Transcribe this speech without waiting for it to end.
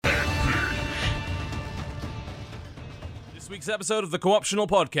week's episode of the Co-Optional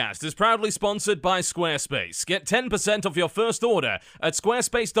Podcast is proudly sponsored by Squarespace. Get 10% off your first order at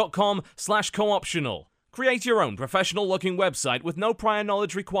squarespace.com/cooptional. Create your own professional-looking website with no prior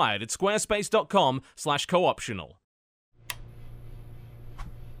knowledge required at squarespace.com/cooptional.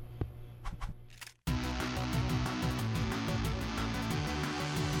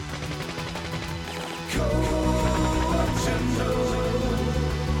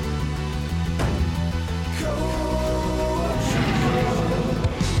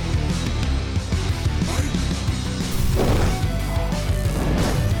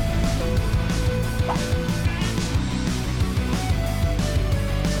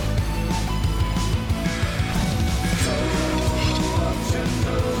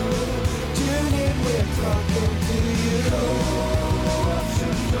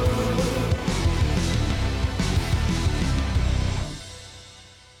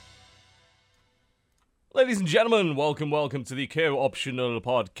 Ladies and gentlemen, welcome to the Co-Optional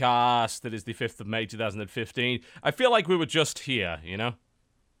Podcast. It is the 5th of May, 2015. I feel like we were just here, you know?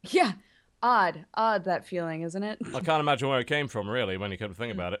 Yeah. Odd that feeling, isn't it? I can't imagine where it came from, really, when you come to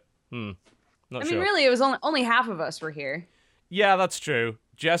think about it. Not I sure. mean, really, it was only half of us were here. Yeah, that's true.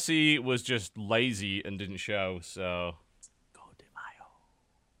 Jesse was just lazy and didn't show, so... Cinco de Mayo.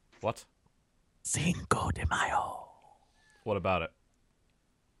 What? Cinco de Mayo. What about it?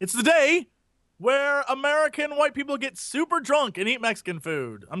 It's the day where American white people get super drunk and eat Mexican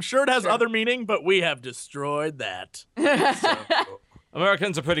food. I'm sure it has other meaning, but we have destroyed that.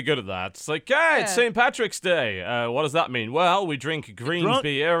 Americans are pretty good at that. It's like, hey, it's St. Patrick's Day. What does that mean? Well, we drink green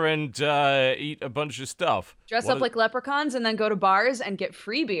beer and eat a bunch of stuff. Dress up like leprechauns and then go to bars and get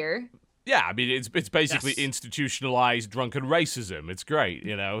free beer. Yeah, I mean, it's basically institutionalized drunken racism. It's great,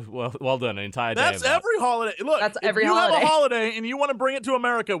 you know. Well done, an entire day. That's every holiday. Look, that's if every you holiday. have a holiday and you want to bring it to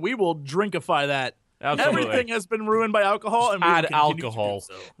America, we will drinkify that. Absolutely. Everything has been ruined by alcohol, and we add will continue alcohol. to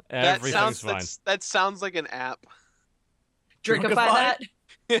do so. Everything's fine. That sounds like an app. Drinkify that?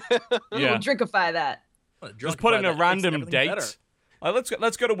 Yeah. Drinkify that. Just put in a random everything date. better.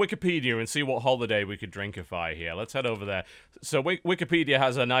 Let's go to Wikipedia and see what holiday we could drinkify here. Let's head over there. So Wikipedia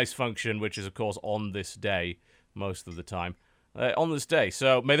has a nice function, which is, of course, on this day, most of the time. On this day.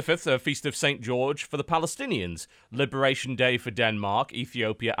 So, May the 5th, a feast of St. George for the Palestinians. Liberation Day for Denmark,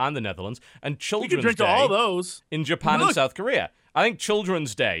 Ethiopia, and the Netherlands. And We Children's can drink Day to all those. in Japan Look. and South Korea. I think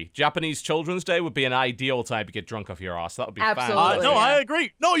Children's Day, Japanese Children's Day, would be an ideal time to get drunk off your ass. That would be Absolutely. fantastic. No, Yeah. I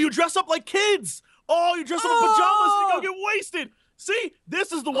agree. No, you dress up like kids. Oh, you dress up in pajamas and you go get wasted. See,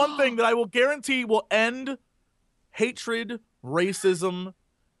 this is the one thing that I will guarantee will end hatred, racism,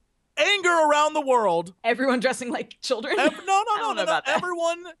 anger around the world. Everyone dressing like children? No. know about that.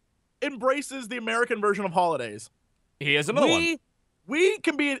 Everyone embraces the American version of holidays. Here's another one. We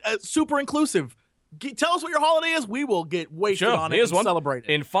can be super inclusive. Tell us what your holiday is. We will get wasted on it Here's and one. celebrate it.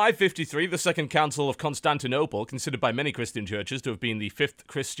 In 553, the Second Council of Constantinople, considered by many Christian churches to have been the fifth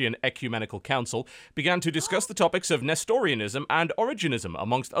Christian ecumenical council, began to discuss the topics of Nestorianism and Origenism,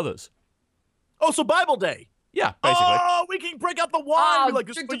 amongst others. Oh, so Bible Day. Yeah, basically. Oh, we can break out the wine. Be like,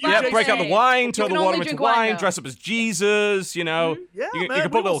 this is drink what the you Yeah, break out the wine, turn can the only water into drink wine, wine, though. dress up as Jesus, you know. Yeah, you man, can we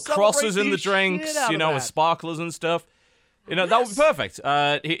put will little crosses celebrate in the the drinks, shit out you of know, that. with sparklers and stuff. You know, that would be perfect. Here's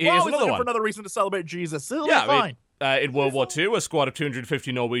We're always another looking one. for another reason to celebrate Jesus. It'll Yeah, be fine. in World War II, a squad of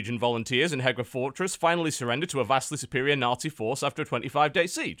 250 Norwegian volunteers in Hegre Fortress finally surrendered to a vastly superior Nazi force after a 25-day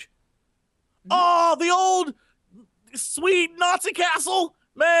siege. Oh, the old sweet Nazi castle.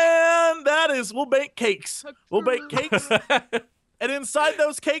 Man, we'll bake cakes. We'll bake cakes. And inside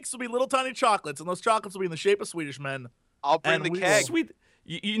those cakes will be little tiny chocolates. And those chocolates will be in the shape of Swedish men. I'll bring And the we keg. Sweet.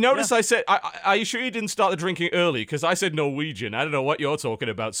 You notice I said, are you sure you didn't start the drinking early? Because I said Norwegian. I don't know what you're talking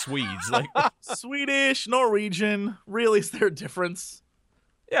about, Swedes. Like, Swedish, Norwegian. Really, is there a difference?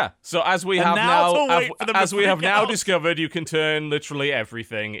 yeah. So as we And have now now, to wait for them to as we have freak now out. discovered, you can turn literally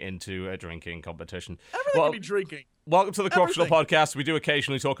everything into a drinking competition. Everything Well, can be drinking. Welcome to the Co-Optional Everything. Podcast. We do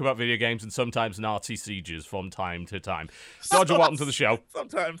occasionally talk about video games and sometimes Nazi sieges from time to time. Dodger, welcome to the show.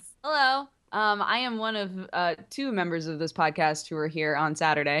 Sometimes. Hello. I am one of two members of this podcast who are here on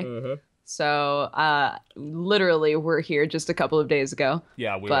Saturday. So literally we're here just a couple of days ago.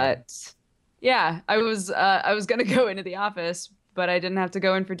 Yeah, we were. But yeah, I was gonna go into the office, but I didn't have to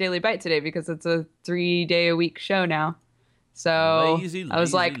go in for Daily Bite today because it's a 3-day-a-week show now. So Lazy, I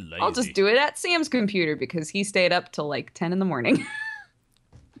was like, lazy, I'll lazy. just do it at Sam's computer because he stayed up till like 10 in the morning.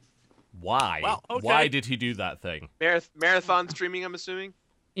 Why? Wow, okay. Why did he do that thing? Marathon streaming, I'm assuming.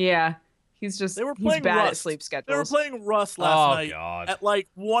 Yeah, he's just They were he's playing bad at Rust. sleep They were schedules. playing Rust Oh, last night God. at like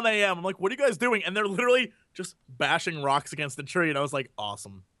 1 a.m. I'm like, what are you guys doing? And they're literally just bashing rocks against the tree. And I was like,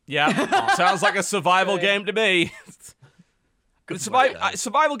 awesome. Yeah, sounds like a survival Good. game to me.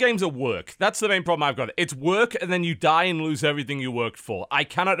 Survival games are work. That's the main problem I've got. It's work, and then you die and lose everything you worked for. I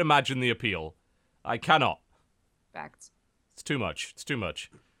cannot imagine the appeal. I cannot. Facts. It's too much. It's too much.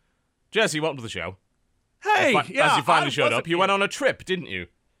 Jesse, welcome to the show. Hey, As you finally showed up, you went on a trip, didn't you?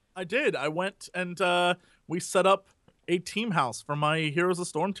 I did. I went and we set up a team house for my Heroes of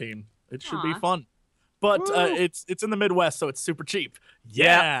Storm team. It should be fun. But it's in the Midwest, so it's super cheap.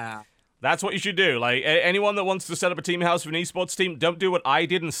 Yeah. That's what you should do. Like, anyone that wants to set up a team house for an esports team, don't do what I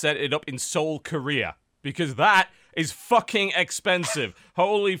did and set it up in Seoul, Korea. Because that is fucking expensive.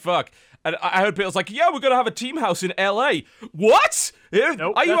 Holy fuck. And I heard people like, yeah, we're going to have a team house in LA. What?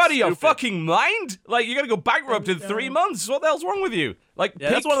 Nope, Are you out of your stupid. fucking mind? Like, you're going to go bankrupt in 3 months. What the hell's wrong with you? Like,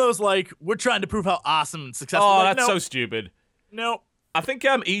 That's one of those, like, we're trying to prove how awesome and successful. Oh, like, that's so stupid. No. I think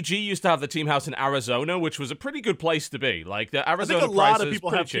EG used to have the team house in Arizona, which was a pretty good place to be. Like, the Arizona I think a lot of prices people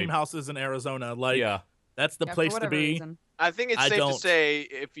pretty have cheap. team houses in Arizona. Like, that's the Yeah, for place to whatever be. reason. I think it's I safe don't. to say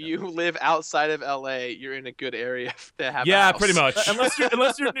if you live outside of LA, you're in a good area to have. a Yeah, house. pretty much. Unless you're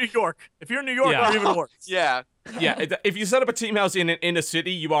in New York. If you're in New York, Yeah. it's even worse. Yeah. Yeah, if you set up a team house in an inner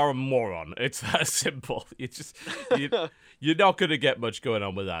city, you are a moron. It's that simple. You're not going to get much going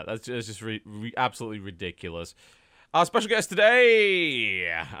on with that. That's just absolutely ridiculous. Our special guest today,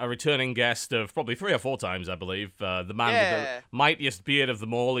 a returning guest of probably 3 or 4 times, I believe. The man with the mightiest beard of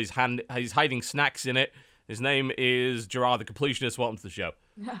them all. He's hiding snacks in it. His name is Gerard the Completionist. Welcome to the show.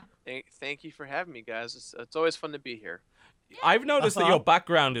 Thank you for having me, guys. It's always fun to be here. I've noticed that your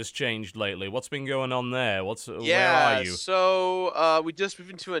background has changed lately. What's been going on there? Where are you? So we just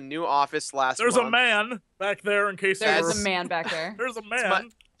moved into a new office last There's month. a man back there in case There's there's a man back there. There's a man.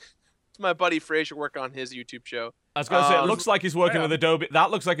 It's my buddy Fraser working on his YouTube show. I was going to say, it looks like he's working with Adobe.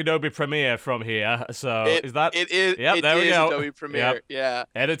 That looks like Adobe Premiere from here. So is that? It is. Yep, it there we is go. Adobe Premiere. Yep. Yeah.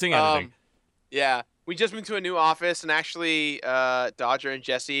 Editing. Yeah. We just moved to a new office, and actually, Dodger and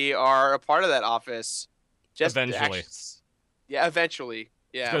Jesse are a part of that office. Eventually. Eventually.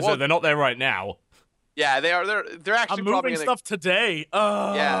 Yeah. So they're not there right now. Yeah, they are. They're actually I'm probably moving gonna- stuff today.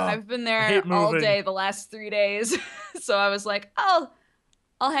 Yeah. I've been I there hate all moving. day the last 3 days, so I was like, I'll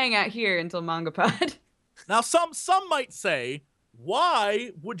hang out here until MangaPod. Now, some might say,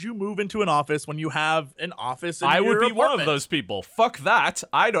 why would you move into an office when you have an office in I your would be one of apartment? those people. Fuck that.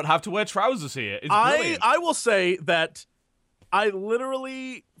 I don't have to wear trousers here. It's brilliant. I will say that I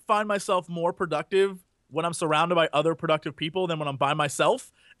literally find myself more productive when I'm surrounded by other productive people than when I'm by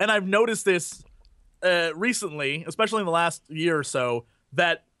myself. And I've noticed this recently, especially in the last year or so,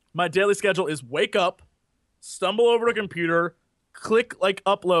 that my daily schedule is wake up, stumble over to a computer, click like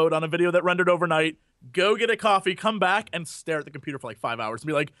upload on a video that rendered overnight, go get a coffee, come back, and stare at the computer for like 5 hours and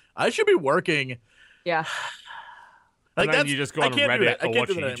be like, I should be working. Yeah. and Like then you just go I on can't do Reddit that. I or can't watch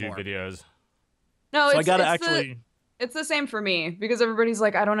do that YouTube anymore. videos. No, So I it's, gotta it's actually. it's the same for me because everybody's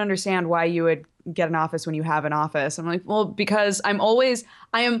like, I don't understand why you would get an office when you have an office. I'm like, well, because I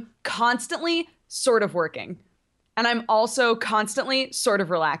am constantly sort of working. And I'm also constantly sort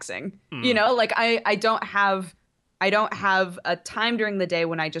of relaxing. You know, like I don't have a time during the day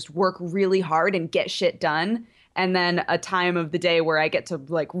when I just work really hard and get shit done. And then a time of the day where I get to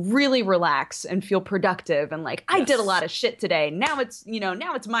like really relax and feel productive and like I did a lot of shit today. Now it's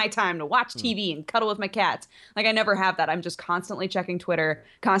my time to watch TV and cuddle with my cats. Like I never have that. I'm just constantly checking Twitter,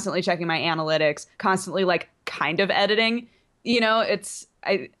 constantly checking my analytics, constantly like kind of editing. You know,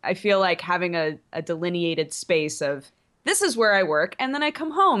 I feel like having a delineated space of this is where I work and then I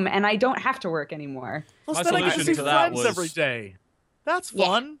come home and I don't have to work anymore. Plus, My then I get to solution see to that friends was- every day. That's Yeah.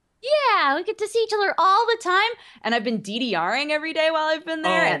 fun. Yeah, we get to see each other all the time. And I've been DDRing every day while I've been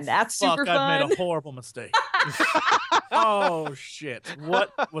there, Oh, and that's fuck, super fun. I've made a horrible mistake. Oh shit!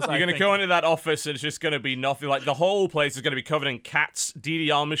 What was I You're going to thinking? go into that office and it's just going to be nothing. Like, the whole place is going to be covered in cats,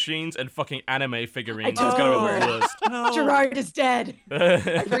 DDR machines, and fucking anime figurines. It's took going to over. be the worst. No. Gerard is dead.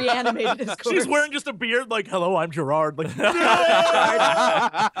 I reanimated his corpse. She's wearing just a beard. Like, hello, I'm Gerard. Like,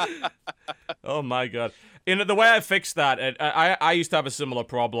 Oh my god! The way I fixed that, I used to have a similar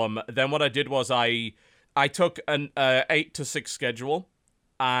problem. Then what I did was I took an 8 to 6 schedule,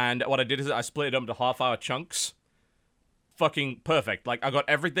 and what I did is I split it up into half-hour chunks. Fucking perfect. Like, I got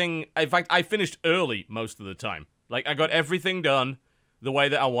everything. In fact, I finished early most of the time. Like, I got everything done the way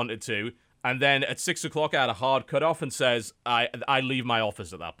that I wanted to, and then at 6 o'clock I had a hard cutoff and says I leave my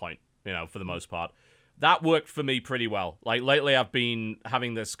office at that point. You know, for the most part. That worked for me pretty well. Like, lately I've been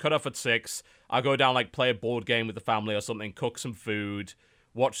having this cutoff at 6. I'll go down, like, play a board game with the family or something, cook some food,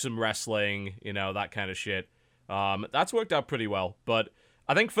 watch some wrestling, you know, that kind of shit. That's worked out pretty well. But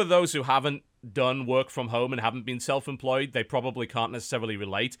I think for those who haven't done work from home and haven't been self-employed, they probably can't necessarily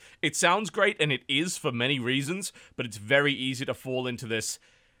relate. It sounds great, and it is for many reasons, but it's very easy to fall into this.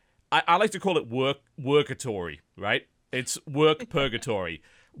 I like to call it workatory, right? It's work purgatory,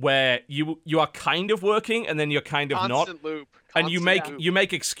 where you are kind of working and then you're kind of Constant not. Loop. And you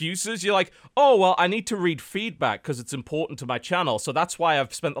make excuses. You're like, oh, well, I need to read feedback because it's important to my channel. So that's why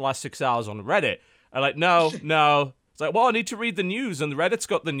I've spent the last 6 hours on Reddit. I'm like, no. It's like, well, I need to read the news, and Reddit's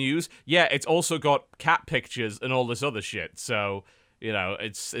got the news. Yeah, it's also got cat pictures and all this other shit. So, you know,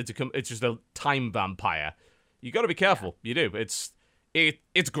 it's just a time vampire. You got to be careful. You do. It's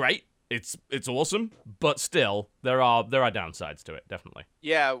great. It's awesome, but still there are downsides to it, definitely.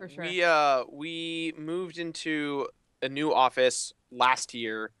 Yeah, For sure. we moved into a new office last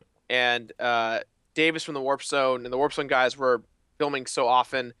year, and Davis from the Warp Zone and the Warp Zone guys were filming so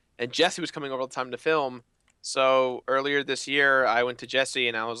often, and Jesse was coming over all the time to film. So earlier this year, I went to Jesse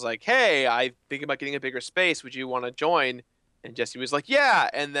and I was like, "Hey, I think about getting a bigger space. Would you want to join?" And Jesse was like, "Yeah."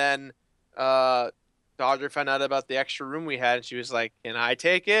 And then Dodger found out about the extra room we had, and she was like, "Can I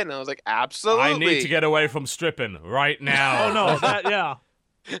take it?" And I was like, "Absolutely." I need to get away from stripping right now. Oh no, yeah.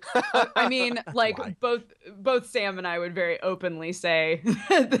 I mean, like Why? both Sam and I would very openly say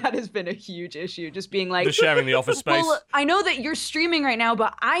that has been a huge issue. Just being like, The sharing the office space. well, I know that you're streaming right now,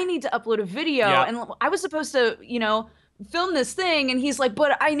 but I need to upload a video, Yeah. and I was supposed to, film this thing, and he's like,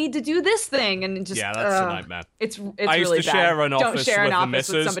 but I need to do this thing, and just Yeah, that's a nightmare. It's I used really to bad. share an Don't office share an with the office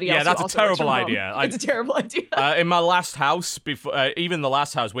missus. with somebody Yeah, else. that's who a also works terrible from home. idea. It's a terrible idea. In my last house, even the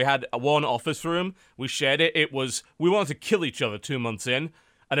last house, we had one office room. We shared it. We wanted to kill each other 2 months in,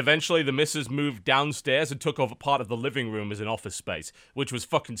 and eventually the missus moved downstairs and took over part of the living room as an office space, which was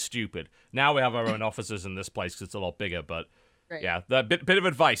fucking stupid. Now we have our own offices in this place because it's a lot bigger, but Right. yeah, that bit of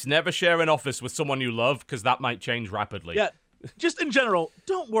advice: never share an office with someone you love because that might change rapidly. Yeah. Just in general,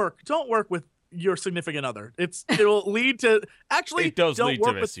 don't work with your significant other. It will lead to It does don't lead to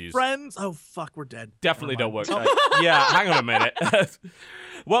work with issues. friends. Oh fuck, we're dead. Definitely Never don't work. mind. Yeah, hang on a minute.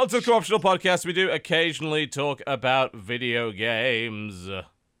 Well, to the Corruptional Podcast, we do occasionally talk about video games.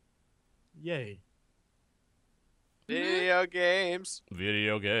 Yay. Video games.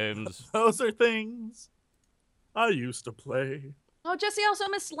 Video games. Those are things I used to play. Oh, Jesse also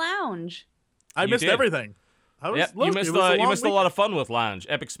missed Lounge. I You missed did. everything. Yep, you missed a lot of fun with Lounge.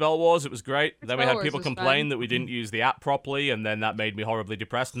 Epic Spell Wars, it was great. Then we Spell had Wars people was complain fun. that we didn't use the app properly, and then that made me horribly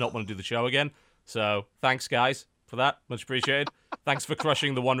depressed and not want to do the show again. So, thanks, guys, for that. Much appreciated. Thanks for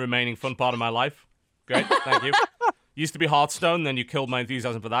crushing the one remaining fun part of my life. Great, thank you. Used to be Hearthstone, then you killed my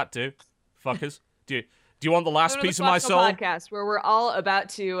enthusiasm for that, too. Fuckers. Do you want the last Go to piece the of my Flashball soul? podcast where we're all about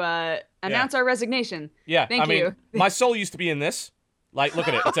to announce our resignation. Yeah, Thank I mean, you. my soul used to be in this. Like, look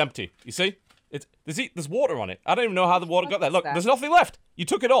at it. It's empty. You see? There's water on it. I don't even know how the water got there. Look, that? there's nothing left. You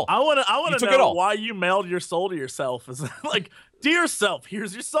took it all. I want You to took it know all. why you mailed your soul to yourself. Is like, dear self,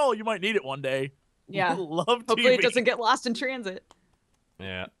 here's your soul. You might need it one day. Yeah. Love Hopefully TV. it doesn't get lost in transit.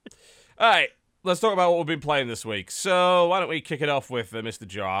 Yeah. All right. Let's talk about what we've been playing this week. So, why don't we kick it off with Mr.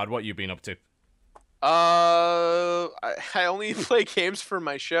 Gerard? What you been up to? I only play games for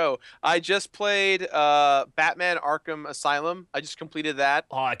my show. I just played Batman Arkham Asylum. I just completed that.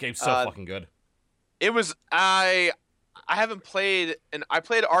 Oh, that game's so fucking good. It was I haven't played, and I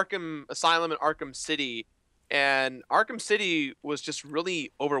played Arkham Asylum and Arkham City, and Arkham City was just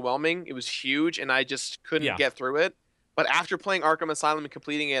really overwhelming. It was huge, and I just couldn't get through it. But after playing Arkham Asylum and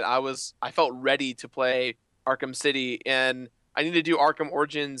completing it, I felt ready to play Arkham City, and I need to do Arkham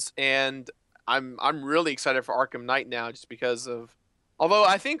Origins, and I'm really excited for Arkham Knight now, just because of. Although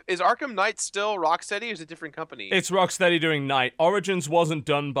I think, is Arkham Knight still Rocksteady, or is it a different company? It's Rocksteady doing Night. Origins wasn't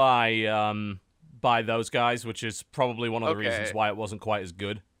done by those guys, which is probably one of the reasons why it wasn't quite as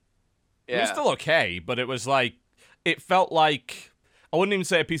good. Yeah. It was still okay, but it was like, it felt like, I wouldn't even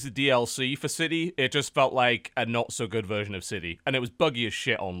say a piece of DLC for City. It just felt like a not so good version of City, and it was buggy as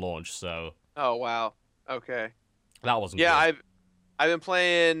shit on launch. So Oh wow. Okay. that wasn't. Yeah, good. I've been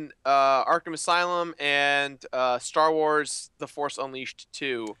playing Arkham Asylum and Star Wars: The Force Unleashed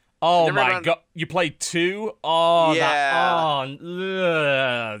 2. Oh never my run- god! You played 2? Oh, Yeah. You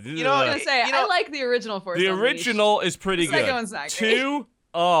know, I was gonna say, I like the original Force the Unleashed. original is pretty The good. second one's not great. 2?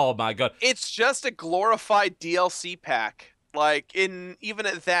 Oh my god! It's just a glorified DLC pack. Like, even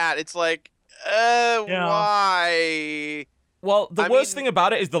at that, it's like, why? Well, the I worst mean- thing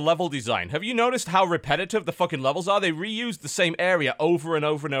about it is the level design. Have you noticed how repetitive the fucking levels are? They reuse the same area over and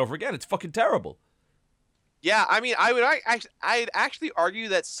over and over again. It's fucking terrible. Yeah, I mean, I'd actually argue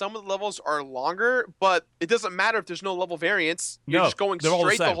that some of the levels are longer, but it doesn't matter if there's no level variance. You're No, just going they're all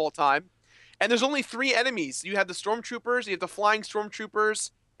the straight the same. whole time. And there's only 3 enemies. You have the stormtroopers, you have the flying stormtroopers,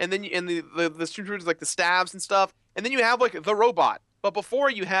 and then the stormtroopers like the stabs and stuff, and then you have like the robot. But before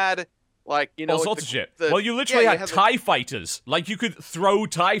you had like all like, sorts of shit. the- Well, you literally yeah, had TIE fighters. Like, you could throw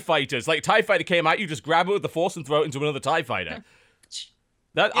TIE fighters. Like, TIE fighter came out, you just grab it with the Force and throw it into another TIE fighter.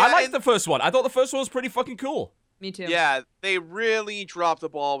 I Yeah, liked and- the first one. I thought the first one was pretty fucking cool. Me too. Yeah, they really dropped the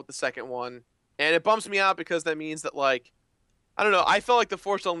ball with the second one, and it bumps me out because that means that like, I don't know. I felt like the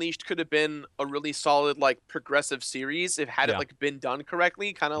Force Unleashed could have been a really solid like progressive series if had Yeah. it like been done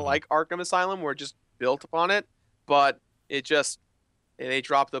correctly, kind of Mhm. like Arkham Asylum, where it just built upon it. But it just they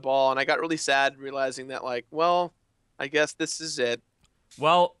dropped the ball, and I got really sad realizing that like, well, I guess this is it.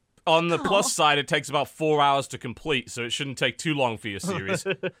 Well, on the Aw. plus side, it takes about 4 hours to complete, so it shouldn't take too long for your series.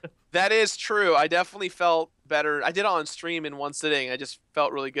 That is true. I definitely felt better. I did it on stream in one sitting. I just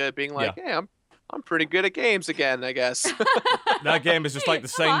felt really good being like, hey, I'm pretty good at games again, I guess. That game is just like the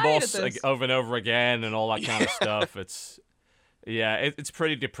same I'm alright boss at this. over and over again and all that kind of stuff. It's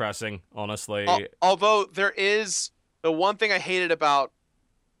pretty depressing, honestly. Although there is the one thing I hated about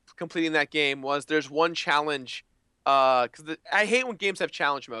completing that game was there's one challenge. Because I hate when games have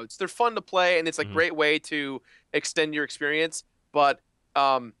challenge modes. They're fun to play and it's a Mhm. great way to extend your experience. But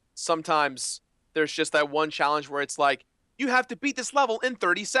sometimes there's just that one challenge where it's like you have to beat this level in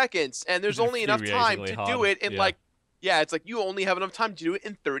 30 seconds, and there's It's only enough time to infuriatingly do hard. it in Yeah. like it's like you only have enough time to do it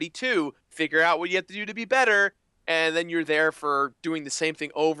in 32. Figure out what you have to do to be better. And then you're there for doing the same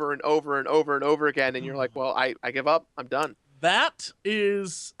thing over and over and over and over again, and you're like, well, I give up. I'm done. That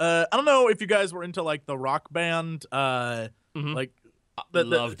is, I don't know if you guys were into like the Rock Band, Mhm. like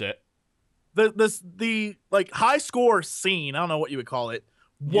Loved it. the like high score scene. I don't know what you would call it.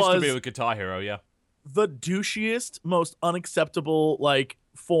 Used to Was be with Guitar Hero, yeah. the douchiest, most unacceptable like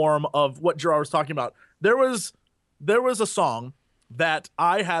form of what Gerard was talking about. There was a song that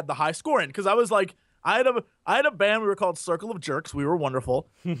I had the high score in because I was like, I had a band. We were called Circle of Jerks. We were wonderful,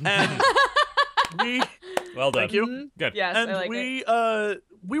 and we. Well done. Thank you. Mhm. Good. Yes, And I like it.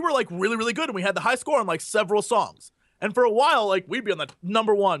 we were like really, really good, and we had the high score on like several songs. And for a while, like we'd be on the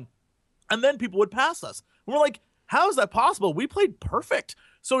number one, and then people would pass us. And we're like, how is that possible? We played perfect.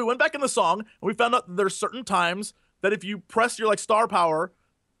 So we went back in the song, and we found out that there's certain times that if you press your like star power,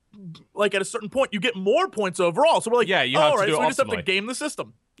 like at a certain point, you get more points overall. So we're like, Yeah, you all have to right, do it so we just have to optimally. game the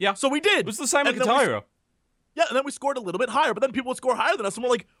system. Yeah. So we did. It was the same with And then Guitar we- Hero. Yeah, and then we scored a little bit higher, but then people would score higher than us, and we're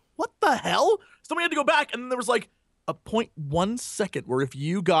like, what the hell? So we had to go back, and then there was like a 0.1 second where if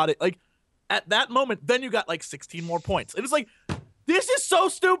you got it, like at that moment, then you got like 16 more points. And it's like, this is so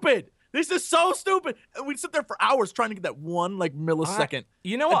stupid. This is so stupid. And we'd sit there for hours trying to get that one like millisecond.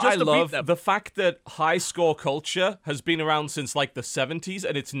 You know And what just I to beat love? them. The fact that high score culture has been around since like the 70s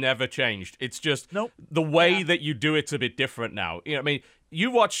and it's never changed. It's just Nope. the way Yeah. that you do it's a bit different now. You know what I mean?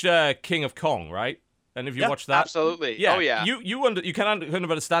 You watched King of Kong, right? And if you Yeah, watched that, Absolutely. yeah, Oh yeah. you kind of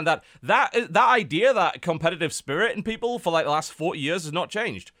understand that idea, that competitive spirit in people for like the last 40 years has not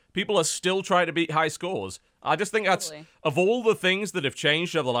changed. People are still trying to beat high scores. I just think that's Totally. of all the things that have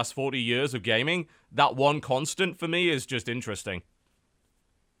changed over the last 40 years of gaming, that one constant for me is just interesting.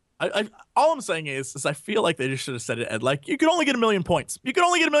 All I'm saying is I feel like they just should have said it, Ed. Like, you could only get 1 million points. You could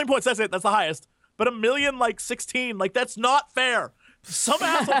only get 1 million points. That's it. That's the highest. But 1 million, like 16, like that's not fair. Some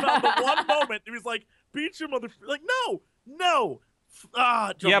asshole found the one moment. He was like, beat your mother. Like, no.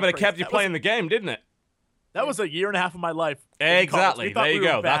 Yeah, but it kept you playing the game, didn't it? That was a year and a half of my life. in college. Exactly. We thought there you we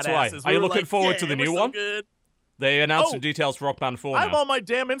were go. That's why. badasses. Are We you were looking like, forward to yeah, the we're new so one? good. They announced Oh. some details for Rock Band 4 I have now. all my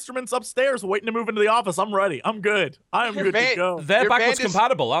damn instruments upstairs waiting to move into the office. I'm ready. I'm good. I am Your good to band- go. They're Your backwards band is-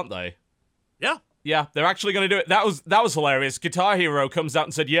 compatible, aren't they? Yeah. Yeah, they're actually going to do it. That was hilarious. Guitar Hero comes out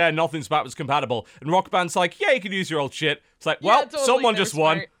and said, "Yeah, nothing's backwards compatible," and Rock Band's like, "Yeah, you can use your old shit." It's like, Yeah, well, totally, someone they were just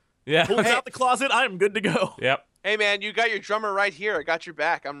won. smart. Yeah. Pulls out the closet. I am good to go. Yep. Hey man, you got your drummer right here. I got your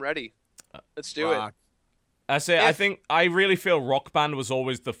back. I'm ready. Let's do it. Rock. I say, I If- think I really feel Rock Band was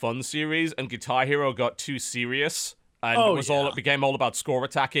always the fun series, and Guitar Hero got too serious, and Oh, it became all about score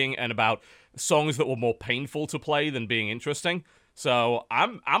attacking and about songs that were more painful to play than being interesting. So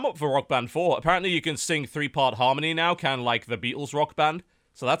I'm up for Rock Band 4. Apparently, you can sing 3-part harmony now, kind of like the Beatles Rock Band.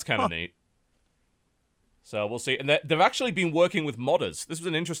 So that's kind of neat. So we'll see. And they've actually been working with modders. This was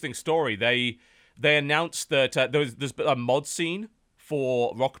an interesting story. They announced that there's a mod scene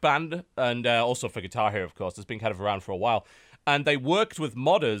for Rock Band and also for Guitar Hero, of course. It's been kind of around for a while. And they worked with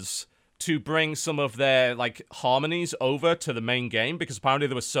modders to bring some of their like harmonies over to the main game because apparently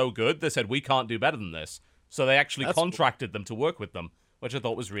they were so good, they said, we can't do better than this. So they actually That's cool. contracted them to work with them, which I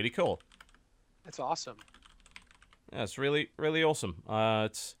thought was really cool. That's awesome. Yeah, it's really, really awesome.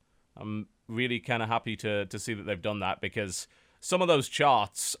 I'm really kind of happy to see that they've done that because some of those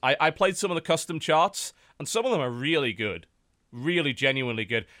charts, I played some of the custom charts, and some of them are really good. really genuinely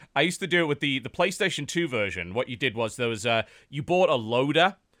good. I used to do it with the PlayStation 2 version. What you did was there was you bought a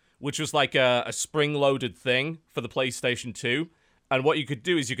loader, which was like a spring-loaded thing for the PlayStation 2. And what you could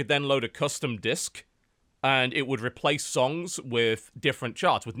do is you could then load a custom disc, and it would replace songs with different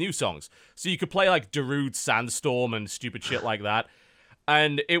charts, with new songs. So you could play like Darude Sandstorm and stupid shit like that.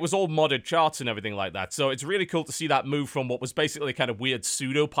 And it was all modded charts and everything like that. So it's really cool to see that move from what was basically kind of weird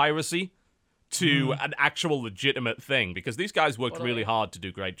pseudo-piracy to an actual legitimate thing. Because these guys worked really hard to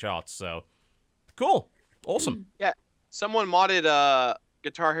do great charts. So, cool. Awesome. Yeah. Someone modded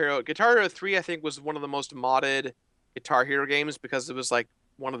Guitar Hero. Guitar Hero 3, I think, was one of the most modded Guitar Hero games because it was like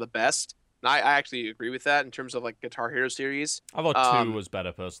one of the best. And I actually agree with that in terms of like Guitar Hero series. I thought 2 was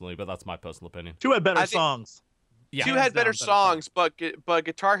better personally, but that's my personal opinion. 2 had better songs. Yeah. 2 had better songs, but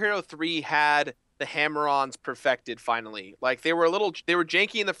Guitar Hero 3 had the hammer-ons perfected finally. Like they were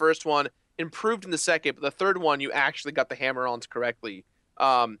janky in the first one, improved in the second, but the third one you actually got the hammer-ons correctly.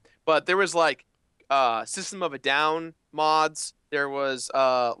 But there was like System of a Down mods. There was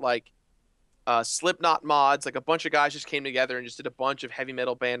Slipknot mods. Like a bunch of guys just came together and just did a bunch of heavy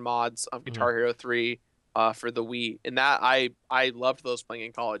metal band mods of Guitar Hero 3 for the Wii. And that I loved those playing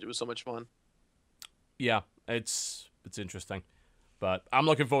in college. It was so much fun. Yeah, it's interesting. But I'm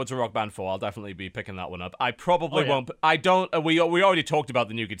looking forward to Rock Band 4. I'll definitely be picking that one up. I probably won't. I don't. We already talked about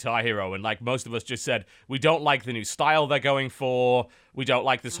the new Guitar Hero, and like most of us just said, we don't like the new style they're going for. We don't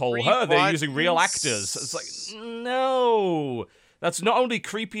like this whole, they're using real actors. It's like, no. That's not only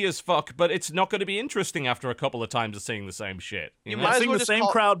creepy as fuck, but it's not going to be interesting after a couple of times of seeing the same shit. You might seeing the same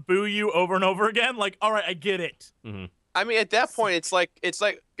crowd boo you over and over again. Like, all right, I get it. Mm-hmm. I mean, at that point, it's like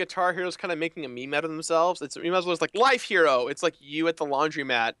Guitar Hero's kind of making a meme out of themselves. You might as well like Life Hero. It's like you at the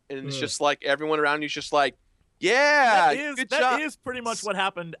laundromat, and it's just like everyone around you's just like, yeah, good job. That is pretty much what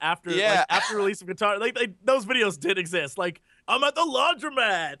happened after after release of Guitar. Those videos did exist. Like, I'm at the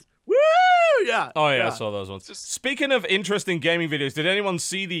laundromat. Woo! Yeah. Oh, yeah, I saw those ones. Speaking of interesting gaming videos, did anyone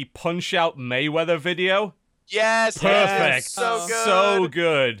see the Punch-Out Mayweather video? Yes. Perfect. Yes, so good. So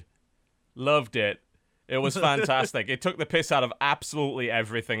good. Loved it. It was fantastic. It took the piss out of absolutely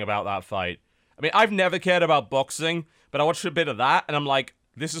everything about that fight. I mean, I've never cared about boxing, but I watched a bit of that, and I'm like,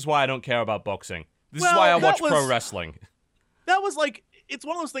 this is why I don't care about boxing. This is why I watch pro wrestling. That was like, it's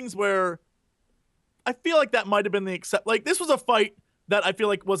one of those things where I feel like that might have been the except. Like, this was a fight that I feel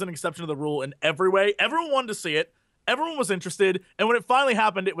like was an exception to the rule in every way. Everyone wanted to see it. Everyone was interested. And when it finally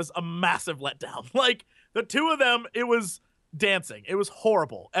happened, it was a massive letdown. Like, the two of them, it was dancing. It was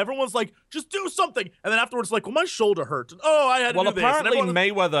horrible. Everyone was like, just do something. And then afterwards, like, well, my shoulder hurt. And, I had to do this. Well, apparently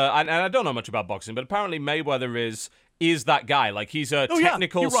Mayweather, and I don't know much about boxing, but apparently Mayweather is that guy. Like, he's a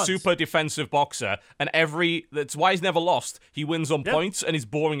technical, super defensive boxer. And that's why he's never lost. He wins on points, and he's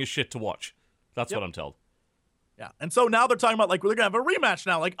boring as shit to watch. That's what I'm told. Yeah, and so now they're talking about, like, we're going to have a rematch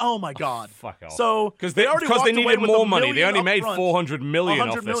now. Like, oh, my God. Fuck off. So, because they needed more money. They only made $400 million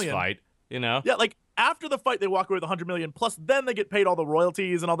off this fight, you know? Yeah, like, after the fight, they walk away with $100 million, plus then they get paid all the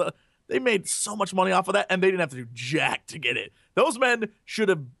royalties and all the... They made so much money off of that, and they didn't have to do jack to get it. Those men that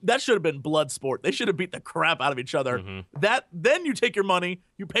should have been blood sport. They should have beat the crap out of each other. Then you take your money,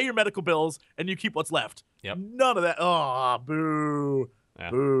 you pay your medical bills, and you keep what's left. Yep. None of that. Oh, boo.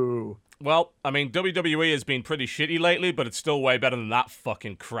 Yeah. Boo. Well, I mean, WWE has been pretty shitty lately, but it's still way better than that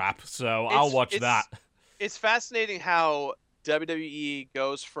fucking crap, so I'll watch that. It's fascinating how WWE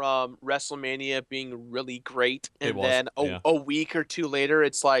goes from WrestleMania being really great, and then a week or two later,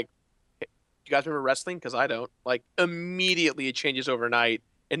 it's like, hey, you guys remember wrestling? Because I don't. Like, immediately it changes overnight,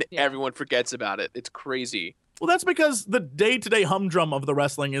 and everyone forgets about it. It's crazy. Well, that's because the day-to-day humdrum of the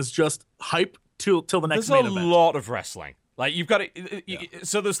wrestling is just hype till the next main event. There's a lot of wrestling. Like, you've got to...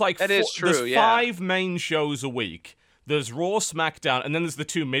 So there's like... There's 5 main shows a week. There's Raw, SmackDown, and then there's the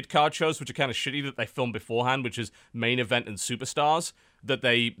 2 mid-card shows, which are kind of shitty that they film beforehand, which is Main Event and Superstars. That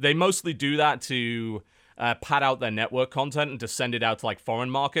they mostly do that to pad out their network content and to send it out to, like,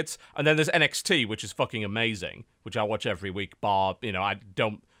 foreign markets. And then there's NXT, which is fucking amazing, which I watch every week, bar...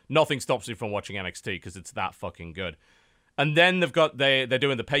 Nothing stops me from watching NXT, because it's that fucking good. And then they're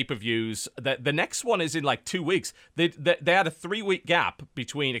doing the pay-per-views. The next one is in like 2 weeks. They had a 3-week gap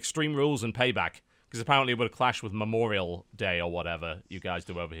between Extreme Rules and Payback, because apparently it would clash with Memorial Day or whatever you guys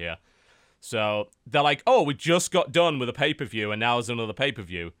do over here. So they're like, oh, we just got done with a pay-per-view, and now there's another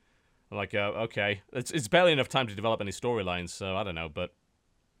pay-per-view. I'm like, okay. It's barely enough time to develop any storylines, so I don't know. But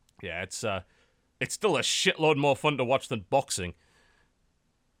yeah, it's still a shitload more fun to watch than boxing.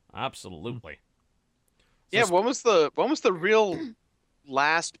 Absolutely. Yeah, when was the real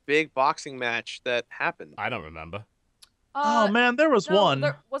last big boxing match that happened? I don't remember. Oh man, there was No, one.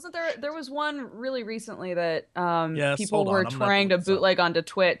 there was one really recently that Yes, people hold on, were I'm gonna have to trying to look this up. bootleg onto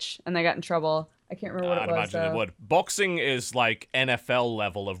Twitch and they got in trouble. I can't remember what I'd it was imagine they though. would. Boxing is like NFL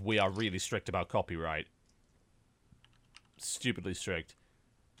level of we are really strict about copyright. Stupidly strict.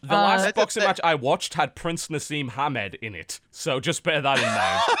 The last That- boxing that- match I watched had Prince Nassim Hamed in it, so just bear that in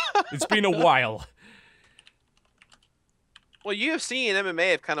mind. It's been a while. Well, UFC and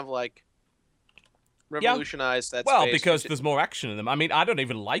MMA have kind of like revolutionized that Well, space. because there's more action in them. I mean, I don't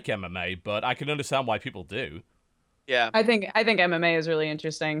even like MMA, but I can understand why people do. yeah, I think MMA is really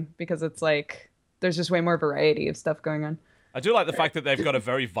interesting because it's like there's just way more variety of stuff going on. I do like the fact that they've got a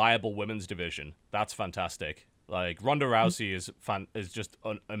very viable women's division. That's fantastic. Like Ronda Rousey is just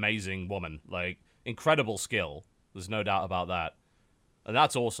an amazing woman. Like incredible skill. There's no doubt about that. And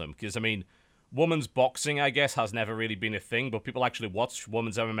that's awesome because I mean, women's boxing I guess has never really been a thing, but people actually watch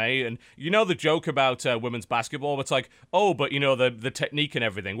women's MMA and you know the joke about women's basketball, it's like, "Oh, but you know the technique and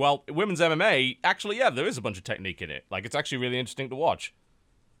everything." Well, women's MMA, actually yeah, there is a bunch of technique in it. Like it's actually really interesting to watch.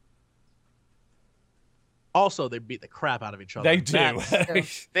 Also, they beat the crap out of each other. They do.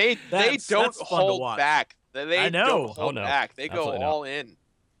 they That's don't fun to hold watch. back. They I know. don't Oh, hold no. back. They go Absolutely not. all in.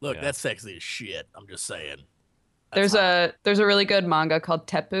 Look, Yeah. that's sexy as shit. I'm just saying. There's a really good manga called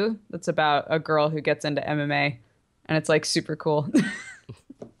Teppu that's about a girl who gets into MMA and it's like super cool.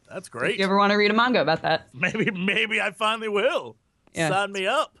 That's If great. you ever want to read a manga about that, Maybe I finally will. Yeah. Sign me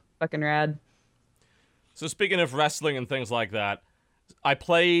up. fucking rad. So speaking of wrestling and things like that, I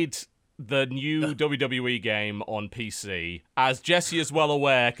played the new WWE game on PC, as Jesse is well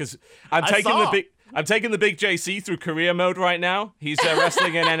aware, because I'm taking the big JC through career mode right now. He's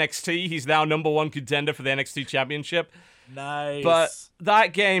wrestling in NXT. He's now #1 contender for the NXT Championship. Nice. But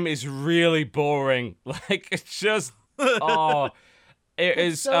that game is really boring. Like it's just it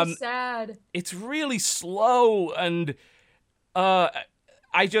is so sad. it's really slow and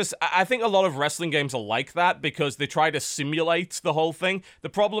I think a lot of wrestling games are like that because they try to simulate the whole thing. The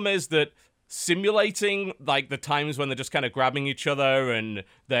problem is that simulating like the times when they're just kind of grabbing each other and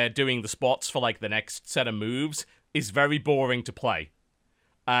they're doing the spots for like the next set of moves is very boring to play.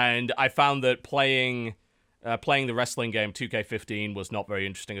 And I found that playing the wrestling game 2K15 was not very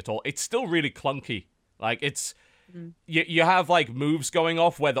interesting at all. It's still really clunky. Like it's you have like moves going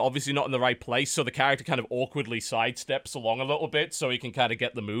off where they're obviously not in the right place, so the character kind of awkwardly sidesteps along a little bit so he can kind of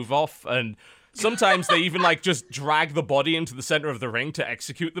get the move off. And sometimes they even like just drag the body into the center of the ring to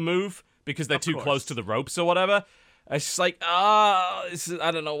execute the move because they're too close to the ropes or whatever. It's just like, I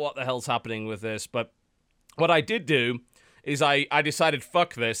don't know what the hell's happening with this. But what I did do is I decided,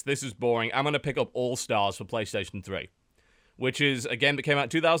 fuck this is boring. I'm going to pick up All Stars for PlayStation 3, which is a game that came out in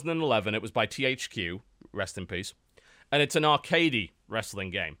 2011. It was by THQ, rest in peace. And it's an arcadey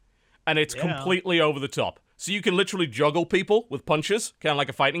wrestling game. And it's completely over the top. So you can literally juggle people with punches, kind of like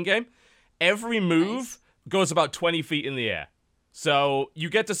a fighting game. Every move goes about 20 feet in the air. So you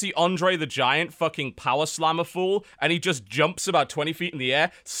get to see Andre the Giant fucking power slam a fool, and he just jumps about 20 feet in the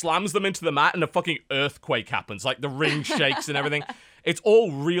air, slams them into the mat, and a fucking earthquake happens. Like the ring shakes and everything. It's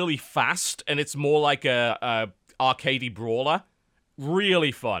all really fast, and it's more like a arcadey brawler.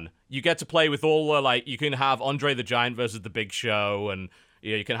 Really fun. You get to play with all the, like, you can have Andre the Giant versus the Big Show, and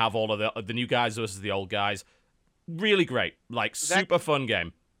you can have all of the new guys versus the old guys. Really great. Like, super fun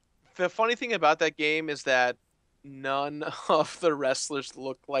game. The funny thing about that game is that none of the wrestlers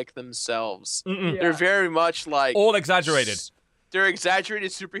look like themselves. They're very much like all exaggerated. They're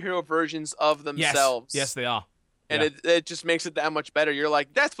exaggerated superhero versions of themselves. Yes, they are. And it just makes it that much better. You're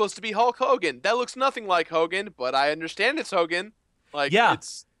like, that's supposed to be Hulk Hogan. That looks nothing like Hogan, but I understand it's Hogan. Like,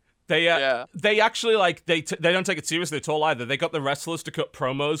 it's... They actually, like, they don't take it seriously at all either. They got the wrestlers to cut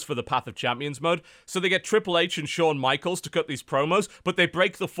promos for the Path of Champions mode, so they get Triple H and Shawn Michaels to cut these promos, but they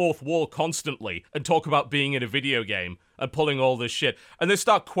break the fourth wall constantly and talk about being in a video game and pulling all this shit. And they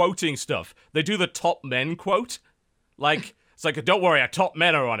start quoting stuff. They do the top men quote. Like, it's like, don't worry, our top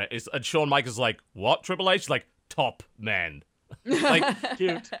men are on it. And Shawn Michaels like, what, Triple H? Like, top men. Like,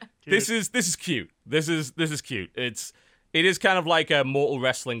 Cute. This is cute. This is cute. It is kind of like a Mortal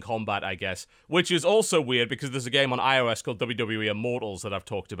Wrestling Combat, I guess, which is also weird because there's a game on iOS called WWE Immortals that I've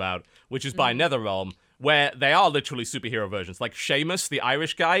talked about, which is by NetherRealm, where they are literally superhero versions. Like Sheamus, the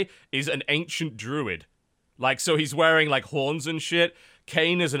Irish guy, is an ancient druid. Like, so he's wearing like horns and shit.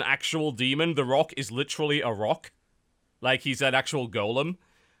 Kane is an actual demon. The Rock is literally a rock. Like, he's an actual golem.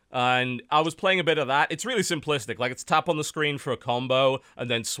 And I was playing a bit of that. It's really simplistic. Like, it's tap on the screen for a combo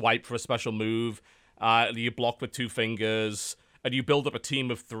and then swipe for a special move. You block with 2 fingers. and you build up a team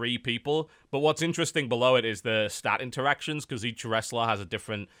of 3 people. But what's interesting below it is the stat interactions, because each wrestler has a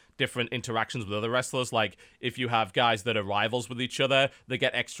different interactions with other wrestlers. Like, if you have guys that are rivals with each other, they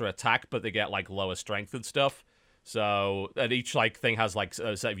get extra attack, but they get, like, lower strength and stuff. So, and each, like, thing has, like,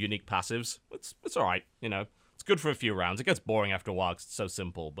 a set of unique passives. It's alright, you know. It's good for a few rounds. It gets boring after a while because it's so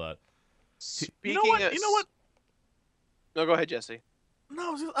simple, but... Speaking You know what? No, go ahead, Jesse.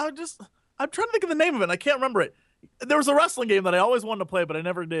 No, I'm trying to think of the name of it. And I can't remember it. There was a wrestling game that I always wanted to play, but I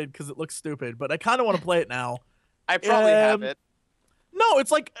never did because it looks stupid. But I kind of want to play it now. I probably have it. No,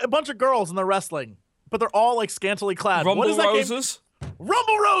 it's like a bunch of girls and they're wrestling, but they're all like scantily clad. Rumble what is that Roses? Game?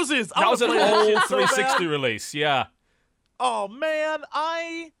 Rumble Roses. That was an old shit so 360 bad. release, yeah. Oh man,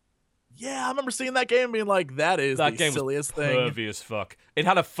 I remember seeing that game and being like, that is That the game silliest was thing. pervy as fuck. It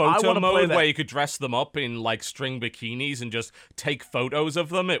had a I photo wanna play mode that. where you could dress them up in like string bikinis and just take photos of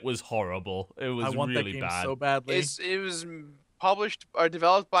them. It was horrible. It was I want really that game bad. so badly. It was published or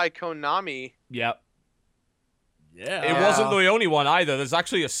developed by Konami. Yep. Yeah. It wasn't the only one either. There's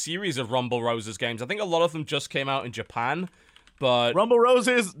actually a series of Rumble Roses games. I think a lot of them just came out in Japan, but Rumble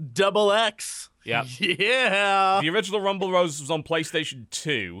Roses Double X. Yep. Yeah. the original Rumble Roses was on PlayStation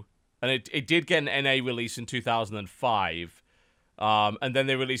 2, and it did get an NA release in 2005. And then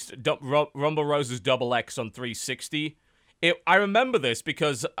they released Rumble Roses Double X on 360. I remember this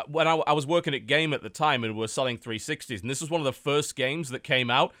because when I was working at Game at the time and we were selling 360s, and this was one of the first games that came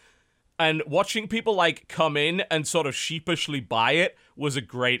out. And watching people, like, come in and sort of sheepishly buy it was a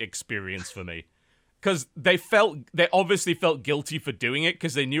great experience for me. Because they obviously felt guilty for doing it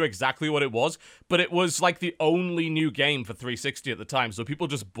because they knew exactly what it was. But it was, like, the only new game for 360 at the time. So people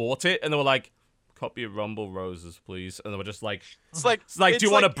just bought it and they were like, copy of Rumble Roses, please. And they were just like, It's like, do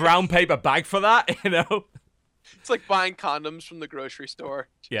you want a brown paper bag for that? You know? It's like buying condoms from the grocery store.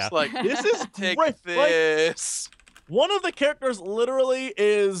 Yeah. Just like, This is take great. this. One of the characters literally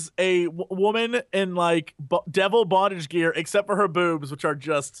is a woman in like devil bondage gear, except for her boobs, which are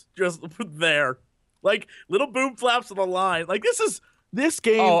just there, like little boob flaps on the line. Like this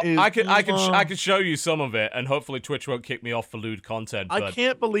game is. I could show you some of it, and hopefully Twitch won't kick me off for lewd content. But I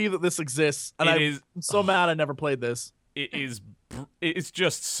can't believe that this exists, and I'm so mad I never played this. It's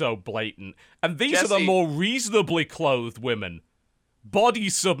just so blatant, and these are Jesse. the more reasonably clothed women. Body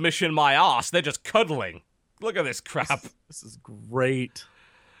submission, my ass. They're just cuddling. Look at this crap. This is great.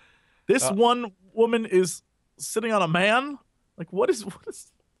 This one woman is sitting on a man. Like what is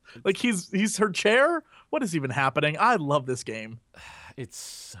like he's her chair? What is even happening? I love this game. It's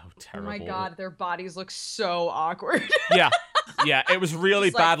so Oh terrible. my god, their bodies look so awkward. Yeah, it was really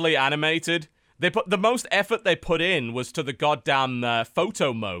It's like- badly animated. The most effort they put in was to the goddamn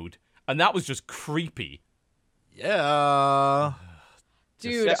photo mode, and that was just creepy. Yeah.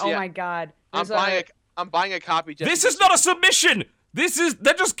 Dude, Jesse, oh my god. I'm buying a copy. Jesse. This is not a submission. They're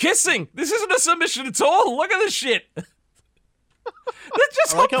just kissing. This isn't a submission at all. Look at this shit. They're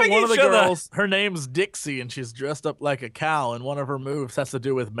just I like how humping one of each the other. girls, her name's Dixie, and she's dressed up like a cow, and one of her moves has to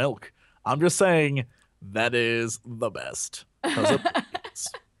do with milk. I'm just saying that is the best. 'Cause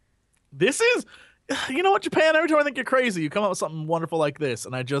this is, you know what, Japan? Every time I think you're crazy, you come up with something wonderful like this,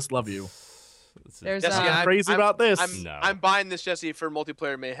 and I just love you. There's Jesse, I'm crazy about this. I'm buying this, Jesse, for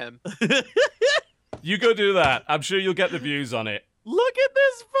multiplayer mayhem. You go do that. I'm sure you'll get the views on it. Look at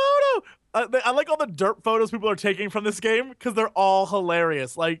this photo. I like all the dirt photos people are taking from this game because they're all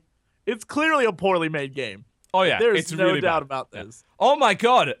hilarious. Like, it's clearly a poorly made game. Oh yeah, There's it's no really doubt bad. about this. Oh my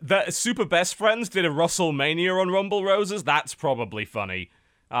god, the Super Best Friends did a WrestleMania on Rumble Roses. That's probably funny.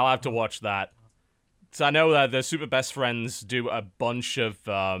 I'll have to watch that. So I know that the Super Best Friends do a bunch of.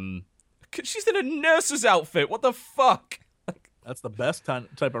 She's in a nurse's outfit. What the fuck? That's the best type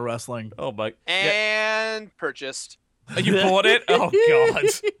of wrestling. Oh my. Yeah. And purchased. You bought it? Oh god.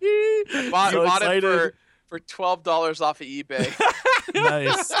 Bought excited. it for $12 off of eBay.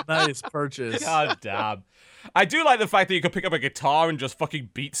 Nice purchase. God damn. I do like the fact that you can pick up a guitar and just fucking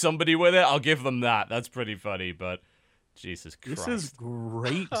beat somebody with it. I'll give them that. That's pretty funny, but Jesus Christ. This is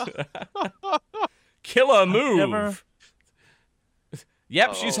great. Killer move. never-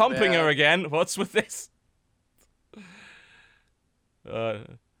 Yep, she's Oh, humping man. her again. What's with this?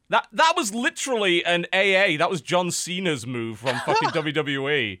 That was literally an AA. That was John Cena's move from fucking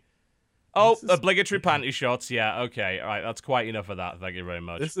WWE. Oh, This is- obligatory panty shots. Yeah, okay. All right, that's quite enough of that. Thank you very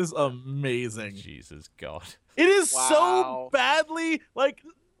much. This is amazing. Jesus God. It is Wow. so badly, like,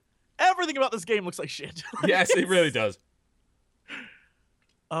 everything about this game looks like shit. Yes, it really does.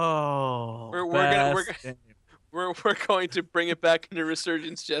 Oh, We're gonna- we're best game. We're going to bring it back into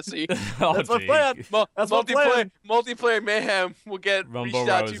Resurgence, Jesse. Oh, That's my gee. plan. That's my plan. Multiplayer mayhem will get Rumble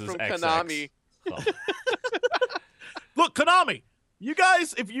reached out to Roses from XX. Konami. Oh. Look, Konami, you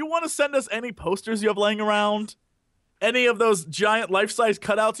guys, if you want to send us any posters you have laying around, any of those giant life-size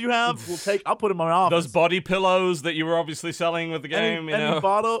cutouts you have, I'll put them in my office. Those body pillows that you were obviously selling with the game, any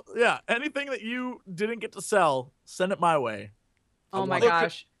bottle, anything that you didn't get to sell, send it my way. Oh my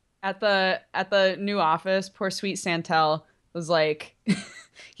gosh. At the new office, poor sweet Santel was like,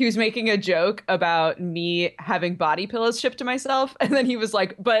 he was making a joke about me having body pillows shipped to myself. And then he was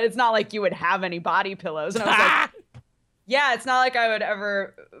like, but it's not like you would have any body pillows. And I was like, yeah, it's not like I would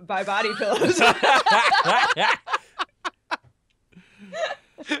ever buy body pillows.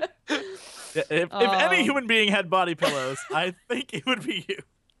 If any human being had body pillows, I think it would be you.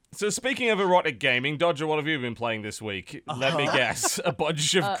 So speaking of erotic gaming, Dodger, what have you been playing this week? Let me guess. A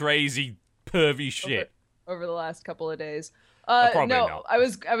bunch of crazy, pervy shit. Over the last couple of days. Probably no, not. I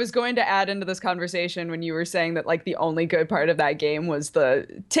was going to add into this conversation when you were saying that like the only good part of that game was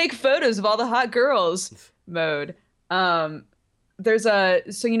the take photos of all the hot girls mode. So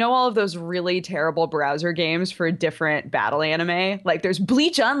you know all of those really terrible browser games for different battle anime? Like there's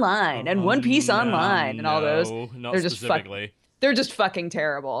Bleach Online and One Piece Online and all those. Not They're specifically. They're just fucking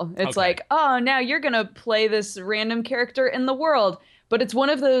terrible. It's Okay. like, oh, now you're gonna play this random character in the world, but it's one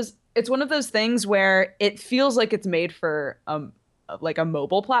of those things where it feels like it's made for like a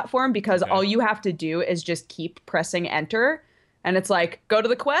mobile platform because all you have to do is just keep pressing enter. And it's like, go to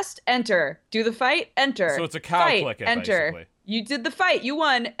the quest, enter. Do the fight, enter. So it's a cow fight, clicker, enter. basically. You did the fight, you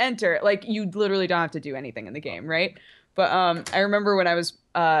won, enter. Like, you literally don't have to do anything in the game, right? But I remember when I was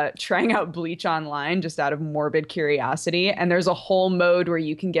trying out Bleach Online just out of morbid curiosity, and there's a whole mode where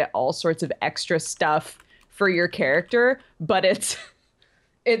you can get all sorts of extra stuff for your character, but it's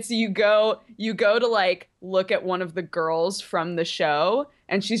you go to like look at one of the girls from the show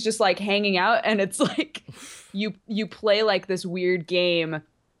and she's just like hanging out, and it's like you play like this weird game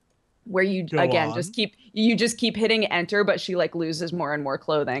where you just keep hitting enter, but she like loses more and more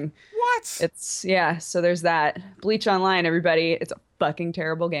clothing. What? So there's that. Bleach Online, everybody. It's a fucking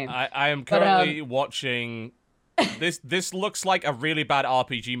terrible game. I am currently watching this looks like a really bad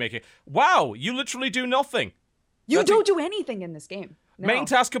RPG making. Wow, you literally do nothing. You don't do anything in this game. No. Main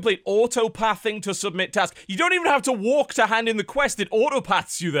task complete. Auto pathing to submit task. You don't even have to walk to hand in the quest. It auto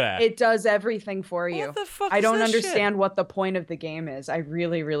paths you there. It does everything for you. What the fuck I don't is this understand shit? what the point of the game is. I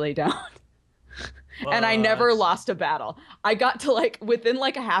really, really don't. And I never lost a battle. I got to like within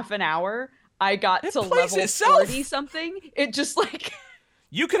like a half an hour. I got to level itself. 40 something. It just like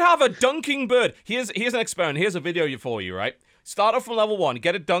You could have a dunking bird. Here's an experiment. Here's a video for you, right? Start off from level 1.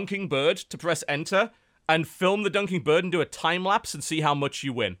 Get a dunking bird to press enter. And film the dunking bird and do a time lapse and see how much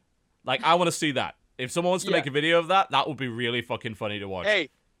you win. Like, I want to see that. If someone wants to make a video of that, that would be really fucking funny to watch. Hey,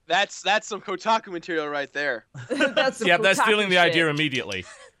 that's some Kotaku material right there. that's some They're stealing the shit. idea immediately.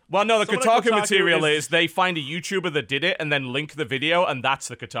 Well, no, the Some of Kotaku material is they find a YouTuber that did it and then link the video, and that's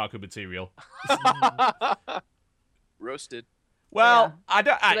the Kotaku material. Roasted. Well,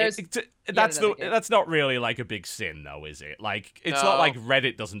 So that's not really like a big sin, though, is it? Like, it's not No. like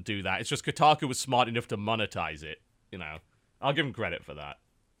Reddit doesn't do that. It's just Kotaku was smart enough to monetize it. You know, I'll give them credit for that.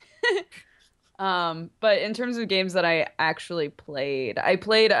 But in terms of games that I actually played, I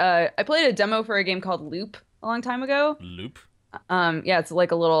played a demo for a game called Loop a long time ago. Loop. Yeah, it's a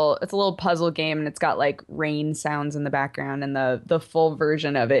little puzzle game, and it's got like rain sounds in the background, and the full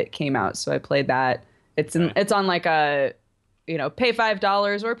version of it came out, so I played that. It's on like a, pay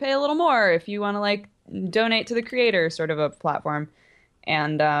 $5 or pay a little more if you want to like donate to the creator sort of a platform.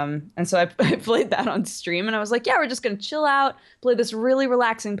 And so I played that on stream, and I was like, yeah, we're just going to chill out, play this really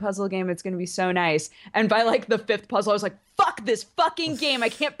relaxing puzzle game. It's going to be so nice. And by like the 5th puzzle, I was like, fuck this fucking game. I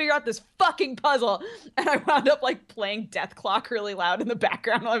can't figure out this fucking puzzle. And I wound up like playing Death Clock really loud in the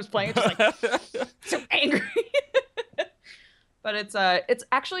background while I was playing it, just like so angry. But it's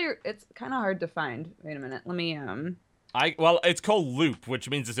kind of hard to find. Wait a minute. Let me, Well, it's called Loop, which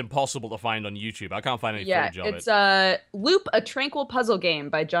means it's impossible to find on YouTube. I can't find any footage of it. It's Loop, a Tranquil Puzzle Game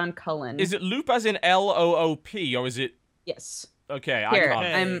by John Cullen. Is it Loop as in Loop, or is it? Yes. Okay, Here, I can't.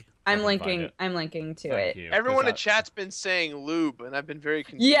 I'm fucking find linking. it. I'm linking to Thank it. you. Everyone in 'Cause chat's been saying lube, and I've been very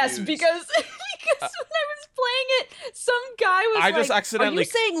confused. Yes, because when I was playing it, some guy was I just like, accidentally- "Are you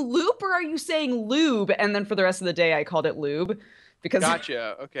saying loop or are you saying lube?" And then for the rest of the day, I called it lube because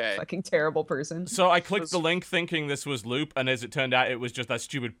Gotcha. Okay. fucking terrible person. So I clicked the link thinking this was Loop, and as it turned out, it was just that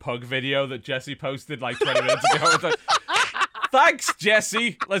stupid pug video that Jesse posted like 20 minutes ago. It's like, thanks,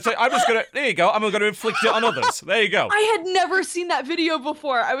 Jesse. There you go. I'm gonna inflict it on others. There you go. I had never seen that video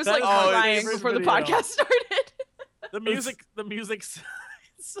before. I was like That's my crying favorite before the video. podcast started. The music's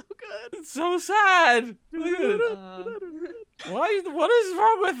so good. It's so sad. Why? What is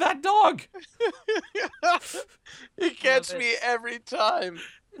wrong with that dog? He gets it. me every time.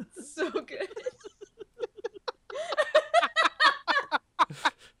 So good.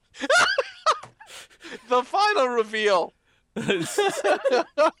 The final reveal.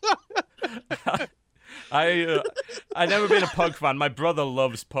 I never been a pug fan. My brother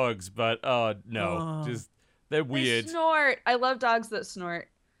loves pugs, but no, Oh. just they're They weird. snort. I love dogs that snort.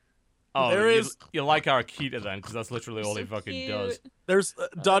 Oh, There you, is- you like our Akita then, because that's literally all So he fucking cute. does. There's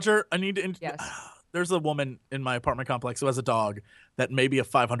Dodger. I need to. Yes. There's a woman in my apartment complex who has a dog that may be a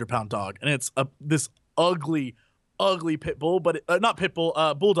 500-pound dog, and it's this ugly pit bull, but not pit bull,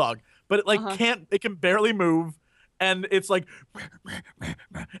 bulldog. But it Uh-huh. it can barely move, and it's like, and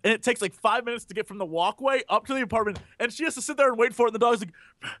it takes like 5 minutes to get from the walkway up to the apartment, and she has to sit there and wait for it. And the dog's like,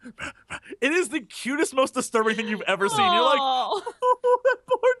 it is the cutest, most disturbing thing you've ever seen. You're like, Aw. oh, that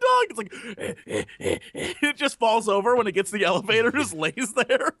poor dog. It's like, it just falls over when it gets to the elevator, just lays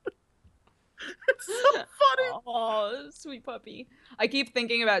there. It's so funny. Oh, sweet puppy. I keep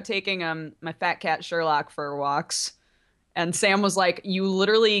thinking about taking my fat cat Sherlock for walks. And Sam was like, you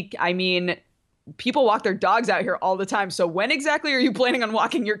literally, I mean, people walk their dogs out here all the time. So when exactly are you planning on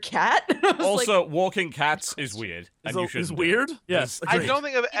walking your cat? I was Also, like, walking cats is weird, and you shouldn't It's do weird. it. Yes, I agreed. don't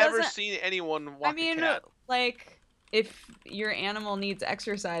think I've He ever doesn't- seen anyone walk I mean, a cat. like, if your animal needs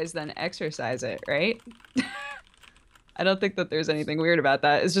exercise, then exercise it, right? I don't think that there's anything weird about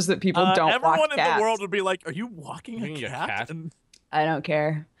that. It's just that people don't Everyone walk in cats. the world would be like, "Are you walking Walking a a cat?" cat? And I don't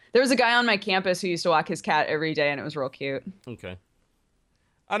care. There was a guy on my campus who used to walk his cat every day, and it was real cute. Okay.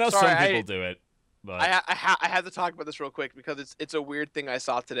 I know Sorry, some I- people do it, but I have to talk about this real quick because it's a weird thing I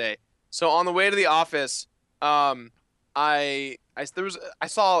saw today. So on the way to the office, I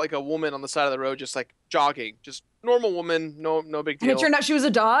saw like a woman on the side of the road just like jogging, just normal woman, no big And it deal. turned out she was a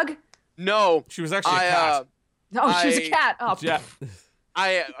dog? No, she was actually a cat. No, she was a I- cat. Oh, Yeah.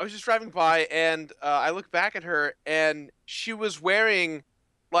 I was just driving by and I looked back at her and she was wearing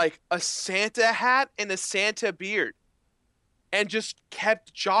like a Santa hat and a Santa beard and just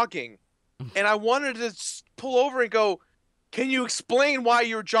kept jogging. And I wanted to pull over and go, "Can you explain why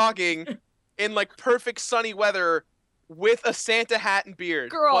you're jogging in like perfect sunny weather with a Santa hat and beard?"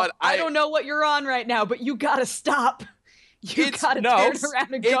 girl, But I don't know what you're on right now, but you gotta stop. You It's- gotta no, turn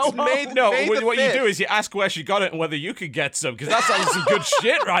around and it's go home. made- No, May the what you do 5th. is you ask where she got it and whether you could get some, because that sounds some good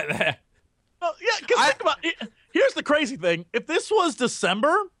shit right there. well, yeah, because think about it. Here's the crazy thing: if this was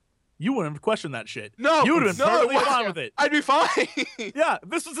December, you wouldn't have questioned that shit. No, you would have been no, perfectly it fine wasn't. with it. I'd be fine. Yeah, if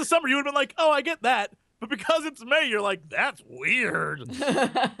this was December, you would have been like, "Oh, I get that." But because it's May, you're like, "That's weird."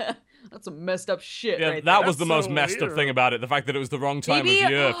 That's some messed up shit Yeah, right that there. was the That's most so messed up weird. thing about it. The fact that it was the wrong time maybe,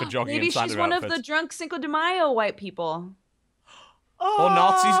 of year for jogging maybe in Santa she's one outfits. of the drunk Cinco de Mayo white people. Or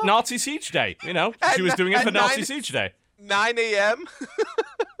Nazi Siege Day, you know? At She was ni- doing it at for Nazi 9 Siege Day. 9 a.m.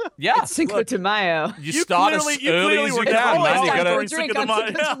 Yeah. Cinco look, de Mayo. You You start clearly- as you early clearly as you were can, down man. all You time gotta... during drink Cinco on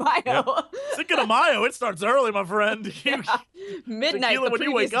de Cinco de Mayo. Cinco de Mayo, it starts early, my friend. Midnight Tequila the when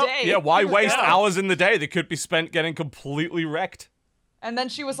you previous wake up. day. Yeah, why waste Yeah. hours in the day that could be spent getting completely wrecked? And then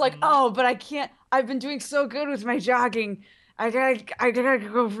she was like, "Oh, but I can't. I've been doing so good with my jogging. I gotta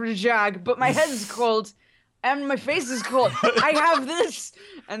go for a jog, but my head is cold, and my face is cold. I have this."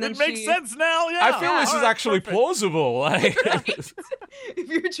 And then It makes she, sense now. Yeah, I feel this all is right, actually perfect. plausible. Like, If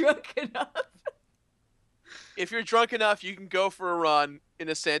you're drunk enough, If you're drunk enough, you can go for a run in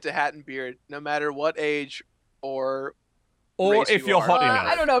a Santa hat and beard, no matter what age or or race if you you're are. hot Uh, enough.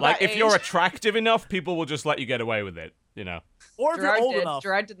 I don't know Like, about if you're age. attractive enough, people will just let you get away with it, you know? Or if Gerard you're old did. enough.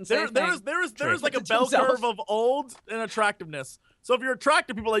 Gerard didn't say There anything. is like a To bell himself. curve of old and attractiveness. So if you're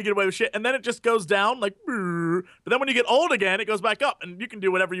attractive, people let you get away with shit, and then it just goes down like. Brrr. But then when you get old again, it goes back up, and you can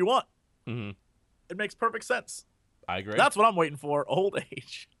do whatever you want. Hmm. It makes perfect sense. I agree. That's what I'm waiting for. Old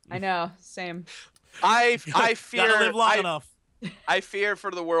age. I know, same. I Gotta fear live long enough. I fear for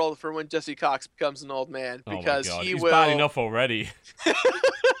the world for when Jesse Cox becomes an old man Oh my because God, he he's will bad enough already.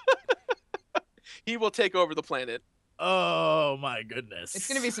 he will take over the planet. Oh my goodness. It's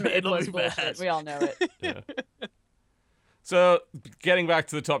gonna be some A It'll plus be bullshit. bad. We all know it. Yeah. So, getting back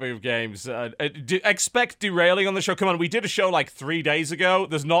to the topic of games, expect derailing on the show. Come on, we did a show like 3 days ago.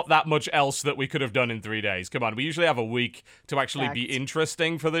 There's not that much else that we could have done in 3 days. Come on, we usually have a week to actually be Fact.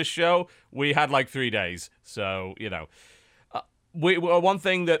 interesting for this show. We had like 3 days, so, you know. One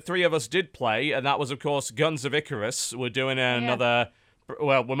thing that three of us did play, and that was, of course, Guns of Icarus. We're doing another...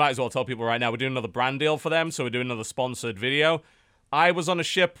 Well, we might as well tell people right now, we're doing another brand deal for them, so we're doing another sponsored video. I was on a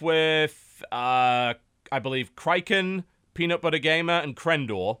ship with, I believe, Kraken, Peanut Butter Gamer, and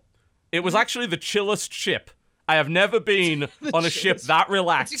Krendor. It was actually the chillest ship. I have never been on a ship chillest. that It's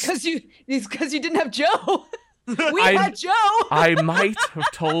relaxed. because you didn't have Joe. We had Joe. I might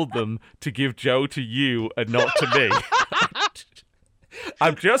have told them to give Joe to you and not to me.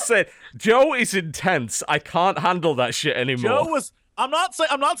 I'm just saying, Joe is intense. I can't handle that shit anymore. Joe was. I'm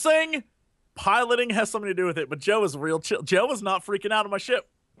not saying piloting has something to do with it, but Joe was real chill. Joe was not freaking out on my ship.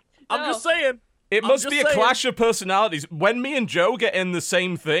 I'm just saying. It must be a clash of personalities. When me and Joe get in the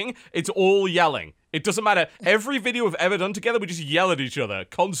same thing, it's all yelling. It doesn't matter. Every video we've ever done together, we just yell at each other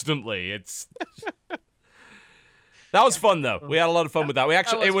constantly. It's that was fun though. We had a lot of fun with that.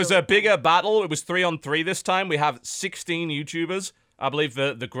 It was a bigger battle. It was 3-on-3 this time. We have 16 YouTubers. I believe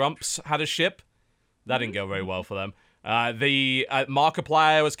the Grumps had a ship. That didn't go very well for them. The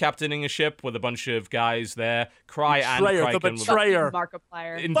Markiplier was captaining a ship with a bunch of guys there. Cry and Kraken. The betrayer.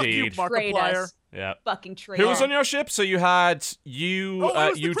 Markiplier. Indeed. Fuck you, Markiplier. Yeah. Fucking traitor. Who was on your ship? So you had you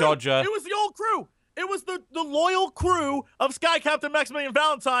Dodger. It was the old crew. It was the loyal crew of Sky Captain Maximilian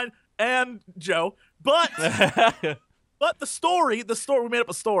Valentine and Joe. But but the story, we made up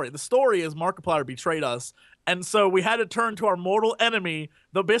a story. The story is Markiplier betrayed us. And so we had to turn to our mortal enemy,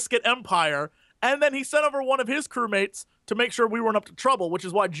 the Biscuit Empire. And then he sent over one of his crewmates to make sure we weren't up to trouble, which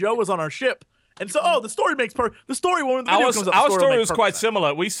is why Joe was on our ship. And so, the story makes the story when the video comes up. Our story was quite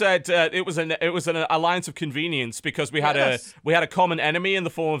similar. We said it was an alliance of convenience because we had a common enemy in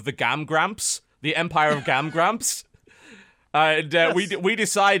the form of the Gamgramps, the Empire of Gamgramps. And we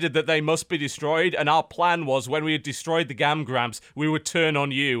decided that they must be destroyed, and our plan was when we had destroyed the Gamgramps, we would turn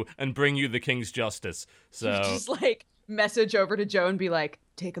on you and bring you the King's Justice. So just like message over to Joe and be like,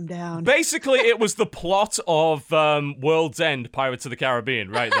 take him down. Basically, it was the plot of World's End, Pirates of the Caribbean,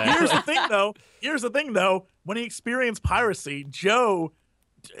 right there. Here's the thing, though. When he experienced piracy, Joe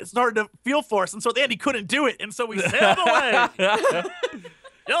started to feel for us, and so at the end he couldn't do it, and so we sailed away.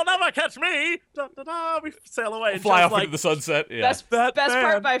 You'll never catch me. Da, da, da. We sail away. Fly off into the sunset. Yeah. Best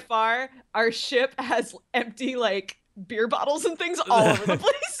part by far, our ship has empty like beer bottles and things all over the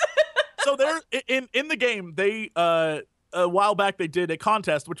place. So they're in the game. They a while back they did a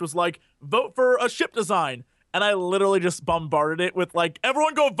contest which was like vote for a ship design, and I literally just bombarded it with like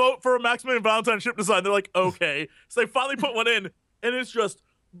everyone go vote for a Maximilian Valentine ship design. They're like okay, so they finally put one in, and it's just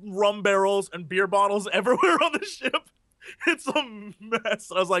rum barrels and beer bottles everywhere on the ship. It's a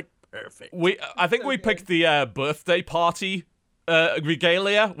mess. I was like, perfect. I think we picked the birthday party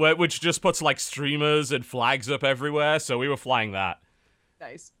regalia, which just puts like streamers and flags up everywhere. So we were flying that.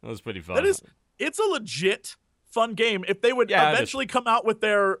 Nice. That was pretty fun. It's a legit fun game. If they would eventually come out with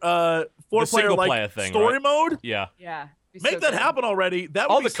their 4-player like thing, story right? mode, Yeah. make that happen already. That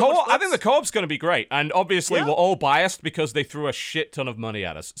would be the co-op. I think the co-op's going to be great, and obviously we're all biased because they threw a shit ton of money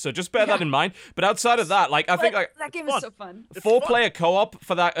at us. So just bear that in mind. But outside of that, like I think like that game is so fun. 4-player co-op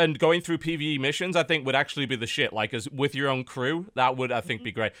for that and going through PvE missions, I think would actually be the shit. Like as with your own crew, that would I think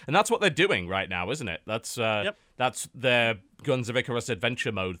be great, and that's what they're doing right now, isn't it? That's that's their Guns of Icarus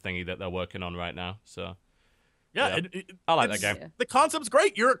adventure mode thingy that they're working on right now. So I like that game. Yeah. The concept's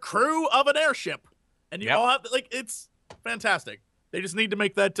great. You're a crew of an airship, and you all have like it's fantastic. They just need to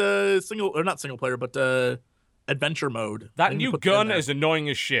make that not single player, but adventure mode. That new gun is annoying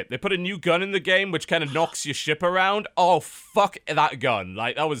as shit. They put a new gun in the game, which kind of knocks your ship around. Oh, fuck that gun.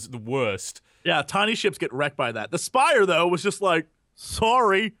 Like, that was the worst. Yeah, tiny ships get wrecked by that. The Spire, though, was just like,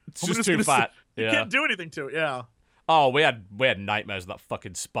 sorry. It's just too fat. You can't do anything to it, yeah. Oh, we had nightmares with that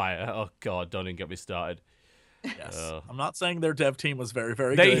fucking Spire. Oh, God, don't even get me started. Yes. I'm not saying their dev team was very,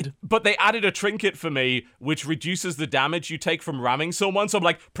 very good. But they added a trinket for me, which reduces the damage you take from ramming someone. So I'm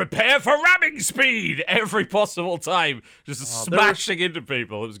like, prepare for ramming speed every possible time. Just smashing into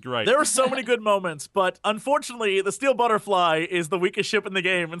people. It was great. There were so many good moments, but unfortunately, the Steel Butterfly is the weakest ship in the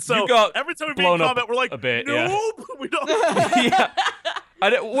game. And so every time we be in combat, we're like, nope, we don't. Yeah.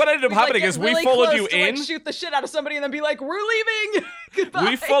 And what ended up happening is we followed you in. Like, shoot the shit out of somebody and then be like, we're leaving. Goodbye.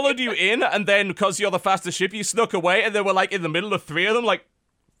 We followed you in, and then because you're the fastest ship, you snuck away, and then we're like in the middle of 3 of them, like,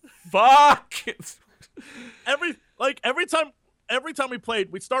 fuck. Every time we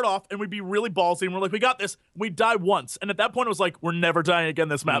played, we'd start off and we'd be really ballsy, and we're like, we got this. We'd die once, and at that point, it was like, we're never dying again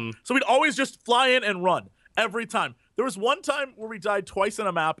this map. So we'd always just fly in and run every time. There was one time where we died twice in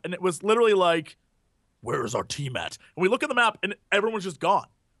a map, and it was literally like, where is our team at? And we look at the map, and everyone's just gone.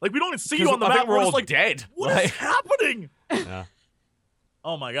 Like, we don't even see you on the map. Think we're all just like, dead. What is happening? Yeah.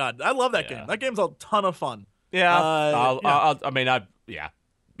 Oh my God, I love that game. That game's a ton of fun. Yeah.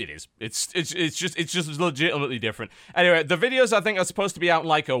 It is. It's just legitimately different. Anyway, the videos I think are supposed to be out in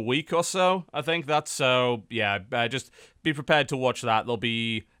like a week or so. I think that's so. Yeah, just be prepared to watch that.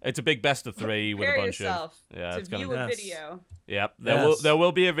 It's a big best of 3 with a bunch yourself of. Yeah, to view a video. Yep, there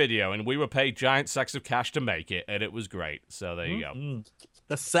will be a video, and we were paid giant sacks of cash to make it, and it was great. So there you go.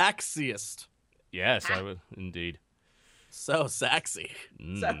 The sexiest. Yes, I would indeed. So sexy.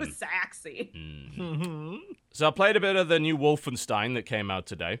 So sexy. Mm-hmm. So I played a bit of the new Wolfenstein that came out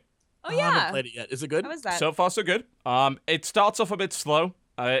today. Oh I haven't yeah. played it yet. Is it good? How was that? So far, so good. It starts off a bit slow.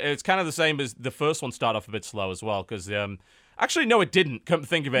 It's kind of the same as the first one started off a bit slow as well, because actually, no, it didn't. Come to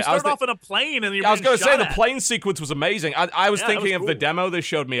think of it, You started off in a plane and I was going to say the plane. plane sequence was amazing. I was Yeah, that thinking was of the cool. demo they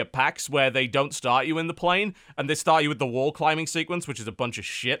showed me at PAX where they don't start you in the plane and they start you with the wall climbing sequence, which is a bunch of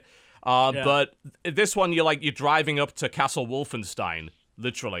shit. But this one, you're driving up to Castle Wolfenstein,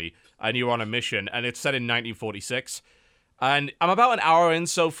 literally, and you're on a mission, and it's set in 1946. And I'm about an hour in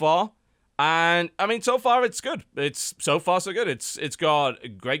so far. And I mean, so far it's good. It's so far so good. It's got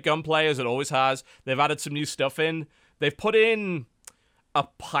great gunplay as it always has. They've added some new stuff in. They've put in a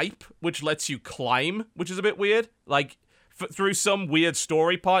pipe which lets you climb, which is a bit weird. Like through some weird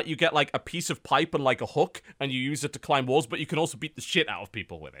story part, you get like a piece of pipe and like a hook, and you use it to climb walls. But you can also beat the shit out of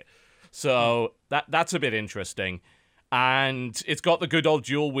people with it. So that's a bit interesting. And it's got the good old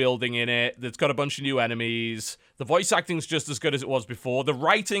dual wielding in it. It's got a bunch of new enemies. The voice acting's just as good as it was before. The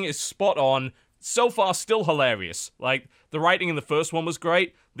writing is spot on. So far, still hilarious. Like, the writing in the first one was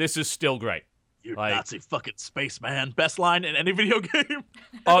great. This is still great. You Like- Nazi fucking spaceman. Best line in any video game.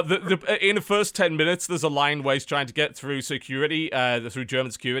 In the first 10 minutes, there's a line where he's trying to get through security, through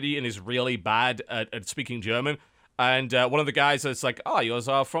German security, and is really bad at speaking German. And one of the guys that's like, yours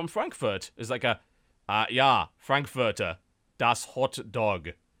are from Frankfurt. Is like ja, Frankfurter, das Hot Dog.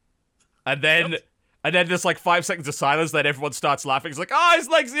 And then there's like 5 seconds of silence, then everyone starts laughing. It's like, it's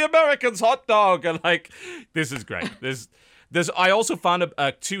like the Americans' hot dog. And like, this is great. I also found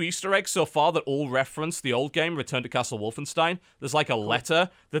 2 Easter eggs so far that all reference the old game, Return to Castle Wolfenstein. There's like a letter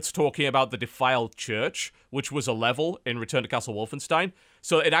that's talking about the defiled church, which was a level in Return to Castle Wolfenstein.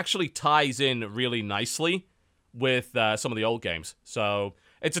 So it actually ties in really nicely with some of the old games. So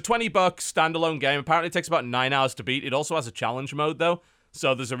it's a $20 standalone game. Apparently it takes about 9 hours to beat. It also has a challenge mode, though.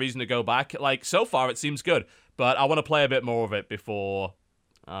 So there's a reason to go back. Like, so far it seems good. But I want to play a bit more of it before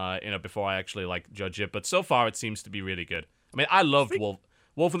I actually, like, judge it. But so far it seems to be really good. I mean, I loved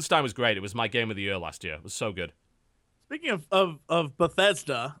Wolfenstein was great. It was my game of the year last year. It was so good. Speaking of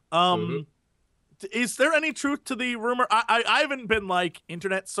Bethesda, is there any truth to the rumor? I haven't been, like,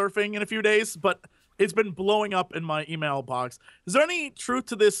 internet surfing in a few days, but it's been blowing up in my email box. Is there any truth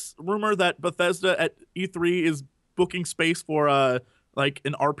to this rumor that Bethesda at E3 is booking space for like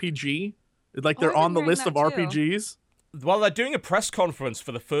an RPG? Like they're I've been on the hearing list that of too. RPGs? Well, they're doing a press conference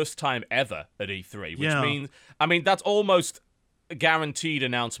for the first time ever at E3, which Yeah. means, I mean, that's almost a guaranteed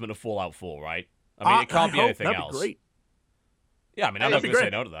announcement of Fallout 4, right? I mean, it can't be hope anything that'd else. Be great. Yeah, I mean, I'm That'd not be going to say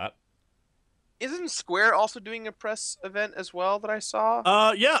great. no to that. Isn't Square also doing a press event as well that I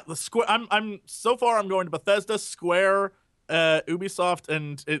saw? Yeah, the Square. I'm so far. I'm going to Bethesda, Square, Ubisoft,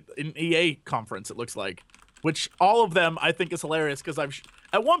 and an EA conference. It looks like, which all of them I think is hilarious because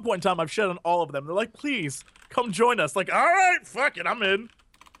at one point in time I've shit on all of them. They're like, please come join us. Like, all right, fuck it, I'm in.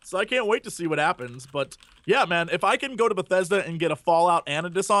 So I can't wait to see what happens. But yeah, man, if I can go to Bethesda and get a Fallout and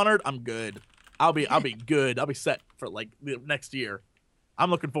a Dishonored, I'm good. I'll be good. I'll be set for like the next year. I'm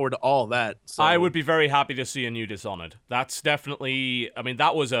looking forward to all that. So. I would be very happy to see a new Dishonored. That's definitely, I mean,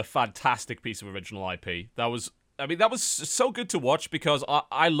 that was a fantastic piece of original IP. That was so good to watch because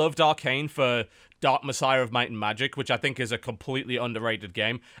I loved Arcane for Dark Messiah of Might and Magic, which I think is a completely underrated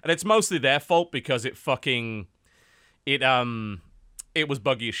game. And it's mostly their fault because it was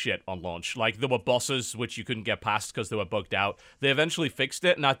buggy as shit on launch. Like, there were bosses which you couldn't get past because they were bugged out. They eventually fixed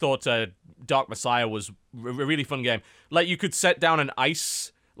it, and I thought Dark Messiah was a really fun game. Like, you could set down an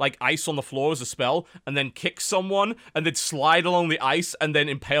ice on the floor as a spell, and then kick someone, and then slide along the ice, and then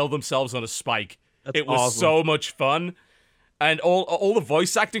impale themselves on a spike. It was awesome. so much fun. And all the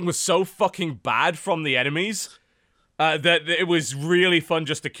voice acting was so fucking bad from the enemies. That it was really fun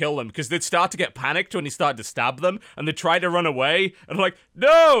just to kill them because they'd start to get panicked when you started to stab them and they'd try to run away and like,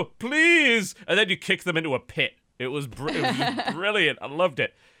 no, please. And then you kick them into a pit. It was brilliant. I loved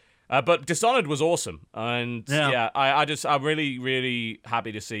it. But Dishonored was awesome. And I'm really, really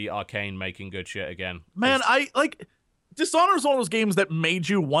happy to see Arcane making good shit again. Man, I like Dishonored is one of those games that made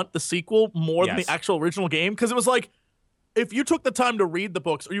you want the sequel more than Yes. the actual original game because it was like if you took the time to read the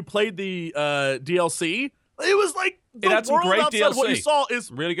books or you played the DLC, it was like the had some world great outside what you DLC. saw is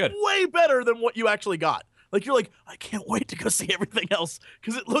Really good. way better than what you actually got. Like you're like, I can't wait to go see everything else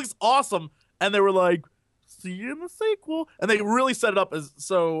because it looks awesome. And they were like, see you in the sequel, and they really set it up as.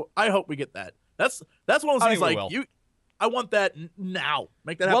 So I hope we get that. That's one of those I things think we like will. I want that now.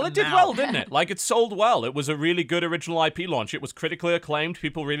 Make that happen. Well, it did now. well, didn't it? Like, it sold well. It was a really good original IP launch. It was critically acclaimed.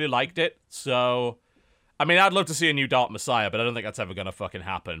 People really liked it. So, I mean, I'd love to see a new Dark Messiah, but I don't think that's ever gonna fucking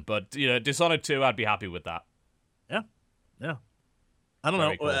happen. But Dishonored 2, I'd be happy with that. Yeah. I don't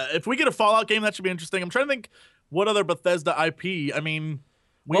Very know. cool. If we get a Fallout game, that should be interesting. I'm trying to think what other Bethesda IP. I mean,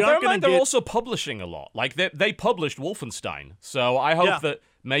 we Well, bear aren't in going mind to they're get. also publishing a lot. Like they published Wolfenstein, so I hope that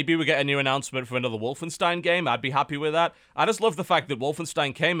maybe we get a new announcement for another Wolfenstein game. I'd be happy with that. I just love the fact that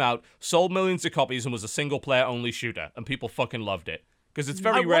Wolfenstein came out, sold millions of copies, and was a single-player only shooter, and people fucking loved it because it's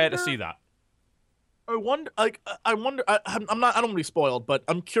very rare to see that. I wonder. I wonder. I'm not. I don't want to be spoiled, but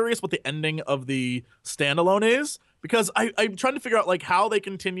I'm curious what the ending of the standalone is because I'm trying to figure out like how they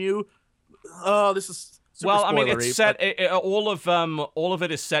continue. This is super Well, I mean, spoilery, it's set. All of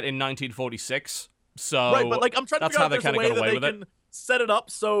it is set in 1946. So right, but like I'm trying to that's figure how out they if there's a kind of way got that away they with it. can set it up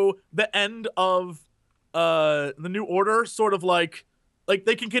so the end of the New Order sort of like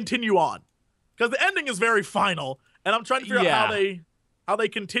they can continue on because the ending is very final, and I'm trying to figure out how they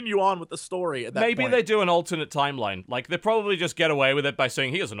continue on with the story at that Maybe point. they do an alternate timeline. Like they probably just get away with it by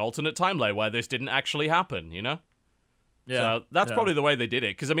saying, "Here's an alternate timeline where this didn't actually happen." You know. Yeah, So that's probably the way they did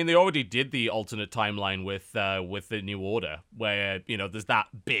it. Because I mean, they already did the alternate timeline with the New Order, where there's that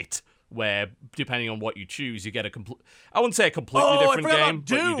bit where depending on what you choose, you get a complete. I wouldn't say a completely different game,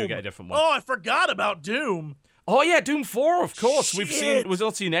 but you do get a different one. Oh, I forgot about Doom. Oh yeah, Doom 4, of course. Shit. We've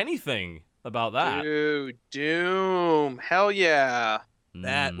not seen anything about that. Dude, Doom. Hell yeah.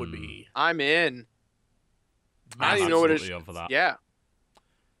 That would be. I'm in. I I'm don't even know what it absolutely is. up for that. Yeah.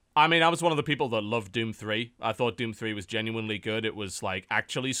 I mean, I was one of the people that loved Doom 3. I thought Doom 3 was genuinely good. It was, like,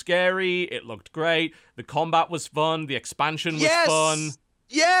 actually scary. It looked great. The combat was fun. The expansion was fun.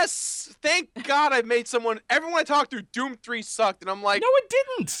 Yes! Thank God I made everyone I talked to, Doom 3 sucked, and I'm like, No, it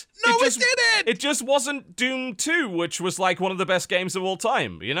didn't. No, it didn't! It just wasn't Doom 2, which was, like, one of the best games of all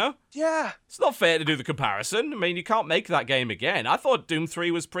time, you know? Yeah. It's not fair to do the comparison. I mean, you can't make that game again. I thought Doom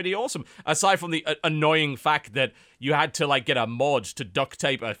 3 was pretty awesome. Aside from the annoying fact that you had to, like, get a mod to duct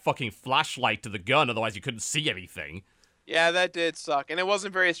tape a fucking flashlight to the gun, otherwise you couldn't see anything. Yeah, that did suck. And it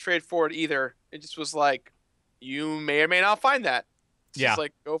wasn't very straightforward either. It just was like, you may or may not find that. It's just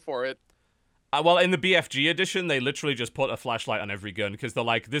like, go for it. Well, in the BFG edition, they literally just put a flashlight on every gun because they're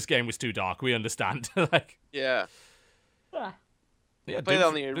like, this game was too dark. We understand. like, Yeah. yeah, Play that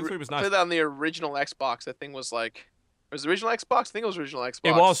on the Doom 3 was nice. play that on the original Xbox. That thing was like, was it the original Xbox? I think it was original Xbox.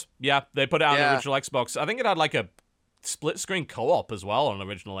 It was, yeah. They put it on the Yeah. original Xbox. I think it had like a split screen co-op as well on the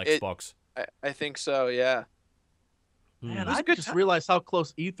original Xbox. I think so. Yeah. Man, was a I good just time. realized how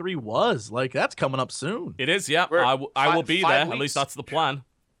close E3 was. Like, that's coming up soon. It is, yeah. We're I will be 5 there. At weeks. least that's the plan.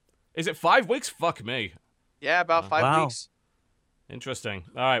 Is it 5 weeks? Fuck me. Yeah, about 5 Wow. weeks. Interesting.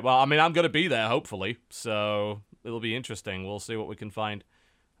 All right. Well, I mean, I'm going to be there, hopefully. So it'll be interesting. We'll see what we can find.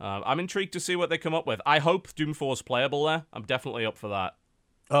 I'm intrigued to see what they come up with. I hope Doom 4 is playable there. I'm definitely up for that.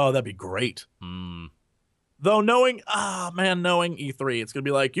 Oh, that'd be great. Hmm. Though knowing E3, it's going to be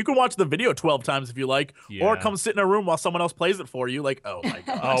like, you can watch the video 12 times if you like, or Yeah. come sit in a room while someone else plays it for you. Like, oh my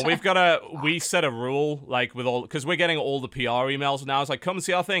God. Oh, we set a rule, like, with all, because we're getting all the PR emails now. It's like, come and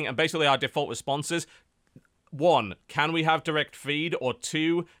see our thing. And basically our default response is, 1, can we have direct feed? Or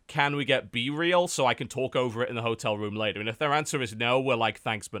 2, can we get B-reel so I can talk over it in the hotel room later? And if their answer is no, we're like,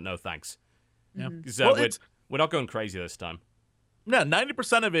 thanks, but no thanks. Yeah. 'Cause, Well, we're not going crazy this time. Yeah,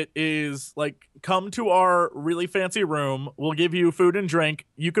 90% of it is like, come to our really fancy room. We'll give you food and drink.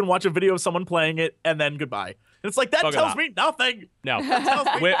 You can watch a video of someone playing it, and then goodbye. And it's like, that Look at tells that. me nothing. No. That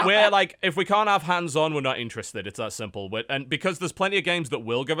tells me nothing. We're like, if we can't have hands-on, we're not interested. It's that simple. And because there's plenty of games that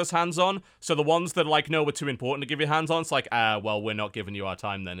will give us hands-on, so the ones that are like, no, we're too important to give you hands-on, it's like, well, we're not giving you our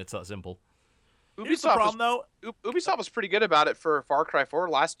time then. It's that simple. Here's the problem, though. Ubisoft was pretty good about it for Far Cry 4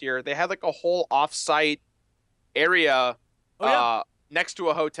 last year. They had like a whole off-site area next to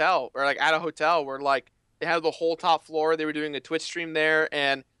a hotel, or like at a hotel, where like they had the whole top floor. They were doing a Twitch stream there,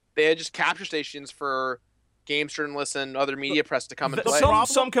 and they had just capture stations for games journalists and other media press to come and play.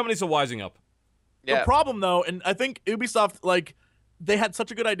 Some companies are wising up. The problem, though, and I think Ubisoft, like, they had such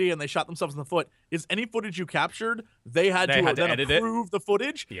a good idea and they shot themselves in the foot, is any footage you captured, they had to then edit it. approve the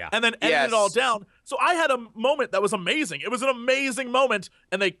footage Yeah. and then edit it all down. So I had a moment that was amazing. It was an amazing moment,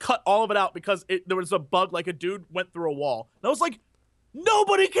 and they cut all of it out because there was a bug, like a dude went through a wall. And I was like,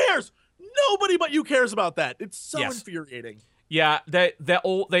 nobody cares. Nobody but you cares about that. It's so infuriating. Yeah, they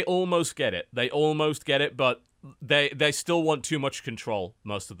almost get it. They almost get it, but they still want too much control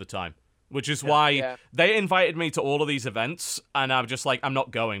most of the time. Which is why they invited me to all of these events, and I'm just like, I'm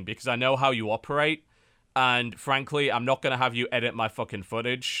not going because I know how you operate, and frankly, I'm not going to have you edit my fucking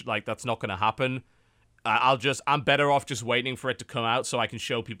footage. Like, that's not going to happen. I'm better off just waiting for it to come out so I can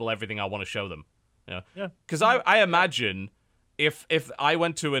show people everything I want to show them. Yeah. Because I imagine if I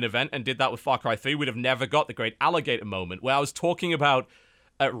went to an event and did that with Far Cry 3, we'd have never got the great alligator moment where I was talking about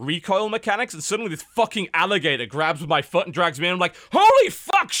recoil mechanics, and suddenly this fucking alligator grabs my foot and drags me in. I'm like, holy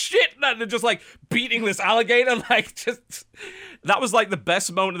fuck, shit! And they're just like beating this alligator, like just. That was like the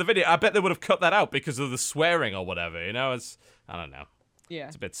best moment of the video. I bet they would have cut that out because of the swearing or whatever. You know, I don't know. Yeah,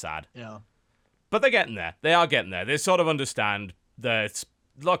 it's a bit sad. Yeah, but they're getting there. They are getting there. They sort of understand that.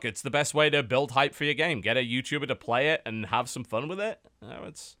 Look, it's the best way to build hype for your game. Get a YouTuber to play it and have some fun with it. Oh,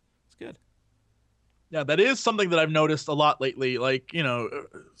 it's good. Yeah, that is something that I've noticed a lot lately. Like, you know,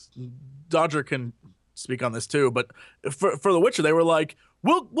 Dodger can speak on this too, but for The Witcher, they were like,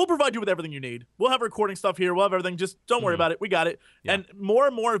 we'll provide you with everything you need. We'll have recording stuff here. We'll have everything. Just don't worry about it. We got it. Yeah. And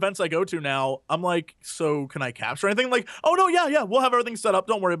more events I go to now, I'm like, so can I capture anything? Like, oh, no, yeah. We'll have everything set up.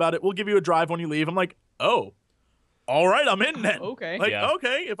 Don't worry about it. We'll give you a drive when you leave. I'm like, oh, all right, I'm in then. Okay. Like,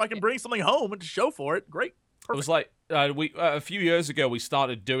 okay, if I can bring something home and show for it, great. Perfect. It was like a few years ago we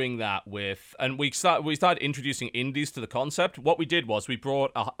started doing that and we started introducing indies to the concept. What we did was we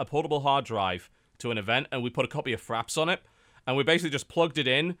brought a portable hard drive to an event and we put a copy of Fraps on it, and we basically just plugged it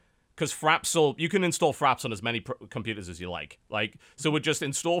in because you can install Fraps on as many computers as you like. So we'd just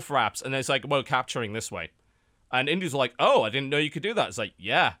install Fraps, and it's like, well, capturing this way, and indies were like, oh, I didn't know you could do that. It's like,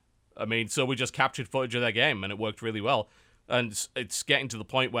 yeah, I mean, so we just captured footage of their game and it worked really well. And it's getting to the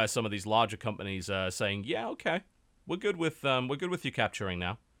point where some of these larger companies are saying, "Yeah, okay, we're good with you capturing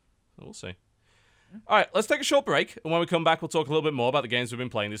now." We'll see. All right, let's take a short break, and when we come back, we'll talk a little bit more about the games we've been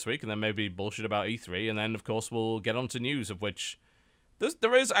playing this week, and then maybe bullshit about E3, and then of course we'll get on to news, of which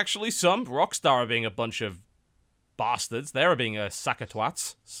there is actually some. Rockstar are being a bunch of bastards. They're being a sack of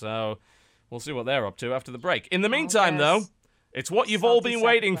twats. So we'll see what they're up to after the break. In the meantime, though, it's what you've all been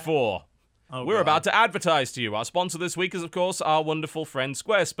waiting for. Oh, We're God. about to advertise to you. Our sponsor this week is, of course, our wonderful friend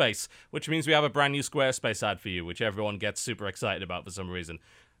Squarespace, which means we have a brand new Squarespace ad for you, which everyone gets super excited about for some reason.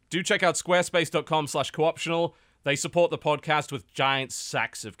 Do check out squarespace.com/cooptional. They support the podcast with giant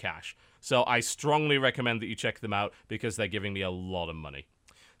sacks of cash. So I strongly recommend that you check them out because they're giving me a lot of money.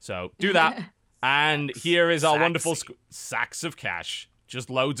 So do that. And here is our wonderful sacks of cash. Just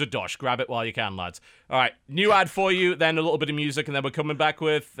loads of dosh. Grab it while you can, lads. All right, new ad for you, then a little bit of music, and then we're coming back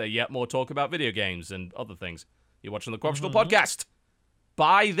with yet more talk about video games and other things. You're watching the Cooptional Podcast.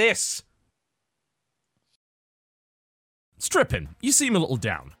 Buy this. Strippin', you seem a little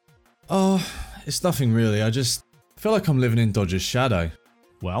down. Oh, it's nothing really. I feel like I'm living in Dodger's shadow.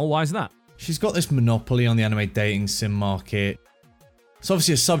 Well, why's that? She's got this monopoly on the anime dating sim market. It's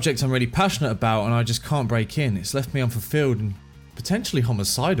obviously a subject I'm really passionate about, and I just can't break in. It's left me unfulfilled and potentially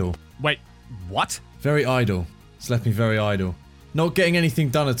homicidal. Wait, what? Very idle. It's left me very idle. Not getting anything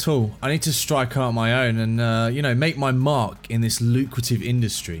done at all. I need to strike out my own and, make my mark in this lucrative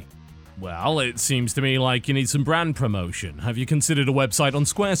industry. Well, it seems to me like you need some brand promotion. Have you considered a website on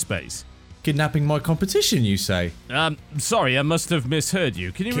Squarespace? Kidnapping my competition, you say? Sorry, I must have misheard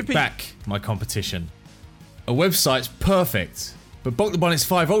you. Can you Kick repeat? back my competition. A website's perfect, but Bulk the Bunny's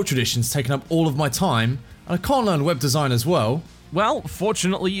 5 Ultra Edition's taken up all of my time, and I can't learn web design as well. Well,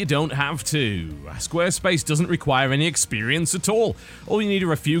 fortunately you don't have to. Squarespace doesn't require any experience at all. All you need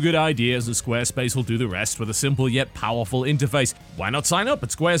are a few good ideas and Squarespace will do the rest with a simple yet powerful interface. Why not sign up at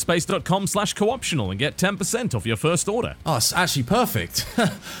squarespace.com/cooptional and get 10% off your first order? Oh, it's actually perfect.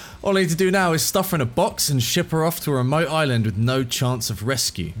 All I need to do now is stuff her in a box and ship her off to a remote island with no chance of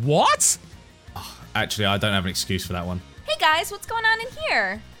rescue. What? Actually, I don't have an excuse for that one. Hey guys, what's going on in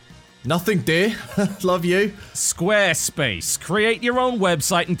here? Nothing, dear. Love you. Squarespace. Create your own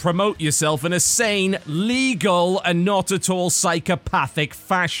website and promote yourself in a sane, legal, and not at all psychopathic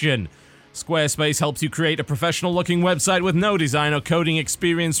fashion. Squarespace helps you create a professional-looking website with no design or coding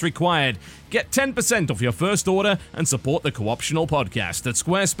experience required. Get 10% off your first order and support the Cooptional Podcast at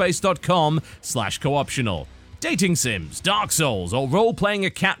squarespace.com/cooptional. Dating sims, Dark Souls, or role-playing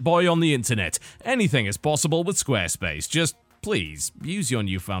a catboy on the internet. Anything is possible with Squarespace. Just please, use your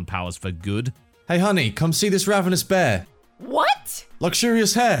newfound powers for good. Hey, honey, come see this ravenous bear. What?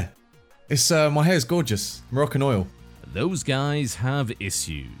 Luxurious hair. My hair's gorgeous. Moroccan oil. Those guys have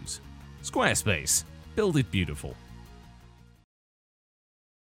issues. Squarespace. Build it beautiful.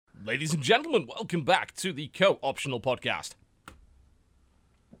 Ladies and gentlemen, welcome back to the Co-Optional Podcast.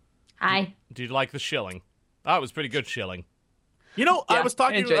 Hi. Did you like the shilling? That was pretty good shilling. You know, Yeah, I was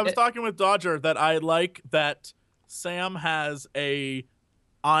talking enjoyed with Dodger that I like that Sam has a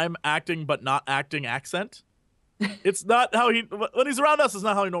I'm acting but not acting accent. It's not how when he's around us, it's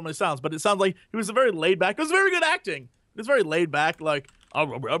not how he normally sounds, but it sounds like he was a very laid back. It was very good acting. It was very laid back, like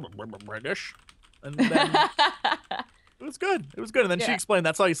British. And then it was good. It was good. And then she Yeah. explained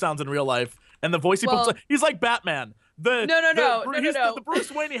that's how he sounds in real life. And the voice he puts, he's like Batman. The No. The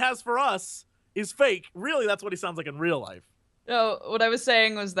Bruce Wayne he has for us is fake. Really, that's what he sounds like in real life. No, what I was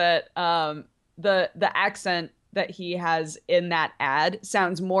saying was that the accent that he has in that ad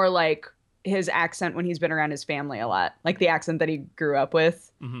sounds more like his accent when he's been around his family a lot, like the accent that he grew up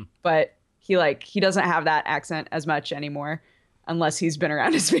with. Mm-hmm. But he doesn't have that accent as much anymore, unless he's been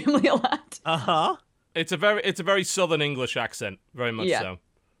around his family a lot. It's a very Southern English accent, very much so.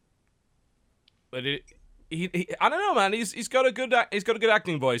 But I don't know, man. He's got a good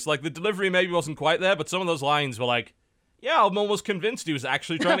acting voice. Like the delivery maybe wasn't quite there, but some of those lines were like, yeah, I'm almost convinced he was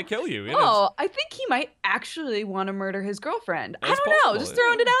actually trying to kill you. Oh, I think he might actually want to murder his girlfriend. I don't possible, know, just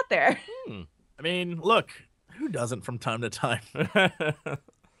throwing it out there. I mean, look, who doesn't from time to time,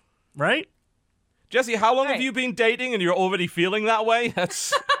 right? Jesse, how long have you been dating and you're already feeling that way?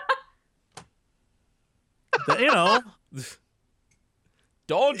 That's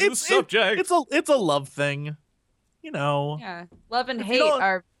dodge the subject. It's a love thing, Yeah, love and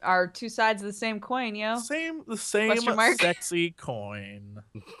hate are two sides of the same coin, the same Question mark? sexy coin.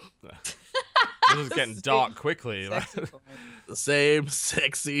 This is getting dark quickly. The same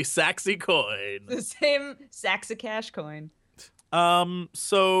sexy coin. The same Saxa-cash coin.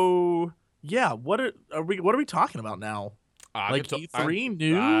 So yeah, what are we talking about now? Like E3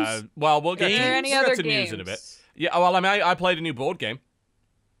 news? Well, we'll get Are there any other to games? news in a bit. Yeah, well, I mean, I played a new board game,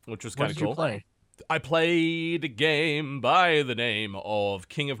 which was kind of cool. What did you play? I played a game by the name of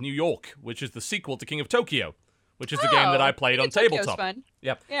King of New York, which is the sequel to King of Tokyo, which is the game that I played on tabletop. Fun.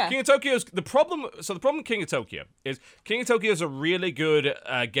 Yep. Yeah. King of Tokyo's the problem. So the problem with King of Tokyo is is a really good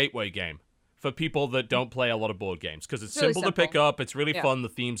gateway game for people that don't play a lot of board games because it's Really simple to pick up. It's really Yeah. fun. The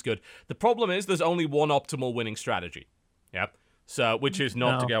theme's good. The problem is there's only one optimal winning strategy. Yep. So, which is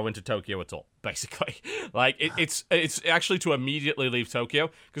not to go into Tokyo at all, basically. Like it's actually to immediately leave Tokyo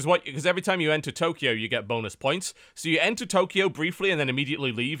because every time you enter Tokyo, you get bonus points. So you enter Tokyo briefly and then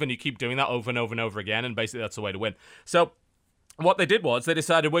immediately leave, and you keep doing that over and over and over again. And basically, that's the way to win. So, what they did was they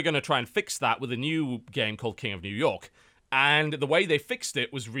decided we're going to try and fix that with a new game called King of New York. And the way they fixed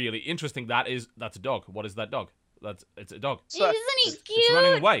it was really interesting. That's a dog. What is that dog? It's a dog. Isn't he cute? It's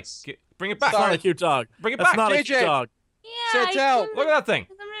running away. Bring it back. It's not a cute dog. Bring it That's back. not a JJ. cute dog. Yeah. Chantel, Look at that thing.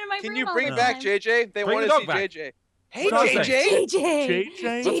 can you bring back JJ? They Bring want the to dog see back. JJ. Hey, What dog JJ.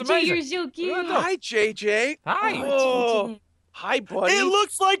 JJ? That's amazing. you're so cute. Hi, JJ. Hi. Oh, hi, buddy. It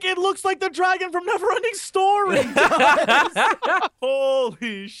looks like the dragon from Neverending Story.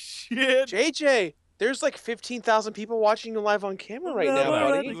 Holy shit! JJ, there's like 15,000 people watching you live on camera right now,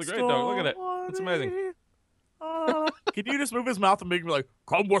 buddy. It's a great dog. Look at it. It's amazing. Can you just move his mouth and make me like,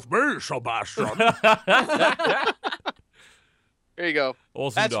 "Come with me, Sebastian"? There you go.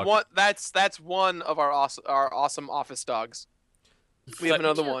 Awesome That's dog. one. That's one of our awesome office dogs. We have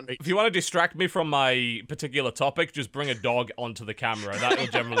another one. If you want to distract me from my particular topic, just bring a dog onto the camera. That will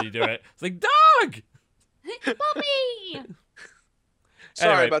generally do it. It's like, dog! Puppy.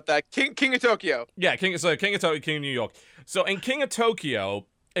 Sorry Anyway. about that. King of Tokyo. Yeah, King of Tokyo, King of New York. So in King of Tokyo,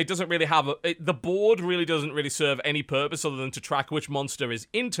 it doesn't really have the board really doesn't really serve any purpose other than to track which monster is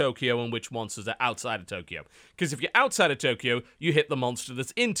in Tokyo and which monsters are outside of Tokyo. Because if you're outside of Tokyo, you hit the monster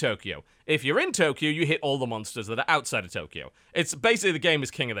that's in Tokyo. If you're in Tokyo, you hit all the monsters that are outside of Tokyo. It's basically the game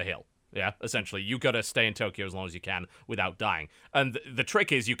is King of the Hill. Yeah, essentially. You gotta stay in Tokyo as long as you can without dying. And the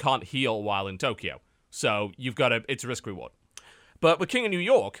trick is you can't heal while in Tokyo. So it's risk reward. But with King of New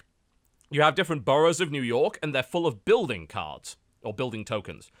York, you have different boroughs of New York, and they're full of building cards, or building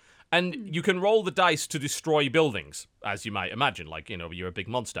tokens. And you can roll the dice to destroy buildings, as you might imagine, like, you're a big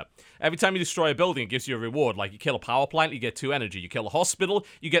monster. Every time you destroy a building, it gives you a reward. Like, you kill a power plant, you get 2 energy. You kill a hospital,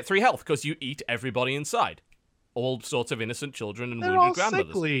 you get 3 health, because you eat everybody inside. All sorts of innocent children and They're wounded all grandmothers.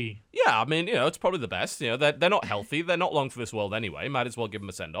 sickly. Yeah, I mean, it's probably the best. They're not healthy. They're not long for this world anyway. Might as well give them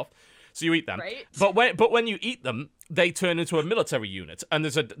a send-off. So you eat them. Right. But when you eat them, they turn into a military unit. And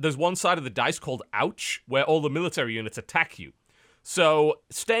there's one side of the dice called Ouch, where all the military units attack you. So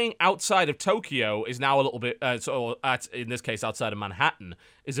staying outside of Tokyo is now a little bit, in this case outside of Manhattan,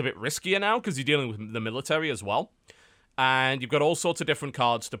 is a bit riskier now because you're dealing with the military as well. And you've got all sorts of different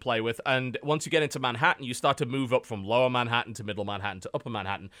cards to play with. And once you get into Manhattan, you start to move up from lower Manhattan to middle Manhattan to upper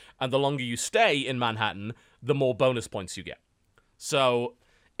Manhattan. And the longer you stay in Manhattan, the more bonus points you get. So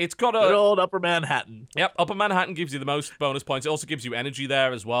it's got Good old Upper Manhattan. Yep, Upper Manhattan gives you the most bonus points. It also gives you energy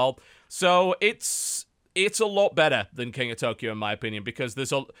there as well. So it's a lot better than King of Tokyo in my opinion because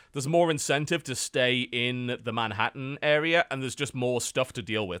there's more incentive to stay in the Manhattan area and there's just more stuff to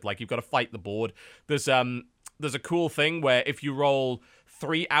deal with. Like you've got to fight the board. There's a cool thing where if you roll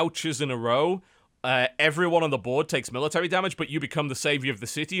 3 ouches in a row, everyone on the board takes military damage, but you become the savior of the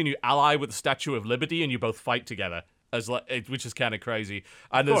city and you ally with the Statue of Liberty and you both fight together. which is kind of crazy.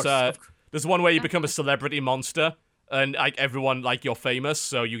 And Of course. there's one where you become a celebrity monster, and like everyone like you're famous,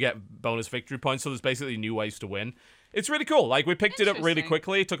 so you get bonus victory points. So there's basically new ways to win. It's really cool. Like we picked it up really Interesting.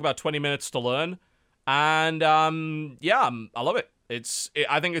 quickly. It took about 20 minutes to learn, and I love it.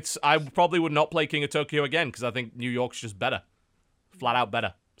 I think it's. I probably would not play King of Tokyo again because I think New York's just better, flat out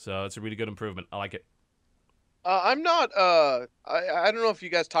better. So it's a really good improvement. I like it. I'm not. I don't know if you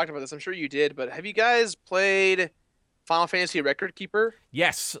guys talked about this. I'm sure you did, but have you guys played Final Fantasy Record Keeper?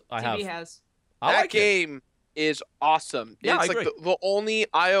 Yes, I have. TV has. I That like it. game is awesome. Yeah, It's I like agree. the only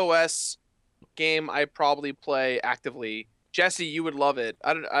iOS game I probably play actively. Jesse, you would love it.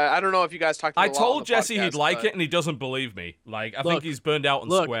 I don't know if you guys talked about I it a lot on told the Jesse he'd podcast, like but- it, and he doesn't believe me. Like I Look, think he's burned out on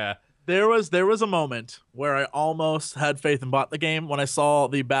look. Square. There was a moment where I almost had faith and bought the game when I saw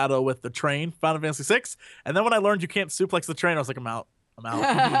the battle with the train, Final Fantasy VI, and then when I learned you can't suplex the train, I was like, I'm out.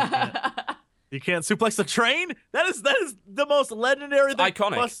 You can't suplex the train? That is the most legendary thing.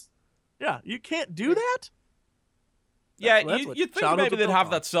 Iconic. Plus, yeah, you can't do that. Yeah, That's what you'd think childhood's maybe they'd built have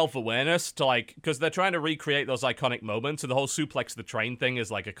on. that self-awareness to like, because they're trying to recreate those iconic moments, and the whole suplex the train thing is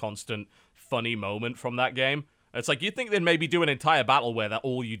like a constant funny moment from that game. It's like you'd think they'd maybe do an entire battle where that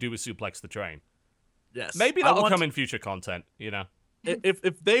all you do is suplex the train. Yes. Maybe I that'll want- come in future content, you know. If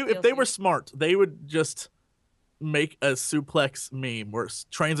they were DLC. smart, they would just make a suplex meme where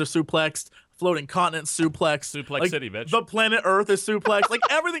trains are suplexed, floating continent suplex, Suplex like, City, bitch. The planet Earth is suplexed, like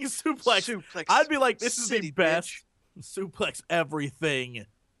everything is suplexed. Suplex I'd be like, this is City, the best suplex everything.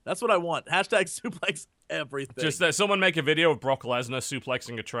 That's what I want. Hashtag suplex everything. Just someone make a video of Brock Lesnar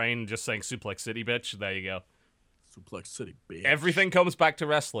suplexing a train, just saying "Suplex City, bitch." There you go. suplex city, bitch. Everything comes back to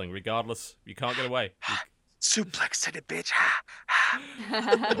wrestling, regardless. You can't get away. Suplex City, bitch.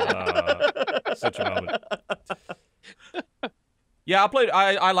 Such a moment. Yeah,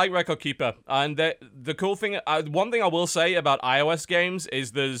 I like Record Keeper, and the cool thing, one thing I will say about iOS games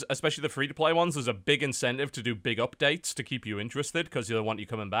is there's, especially the free-to-play ones, there's a big incentive to do big updates to keep you interested because they want you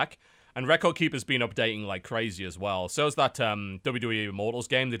coming back. And Record Keeper's been updating like crazy as well. So is that WWE Immortals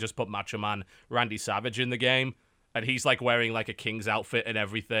game. They just put Macho Man Randy Savage in the game, and he's like wearing like a king's outfit and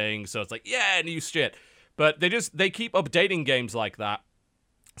everything. So it's like, yeah, new shit. But they keep updating games like that.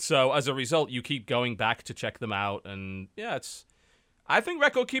 So as a result, you keep going back to check them out, and yeah, I think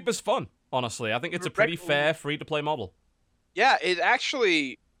Record Keeper's fun, honestly. I think it's a pretty fair free-to-play model. Yeah, it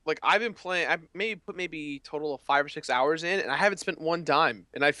actually, like, I've been playing, I've maybe total of 5 or 6 hours in, and I haven't spent one dime,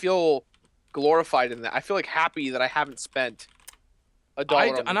 and I feel glorified in that. I feel like happy that I haven't spent a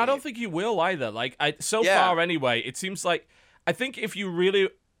dollar on the I don't game. think you will either. Like, so Yeah. far anyway, it seems like, I think if you really,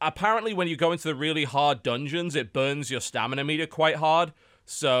 apparently when you go into the really hard dungeons, it burns your stamina meter quite hard,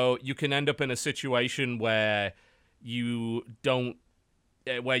 so you can end up in a situation where you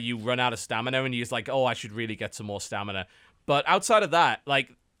run out of stamina and you're just like, oh, I should really get some more stamina. But outside of that, like,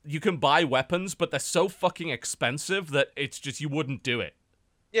 you can buy weapons, but they're so fucking expensive that it's just, you wouldn't do it.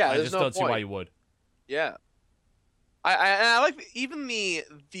 Yeah, I there's just no don't see why point. you would. Yeah. I like even the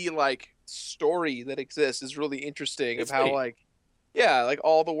like story that exists is really interesting It's of how neat. like like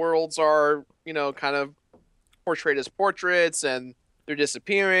all the worlds are, kind of portrayed as portraits and they're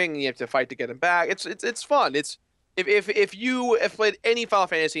disappearing and you have to fight to get them back. It's fun. It's if you have played any Final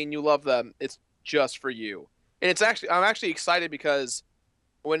Fantasy and you love them, it's just for you. And I'm actually excited because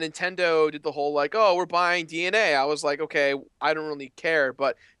when Nintendo did the whole like, oh, we're buying DNA, I was like, okay, I don't really care,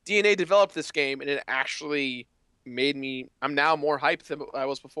 but DNA developed this game and it actually made me, I'm now more hyped than I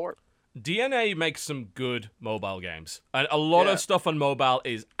was before. DNA makes some good mobile games. And a lot Yeah. of stuff on mobile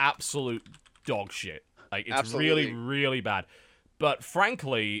is absolute dog shit. Like, it's really, Absolutely. really bad. But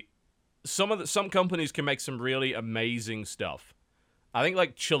frankly, some companies can make some really amazing stuff. I think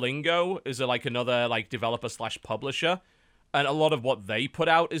like Chilingo is another like developer / publisher, and a lot of what they put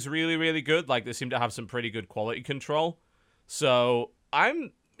out is really, really good. Like, they seem to have some pretty good quality control. So I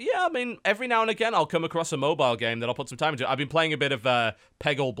mean, every now and again I'll come across a mobile game that I'll put some time into. I've been playing a bit of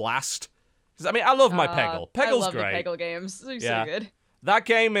Peggle Blast. 'Cause, I mean, I love my Peggle. I Peggle's love great. the Peggle games. They're Yeah. so good. That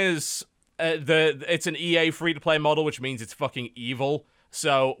game is it's an EA free-to-play model, which means it's fucking evil.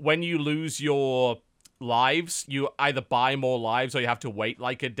 So when you lose your lives, you either buy more lives or you have to wait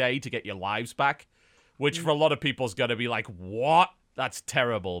like a day to get your lives back, which for a lot of people is going to be like, what? That's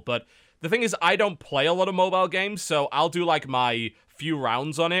terrible. But the thing is, I don't play a lot of mobile games, so I'll do like my few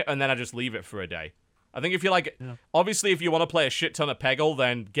rounds on it and then I just leave it for a day. I think if you obviously if you want to play a shit ton of Peggle,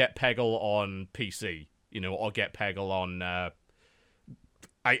 then get Peggle on PC, or get Peggle on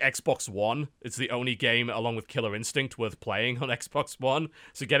Xbox One. It's the only game, along with Killer Instinct, worth playing on Xbox One,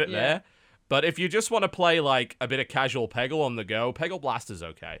 so get it Yeah. there. But if you just want to play, like, a bit of casual Peggle on the go, Peggle Blast is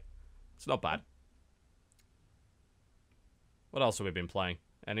okay. It's not bad. What else have we been playing?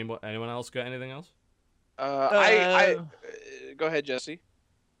 Anyone else got anything else? I go ahead, Jesse.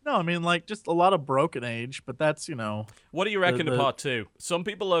 No, I mean, like, just a lot of Broken Age, but that's, What do you reckon the- to part 2? Some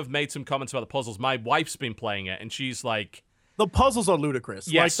people have made some comments about the puzzles. My wife's been playing it, and she's like, the puzzles are ludicrous.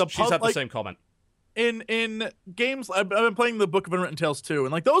 yes, like, she's had the same comment. In games, I've been playing the Book of Unwritten Tales too,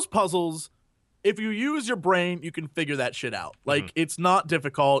 and like those puzzles, if you use your brain, you can figure that shit out. Like, it's not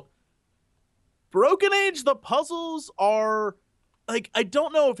difficult. Broken Age, the puzzles are like, I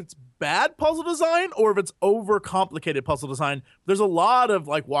don't know if it's bad puzzle design or if it's overcomplicated puzzle design. There's a lot of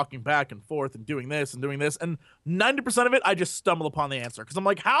like walking back and forth and doing this, and 90% of it I just stumble upon the answer because I'm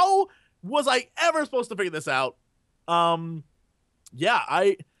like, how was I ever supposed to figure this out? The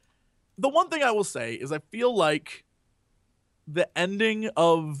one thing I will say is I feel like the ending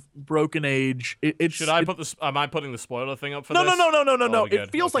of Broken Age, Am I putting the spoiler thing up for no, this? No. Oh,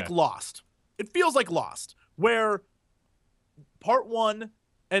 It feels like Lost. It feels like Lost, where part 1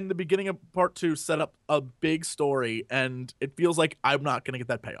 and the beginning of part 2 set up a big story, and it feels like I'm not going to get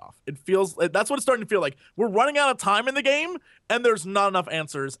that payoff. That's what it's starting to feel like. We're running out of time in the game, and there's not enough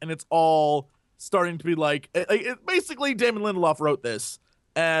answers, and it's all starting to be like, basically Damon Lindelof wrote this,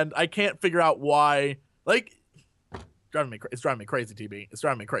 and I can't figure out why. Like, it's driving me crazy, TB. It's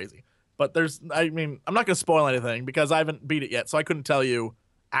driving me crazy. But I'm not going to spoil anything because I haven't beat it yet, so I couldn't tell you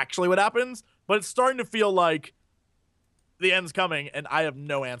actually what happens, but it's starting to feel like the end's coming and I have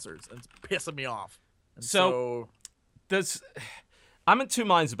no answers, and it's pissing me off. And So I'm in two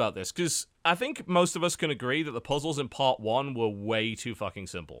minds about this because I think most of us can agree that the puzzles in part 1 were way too fucking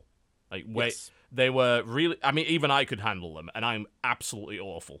simple. Like, yes. They were really, even I could handle them, and I'm absolutely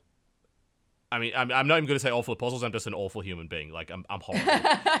awful. I'm not even going to say awful at puzzles. I'm just an awful human being. Like, I'm horrible.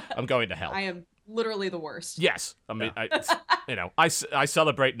 I'm going to hell. I am literally the worst. Yes, I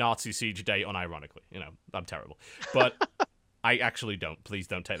celebrate Nazi Siege Day unironically. I'm terrible, but I actually don't. Please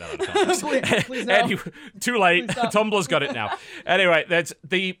don't take that out of context. Please no. Anyway, too late. Please stop. Tumblr's got it now. Anyway, that's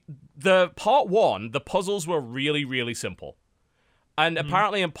the part 1. The puzzles were really, really simple. And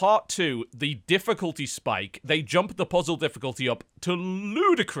apparently in part 2, the difficulty spike, they jumped the puzzle difficulty up to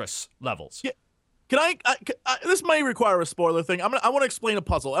ludicrous levels. Yeah. Can I this may require a spoiler thing. I want to explain a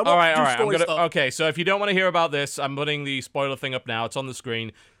puzzle. All right. Okay, so if you don't want to hear about this, I'm putting the spoiler thing up now. It's on the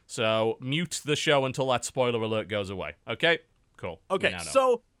screen. So mute the show until that spoiler alert goes away. Okay? Cool. Okay,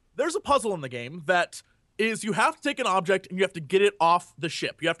 so there's a puzzle in the game that is you have to take an object and you have to get it off the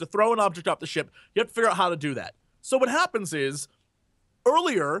ship. You have to throw an object off the ship. You have to figure out how to do that. So what happens is,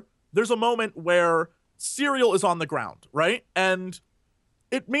 earlier, there's a moment where cereal is on the ground, right? And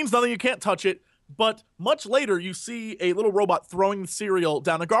it means nothing. You can't touch it. But much later, you see a little robot throwing the cereal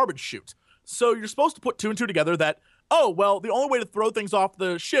down a garbage chute. So you're supposed to put 2 and 2 together that, oh, well, the only way to throw things off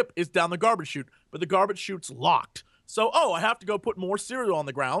the ship is down the garbage chute. But the garbage chute's locked. So, I have to go put more cereal on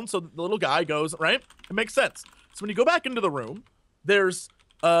the ground. So the little guy goes, right? It makes sense. So when you go back into the room, there's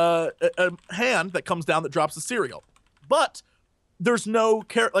a hand that comes down that drops the cereal. But there's no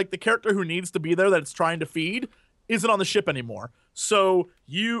the character who needs to be there that it's trying to feed isn't on the ship anymore. So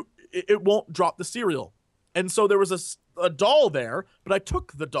it won't drop the cereal. And so there was a doll there, but I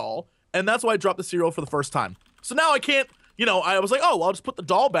took the doll, and that's why I dropped the cereal for the first time. So now I can't, I was like, I'll just put the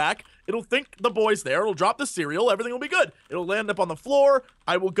doll back. It'll think the boy's there. It'll drop the cereal. Everything will be good. It'll land up on the floor.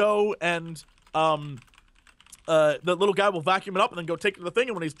 I will go and the little guy will vacuum it up and then go take it to the thing.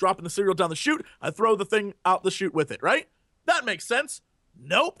 And when he's dropping the cereal down the chute, I throw the thing out the chute with it, right? That makes sense.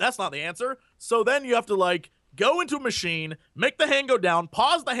 Nope, that's not the answer. So then you have to go into a machine, make the hand go down,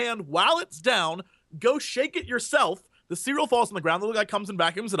 pause the hand while it's down, go shake it yourself. The cereal falls on the ground. The little guy comes and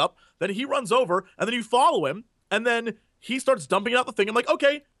vacuums it up. Then he runs over, and then you follow him, and then he starts dumping out the thing. I'm like,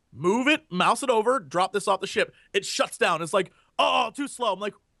 okay, move it, mouse it over, drop this off the ship. It shuts down. It's like, oh, too slow. I'm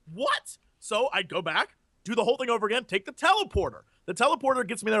like, what? So I go back, do the whole thing over again, take the teleporter. The teleporter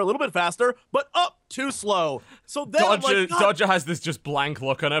gets me there a little bit faster, but too slow. So then Dodger has this just blank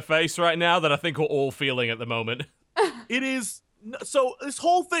look on her face right now that I think we're all feeling at the moment. It is. So this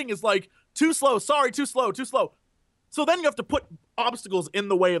whole thing is like, too slow. Sorry, too slow, too slow. So then you have to put obstacles in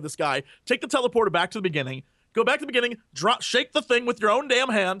the way of this guy. Take the teleporter back to the beginning. Go back to the beginning, shake the thing with your own damn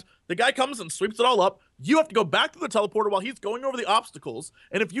hand. The guy comes and sweeps it all up. You have to go back to the teleporter while he's going over the obstacles.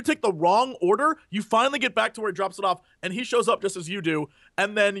 And if you take the wrong order, you finally get back to where he drops it off, and he shows up just as you do,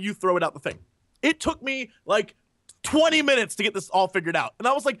 and then you throw it out the thing. It took me 20 minutes to get this all figured out. And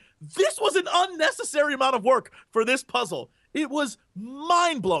I was like, this was an unnecessary amount of work for this puzzle. It was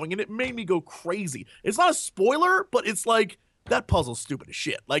mind-blowing, and it made me go crazy. It's not a spoiler, but it's like, that puzzle's stupid as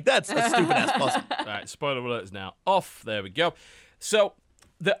shit. That's a stupid-ass puzzle. All right, spoiler alert is now off. There we go. So,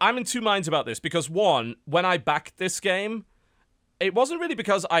 I'm in two minds about this, because one, when I backed this game, it wasn't really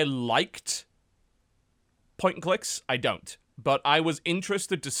because I liked point and clicks. I don't. But I was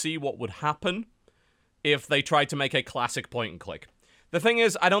interested to see what would happen if they tried to make a classic point and click. The thing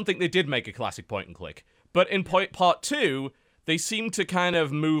is, I don't think they did make a classic point and click. But in part 2, they seem to kind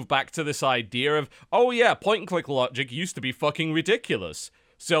of move back to this idea of, oh yeah, point and click logic used to be fucking ridiculous.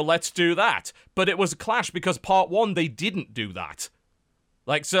 So let's do that. But it was a clash because part 1, they didn't do that.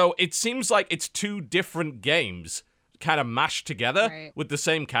 Like, so it seems like it's two different games kind of mashed together with the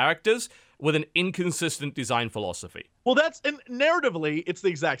same characters with an inconsistent design philosophy. Well, and narratively, it's the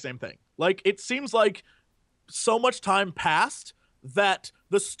exact same thing. Like, it seems like so much time passed that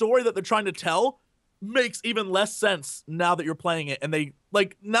the story that they're trying to tell makes even less sense now that you're playing it. And they,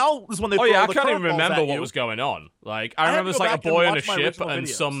 like, now is when they Oh throw yeah, I the can't even curveballs remember at what you. was going on. Like, I I had to remember it's go like a back and boy on a watch my ship original and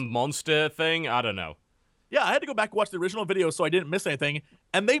videos. some monster thing. I don't know. Yeah, I had to go back and watch the original video so I didn't miss anything.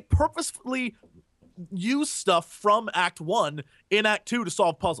 And they purposefully use stuff from Act 1 in Act 2 to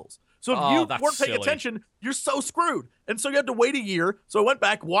solve puzzles. So if you that's weren't paying silly. attention, you're so screwed. And so you had to wait a year. So I went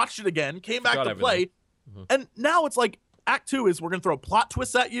back, watched it again, came back Forgot to play. And now it's like Act 2 is we're going to throw plot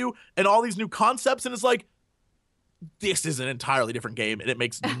twists at you and all these new concepts. And it's like, this is an entirely different game. And it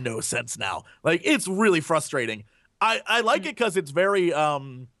makes no sense now. Like, it's really frustrating. I like it because it's very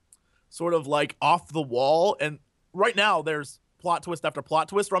sort of like off the wall. And right now there's plot twist after plot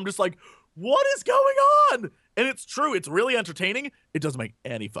twist where I'm just like, what is going on? And it's true. It's really entertaining. It doesn't make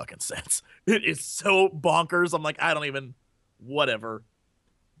any fucking sense. It is so bonkers. I'm like, I don't even, whatever.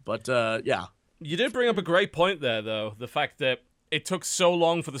 But yeah. You did bring up a great point there, though. The fact that it took so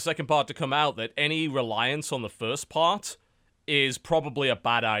long for the second part to come out that any reliance on the first part is probably a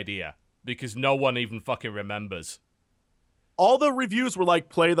bad idea because no one even fucking remembers. All the reviews were like,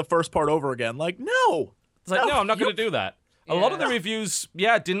 play the first part over again. Like, no. It's like, no, I'm not going to do that. A lot of the reviews,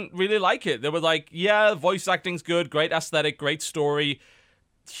 didn't really like it. They were like, yeah, voice acting's good, great aesthetic, great story,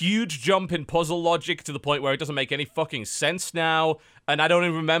 huge jump in puzzle logic to the point where it doesn't make any fucking sense now, and I don't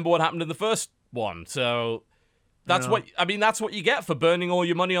even remember what happened in the first one. So that's that's what you get for burning all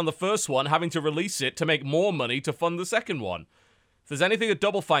your money on the first one, having to release it to make more money to fund the second one. If there's anything that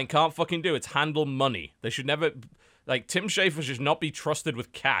Double Fine can't fucking do, it's handle money. They should never, like, Tim Schafer should not be trusted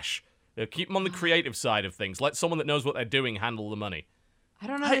with cash. Keep them on the creative side of things. Let someone that knows what they're doing handle the money. I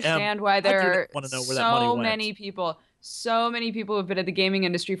don't understand why there are so many people who've been in the gaming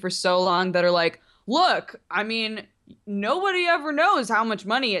industry for so long that are like, look, I mean, nobody ever knows how much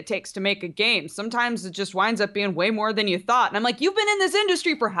money it takes to make a game. Sometimes it just winds up being way more than you thought. And I'm like, you've been in this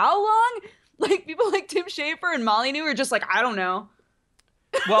industry for how long? Like, people like Tim Schafer and Molly New are just like, I don't know.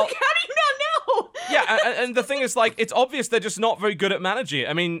 Well, Like, how do you not know? yeah, and the thing is, like, it's obvious they're just not very good at managing it.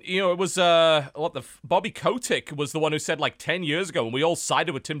 I mean, you know, it was, Bobby Kotick was the one who said, like, 10 years ago, and we all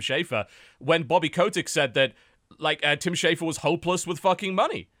sided with Tim Schafer, when Bobby Kotick said that, like, Tim Schafer was hopeless with fucking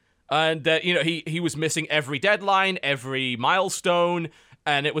money. And, you know, he was missing every deadline, every milestone,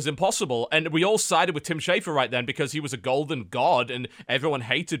 and it was impossible. And we all sided with Tim Schafer right then because he was a golden god, and everyone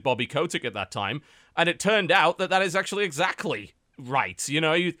hated Bobby Kotick at that time. And it turned out that that is actually exactly right. You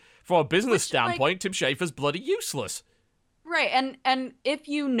know, from a business standpoint, Tim Schafer's bloody useless. Right, and if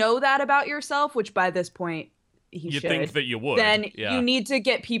you know that about yourself, which by this point You'd think that you would. then you need to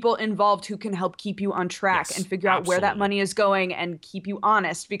get people involved who can help keep you on track and figure out where that money is going and keep you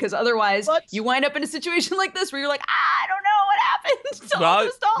honest, because otherwise you wind up in a situation like this where you're like, I don't know what happened to all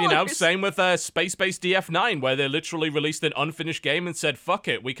those dollars. You know, same with Space-Based DF9, where they literally released an unfinished game and said, fuck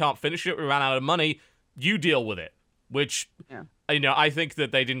it, we can't finish it, we ran out of money, you deal with it. Which, you know, I think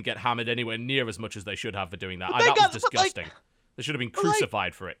that they didn't get hammered anywhere near as much as they should have for doing that. That was disgusting. They should have been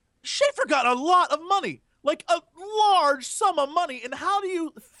crucified for it. Schafer got a lot of money. Like, a large sum of money. And how do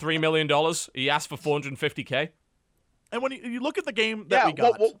you... $3 million. He asked for $450K. And when you look at the game that we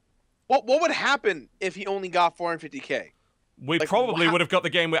got... What would happen if he only got $450K? We probably would have got the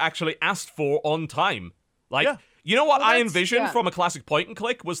game we actually asked for on time. Like... You know what I envisioned from a classic point and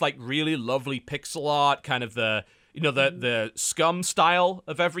click was like really lovely pixel art, kind of the, you know, the Scum style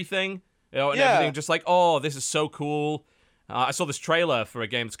of everything, you know, and everything just like, oh, this is so cool. I saw this trailer for a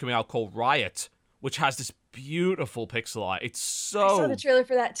game that's coming out called Riot, which has this beautiful pixel art. It's so I saw the trailer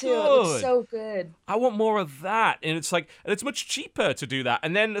for that too. good. It looks so good. I want more of that. And it's like, and it's much cheaper to do that.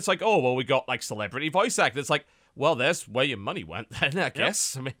 And then it's like, oh, well, we got like celebrity voice actors. It's like, well, there's where your money went then, I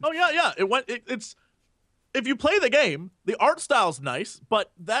guess. I mean, oh yeah. It's if you play the game, the art style's nice,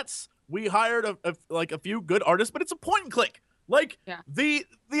 but we hired a few good artists, but it's a point and click. Like the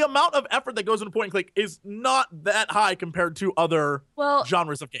amount of effort that goes into point and click is not that high compared to other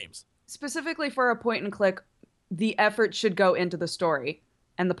genres of games. Specifically for a point and click, the effort should go into the story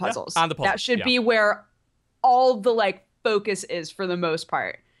and the puzzles. And the puzzles. That should be where all the like focus is for the most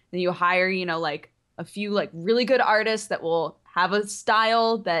part. Then you hire, like a few like really good artists that will have a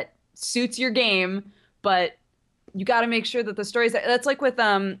style that suits your game, but you got to make sure that the stories that's like with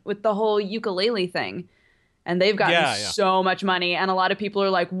the whole ukulele thing. And they've gotten so much money, and a lot of people are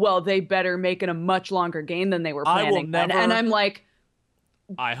like, well, they better make it a much longer game than they were planning. And I'm like,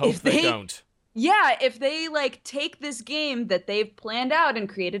 I hope they don't. Yeah, if they like take this game that they've planned out and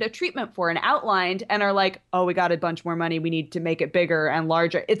created a treatment for and outlined and are like, oh, we got a bunch more money, we need to make it bigger and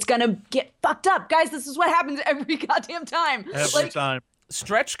larger, it's gonna get fucked up. Guys, this is what happens every goddamn time. Every time.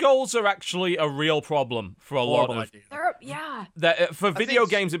 Stretch goals are actually a real problem for a lot of for video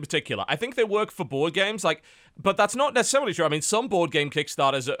games in particular. I think they work for board games, but that's not necessarily true. I mean, some board game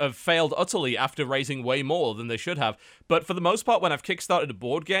Kickstarters have failed utterly after raising way more than they should have. But for the most part, when I've Kickstarted a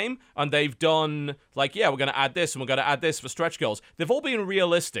board game and they've done we're going to add this and we're going to add this for stretch goals, they've all been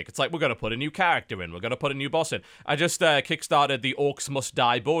realistic. It's like, we're going to put a new character in, we're going to put a new boss in. I just Kickstarted the Orcs Must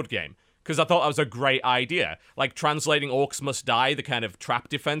Die board game, because I thought that was a great idea. Like, translating Orcs Must Die, the kind of trap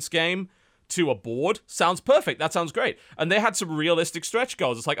defense game, to a board sounds perfect. That sounds great. And they had some realistic stretch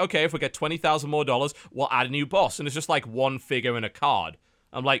goals. It's like, okay, if we get $20,000 more, we'll add a new boss. And it's just like one figure and a card.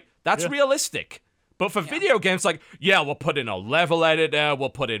 I'm like, that's realistic. But for video games, we'll put in a level editor, we'll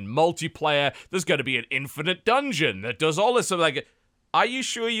put in multiplayer, there's going to be an infinite dungeon that does all this. So are you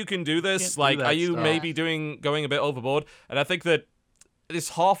sure you can do this? Are you maybe going a bit overboard? And I think that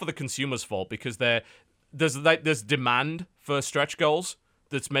it's half of the consumer's fault, because there's demand for stretch goals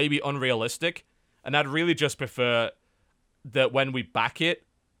that's maybe unrealistic, and I'd really just prefer that when we back it,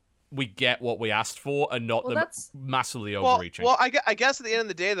 we get what we asked for and not massively overreaching. Well, I guess at the end of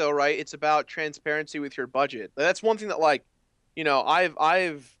the day, though, right, it's about transparency with your budget. That's one thing that,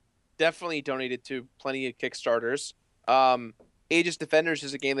 I've definitely donated to plenty of Kickstarters. Aegis Defenders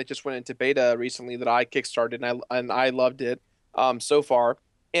is a game that just went into beta recently that I Kickstarted, and I loved it so far.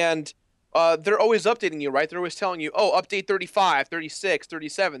 And they're always updating you, right? They're always telling you, oh, update 35, 36,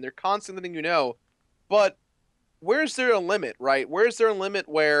 37. They're constantly letting you know. But where's there a limit, right? Where's there a limit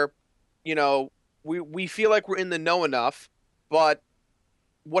where, we feel like we're in the know enough, but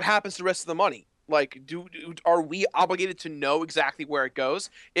what happens to the rest of the money? Like, are we obligated to know exactly where it goes?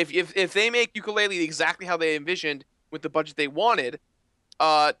 If they make ukulele exactly how they envisioned with the budget they wanted,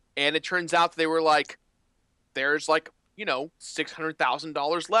 and it turns out that they were like, there's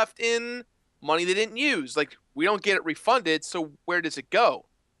 $600,000 left in money they didn't use. We don't get it refunded, so where does it go?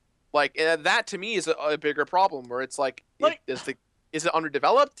 That to me is a bigger problem, where it's is it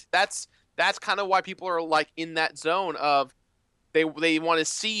underdeveloped? That's kind of why people are in that zone of they want to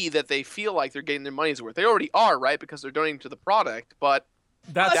see that they feel like they're getting their money's worth. They already are, right? Because they're donating to the product, but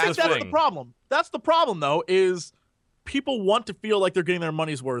that's the problem. That's the problem, though, is people want to feel like they're getting their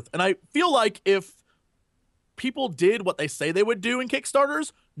money's worth. And I feel like if people did what they say they would do in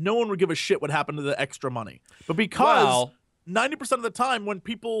Kickstarters, no one would give a shit what happened to the extra money. But because 90% of the time when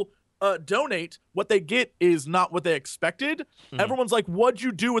people donate, what they get is not what they expected. Everyone's like, what'd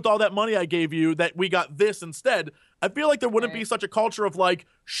you do with all that money I gave you that we got this instead? I feel like there wouldn't be such a culture of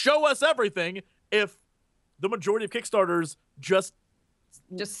show us everything, if the majority of Kickstarters just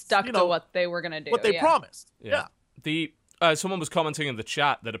stuck to what they were going to do. What they promised. Yeah. Someone was commenting in the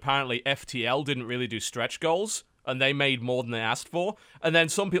chat that apparently FTL didn't really do stretch goals, and they made more than they asked for. And then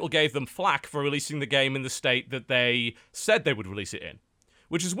some people gave them flack for releasing the game in the state that they said they would release it in,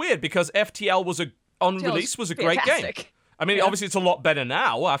 which is weird, because FTL was on release was a great game. I mean, obviously it's a lot better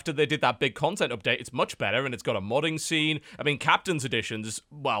now. After they did that big content update, it's much better, and it's got a modding scene. I mean, Captain's Edition is,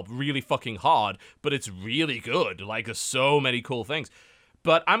 really fucking hard, but it's really good. There's so many cool things.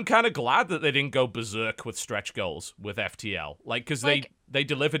 But I'm kind of glad that they didn't go berserk with stretch goals with FTL. Because they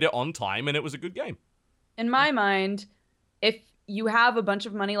delivered it on time, and it was a good game. In my mind, if you have a bunch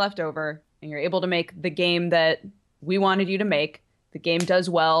of money left over and you're able to make the game that we wanted you to make, the game does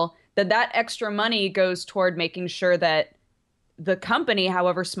well, that extra money goes toward making sure that the company,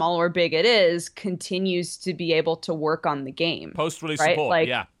 however small or big it is, continues to be able to work on the game. Post-release support,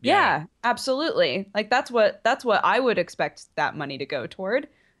 yeah, absolutely. That's what I would expect that money to go toward.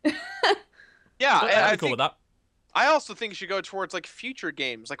 I'm cool with that. I also think it should go towards future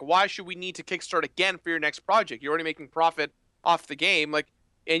games. Why should we need to kickstart again for your next project? You're already making profit off the game,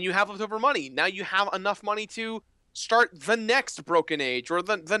 and you have leftover money. Now you have enough money to start the next Broken Age or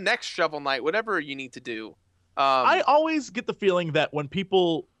the next Shovel Knight, whatever you need to do. I always get the feeling that when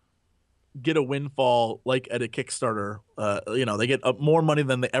people get a windfall at a Kickstarter, they get more money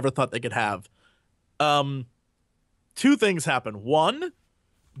than they ever thought they could have. Two things happen. One,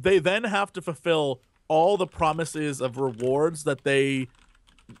 they then have to fulfill all the promises of rewards that they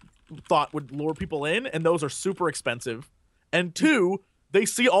thought would lure people in, and those are super expensive. And 2, they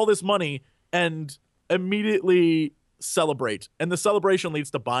see all this money and immediately celebrate. And the celebration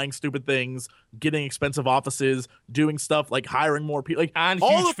leads to buying stupid things, getting expensive offices, doing stuff like hiring more people. Like, And all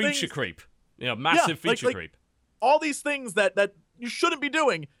huge the feature things, creep. Massive feature creep. all these things that you shouldn't be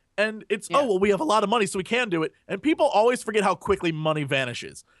doing. And it's, oh, well, we have a lot of money, so we can do it. And people always forget how quickly money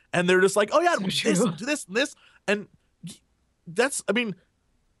vanishes. And they're just like, oh, yeah, So this, true. do this, and this. And that's, I mean,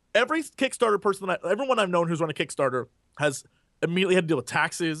 every Kickstarter person, everyone I've known who's run a Kickstarter has immediately had to deal with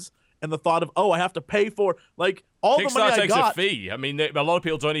taxes and the thought of, oh, I have to pay for, like, all the money Kickstarter I takes got. a fee. I mean, a lot of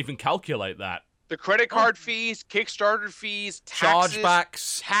people don't even calculate that. The credit card fees, Kickstarter fees, taxes,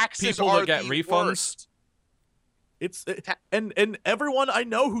 Chargebacks, taxes people are that get the refunds. worst. And everyone I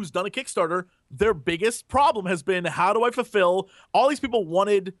know who's done a Kickstarter, their biggest problem has been, how do I fulfill? All these people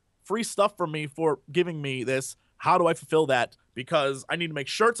wanted free stuff from me for giving me this. How do I fulfill that? Because I need to make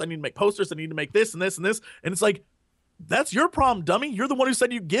shirts, I need to make posters, I need to make this and this and this. And it's like, that's your problem, dummy. You're the one who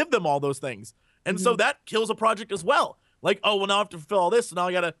said you give them all those things. And so that kills a project as well. Like, oh, well, now I have to fulfill all this, so now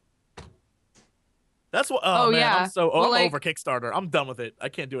I gotta. That's what. Oh, man, yeah. Well, I'm like- over Kickstarter. I'm done with it. I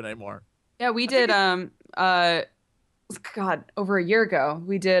can't do it anymore. Yeah, we did God, over a year ago,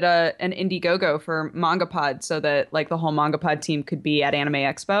 we did an Indiegogo for MangaPod so that like the whole MangaPod team could be at Anime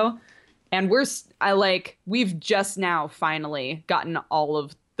Expo. And we've just now finally gotten all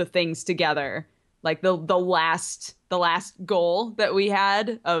of the things together. Like the last goal that we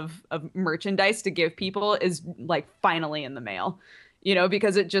had of merchandise to give people is like finally in the mail.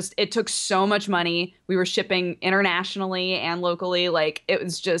 Because it took so much money. We were shipping internationally and locally. Like, it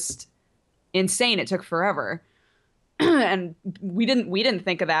was just insane. It took forever. And we didn't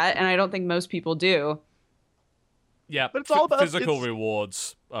think of that, and I don't think most people do. Yeah, But it's all about- physical it's-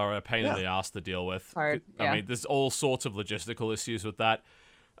 rewards are a pain in Yeah. the ass to deal with. Hard, yeah. I mean, there's all sorts of logistical issues with that.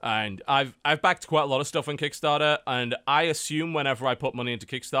 And I've backed quite a lot of stuff on Kickstarter, and I assume whenever I put money into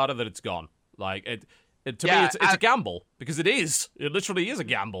Kickstarter that it's gone. Like to me, Yeah, it's a gamble, because it is. It literally is a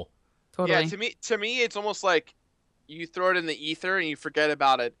gamble. Totally. Yeah, to me, it's almost like you throw it in the ether and you forget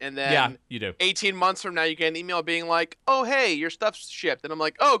about it, and then Yeah, you do. 18 months from now, you get an email being like, "Oh, hey, your stuff's shipped," and I'm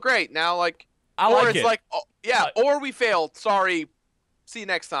like, "Oh, great!" Now, like, I or like it's it. like, oh, yeah, or we failed. Sorry. See you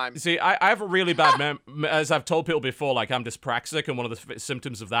next time. See, I have a really bad as I've told people before, like, I'm dyspraxic, and one of the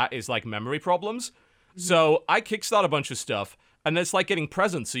symptoms of that is like memory problems. So I kickstart a bunch of stuff, and it's like getting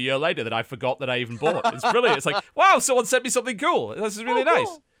presents a year later that I forgot that I even bought. It's brilliant. It's like, wow, someone sent me something cool. This is really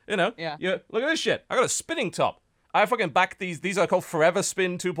nice. Yeah. Look at this shit. I got a spinning top. I fucking backed these. These are called Forever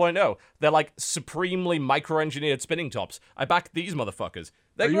Spin 2.0. They're like supremely micro-engineered spinning tops. I backed these motherfuckers.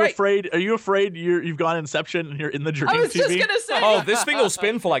 They're great. Are you afraid you've gone Inception and you're in the dream I was TV? just gonna say. Oh, this thing will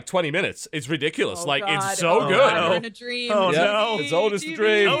spin for like 20 minutes. It's ridiculous. Oh, like, God. it's so Oh, good. God, we're in a dream. Oh, Yeah, no. it's old as the TV.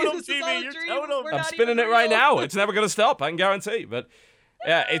 dream. Totem This is TV, all a you're dream. totem. We're I'm not spinning even it right real. now. It's never going to stop. I can guarantee. But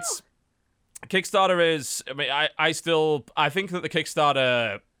yeah, it's Kickstarter is. I mean, I think that the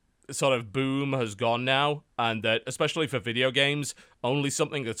Kickstarter sort of boom has gone now, and that especially for video games, only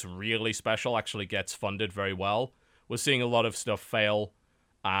something that's really special actually gets funded very well. We're seeing a lot of stuff fail,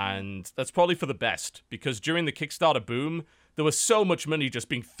 and that's probably for the best, because during the Kickstarter boom, there was so much money just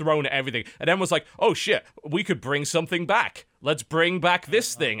being thrown at everything, and everyone was like, oh shit, we could bring something back. Let's bring back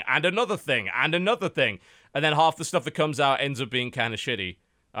this thing, and another thing, and another thing. And then half the stuff that comes out ends up being kind of shitty.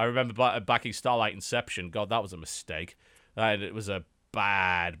 I remember backing Starlight Inception. God, that was a mistake. It was a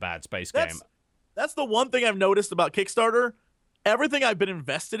bad space game. That's the one thing I've noticed about Kickstarter. Everything I've been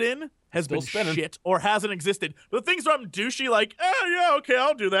invested in has Still been spinning. shit or hasn't existed. But the things where I'm douchey, like, yeah, okay,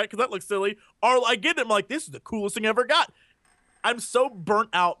 I'll do that because that looks silly. Or I get it, I'm like, this is the coolest thing I ever got. I'm so burnt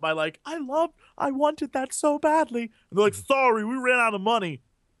out by like, I wanted that so badly. And they're like, sorry, we ran out of money.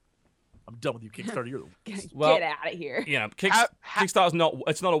 I'm done with you, Kickstarter. You're the Well, Get out of here. You know, Kickstarter's not.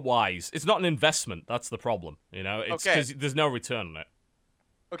 It's not a wise. It's not an investment. That's the problem. You know, it's Okay. because there's no return on it.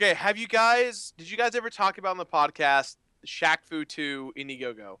 Okay, did you guys ever talk about on the podcast Shaq Fu 2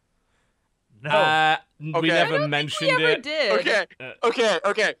 Indiegogo? no. We Okay. never I don't mentioned think we ever it. did.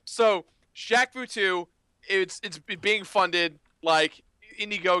 Okay. So Shaq Fu 2, it's being funded like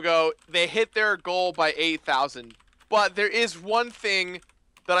Indiegogo. They hit their goal by 8,000. But there is one thing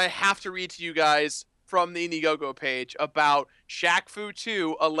that I have to read to you guys from the Indiegogo page about Shaq Fu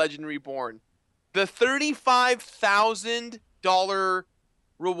 2: A Legend Reborn. The $35,000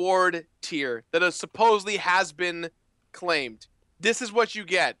 reward tier that supposedly has been claimed. This is what you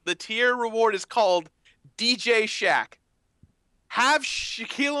get. The tier reward is called DJ Shaq. Have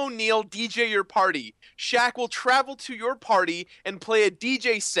Shaquille O'Neal DJ your party. Shaq will travel to your party and play a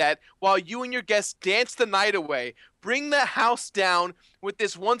DJ set while you and your guests dance the night away. Bring the house down with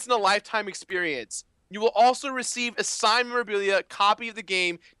this once-in-a-lifetime experience. You will also receive a signed memorabilia, copy of the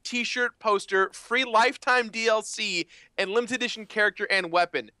game, t-shirt, poster, free lifetime DLC, and limited edition character and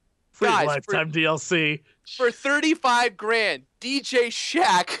weapon. Free Guys, lifetime DLC. For 35 grand, DJ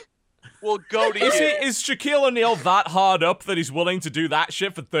Shaq will go to you. Is Shaquille O'Neal that hard up that he's willing to do that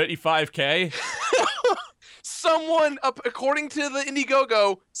shit for 35K? Someone, according to the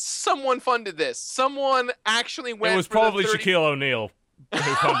Indiegogo, someone funded this. Someone actually went. It was for the probably 30 Shaquille O'Neal who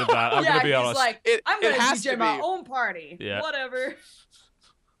funded that. I'm gonna be he's honest. like, It- I'm it gonna has DJ to my be. own party. Yeah. Whatever.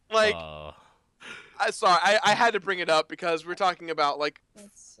 Like, Uh, I had to bring it up because we're talking about like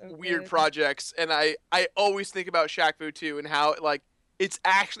That's so weird good. projects, and I always think about Shaq Fu 2 and how like it's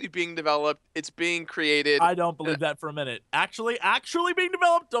actually being developed, it's being created. I don't believe that for a minute. Actually being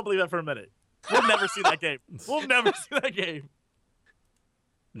developed, don't believe that for a minute. We'll never see that game. We'll never see that game.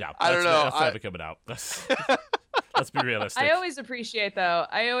 no, I don't that's- know, That's I- never coming out. Let's be realistic. I always appreciate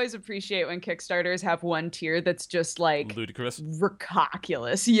when Kickstarters have one tier that's just like Ludicrous.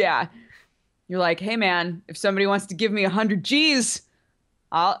 ridiculous. Yeah. You're like, hey man, if somebody wants to give me 100 G's,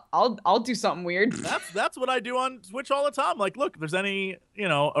 I'll do something weird. That's what I do on Twitch all the time. Like, look, if there's any,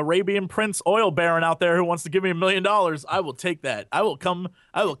 Arabian Prince oil baron out there who wants to give me $1 million, I will take that. I will come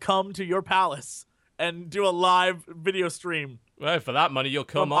to your palace and do a live video stream Well, for that money, you'll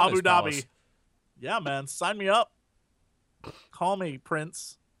come from on Abu this Dhabi. palace. Yeah, man, sign me up. Call me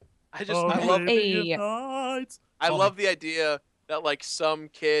Prince. I love Hey. I love the idea that like some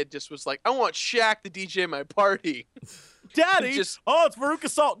kid just was like, I want Shaq to DJ my party. Daddy. Just- it's Veruca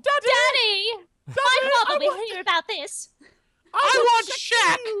Salt. Daddy. Daddy! I probably hear about this. I want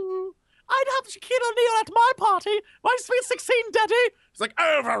Shaq. I'd have Shaquille O'Neal at my party. My sweet 16, Daddy. He's like,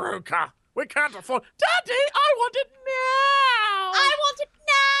 oh, Veruca, we can't afford. Daddy, I want it now. I want it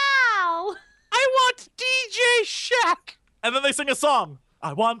now! I want DJ Shaq. And then they sing a song.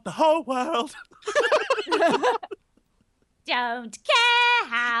 I want the whole world. Don't care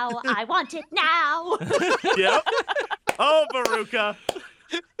how, I want it now! Yep. Oh, Veruca.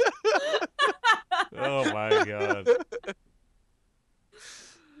 Oh my god.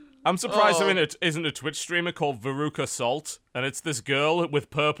 I'm surprised Oh. there isn't a Twitch streamer called Veruca Salt, and it's this girl with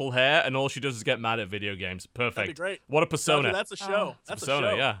purple hair, and all she does is get mad at video games. Perfect. That'd be great. What a persona. That's a show. It's a That's persona,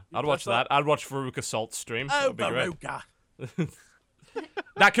 a show. yeah. You I'd watch dress that. up. I'd watch Veruca Salt stream. Oh, That'd be great. Veruca.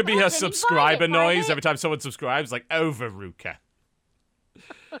 That could be Well, her then subscriber invite it, noise Private. every time someone subscribes, like, oh, Veruca.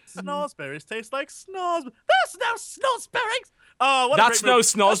 Snozzberries taste like snoz. There's no snozzberries. Oh, what That's a great no movie. That's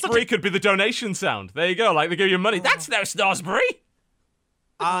such snosbury could be the donation sound. There you go. Like, they give you money. That's no snosbury.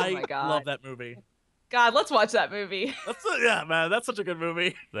 I my God. love that movie. God, let's watch that movie. Yeah, man, that's such a good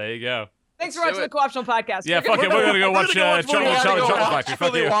movie. There you go. Thanks for Let's do watching the Co-optional Podcast. Yeah, fuck it. We're gonna go we're watch gonna go watch Charlie Willy Chocolate Wonka. Factory.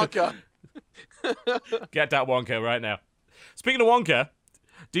 Fuck Willy you. Wonka. Get that Wonka right now. Speaking of Wonka,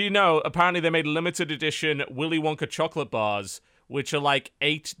 do you know, apparently they made limited edition Willy Wonka chocolate bars, which are like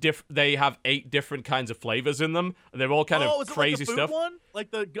they have 8 different kinds of flavors in them, and they're all kind of is crazy it like the food stuff. one?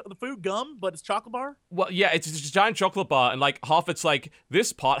 Like the food gum, but it's chocolate bar? Well, yeah, it's just a giant chocolate bar, and like half it's like,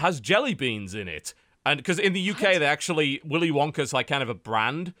 this part has jelly beans in it. And because in the UK, they actually, Willy Wonka's like kind of a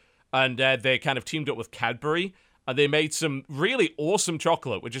brand, and they kind of teamed up with Cadbury, and they made some really awesome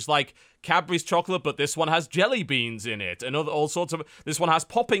chocolate, which is like Cadbury's chocolate, but this one has jelly beans in it, and all sorts of, this one has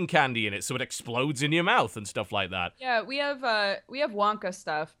popping candy in it, so it explodes in your mouth and stuff like that. Yeah, we have Wonka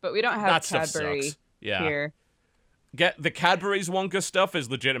stuff, but we don't have That stuff Cadbury sucks. Yeah. here. Get the Cadbury's Wonka stuff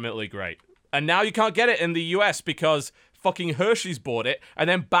is legitimately great. And now you can't get it in the US because fucking Hershey's bought it and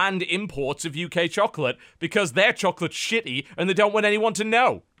then banned imports of UK chocolate because their chocolate's shitty and they don't want anyone to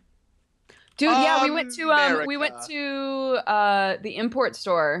know. Dude, yeah, we went to America. the import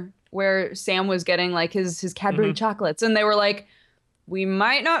store where Sam was getting like his Cadbury chocolates, and they were like, we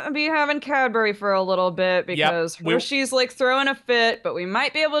might not be having Cadbury for a little bit because Hershey's like throwing a fit, but we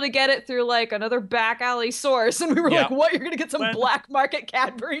might be able to get it through like another back alley source. And we were Yeah. like, what? You're gonna get some black market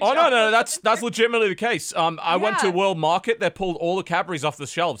Cadbury? Oh no, chocolate? that's legitimately the case. I went to Yeah. World Market. They pulled all the Cadburys off the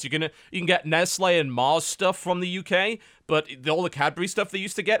shelves. You can get Nestle and Mars stuff from the UK, but all the Cadbury stuff they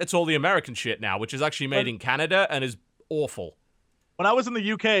used to get, it's all the American shit now, which is actually made in Canada and is awful. When I was in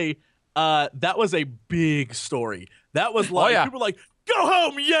the UK, that was a big story. That was like, yeah. people were like, go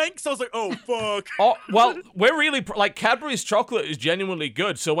home, Yanks! I was like, oh, fuck. Oh, well, we're really, like, Cadbury's chocolate is genuinely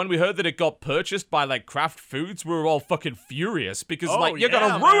good, so when we heard that it got purchased by, like, Kraft Foods, we were all fucking furious, because, Oh, like, you're yeah,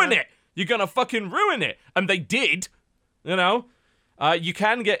 gonna ruin man. it! You're gonna fucking ruin it! And they did, you know? You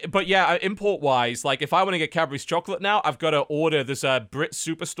can get, but yeah, import-wise, like if I want to get Cadbury's chocolate now, I've got to order this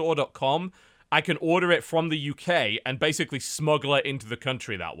BritSuperstore.com. I can order it from the UK and basically smuggle it into the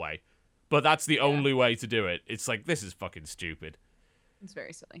country that way. But that's the only way to do it. It's like, this is fucking stupid. It's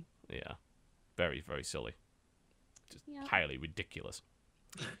very silly. Yeah. Very, very silly. Just highly ridiculous.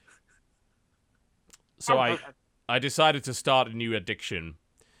 So I decided to start a new addiction.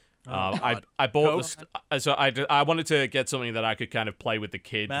 I bought I wanted to get something that I could kind of play with the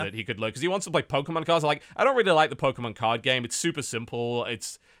kid that he could learn, because he wants to play Pokemon cards. Like, I don't really like the Pokemon card game. It's super simple.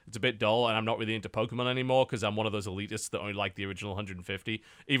 It's a bit dull, and I'm not really into Pokemon anymore because I'm one of those elitists that only like the original 150.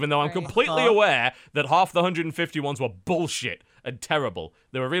 Even though I'm completely aware that half the 150 ones were bullshit and terrible.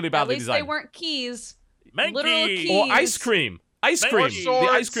 They were really badly designed. At least they weren't keys. Mankey. Literal keys. Or ice cream. Ice cream. Swords.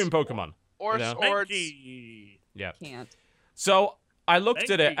 The ice cream Pokemon. Or swords. Yeah. Can't. So I looked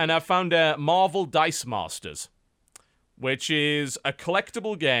at it and I found Marvel Dice Masters, which is a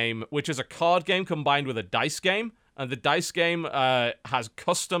collectible game, which is a card game combined with a dice game. And the dice game has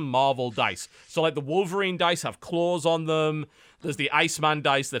custom Marvel dice. So, like, the Wolverine dice have claws on them. There's the Iceman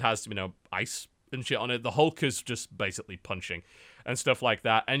dice that has, ice and shit on it. The Hulk is just basically punching and stuff like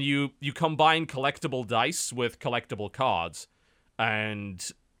that. And you combine collectible dice with collectible cards. And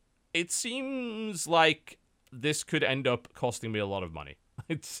it seems like this could end up costing me a lot of money.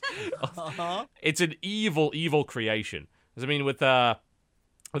 It's an evil creation. 'Cause, I mean, with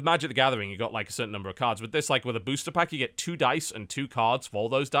Magic the Gathering, you got like a certain number of cards. With this, like with a booster pack, you get 2 dice and 2 cards for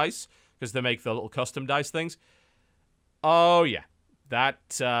those dice, because they make the little custom dice things. Oh yeah, that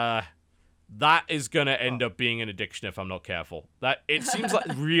is gonna end up being an addiction if I'm not careful. That it seems like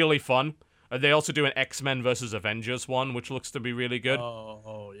really fun. They also do an X-Men versus Avengers one, which looks to be really good.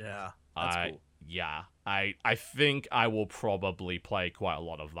 Oh yeah, that's cool. Yeah, I think I will probably play quite a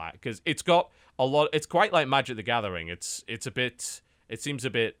lot of that, because it's got a lot. It's quite like Magic the Gathering. It seems a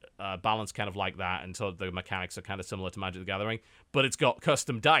bit balanced, kind of like that, and so the mechanics are kind of similar to Magic the Gathering. But it's got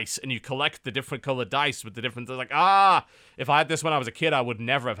custom dice, and you collect the different colored dice with the different. Like, if I had this when I was a kid, I would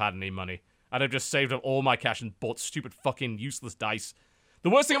never have had any money. I'd have just saved up all my cash and bought stupid fucking useless dice. The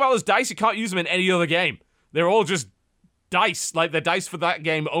worst thing about those dice, you can't use them in any other game. They're all just dice, like they're dice for that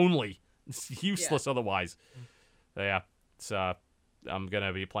game only. It's useless otherwise. So yeah, it's I'm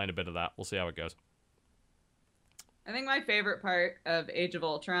gonna be playing a bit of that. We'll see how it goes. I think my favorite part of Age of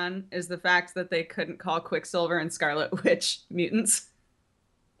Ultron is the fact that they couldn't call Quicksilver and Scarlet Witch mutants.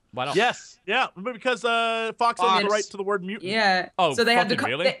 Why not? Yes, yeah, because Fox owns the right to the word mutant. Yeah. Oh, so they had to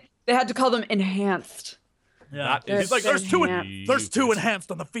really? They had to call them enhanced. Yeah, he's like, there's two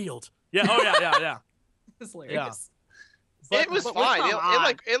enhanced on the field. Yeah. Oh yeah. It's hilarious. Yeah. It was fine.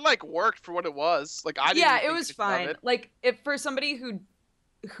 It worked for what it was. Like, I didn't. Yeah, it think was anything of fine. it. Like, if for somebody who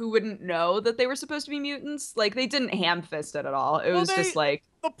wouldn't know that they were supposed to be mutants, like, they didn't ham-fist it at all. It was just like,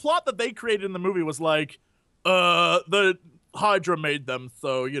 the plot that they created in the movie was like, the Hydra made them,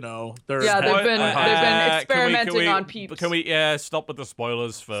 so they're they've been experimenting on peeps. Can we stop with the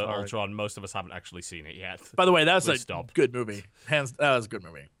spoilers for Ultron? Most of us haven't actually seen it yet. By the way, that's Please a stop. good movie. That was a good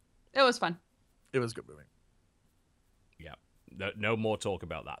movie. It was fun. It was a good movie. Yeah. No more talk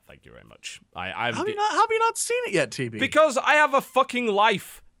about that. Thank you very much. Have you not seen it yet, TB? Because I have a fucking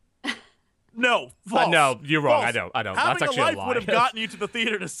life. No, false. No, you're wrong. False. I don't. Having That's actually a life a lie. would have gotten you to the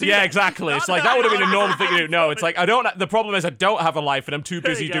theater to see. Yeah, that. exactly. It's like that would have been a normal thing to do. No, it's like I don't. The problem is I don't have a life, and I'm too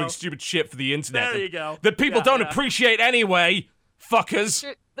busy doing stupid shit for the internet. There you go. That people don't appreciate anyway. Fuckers.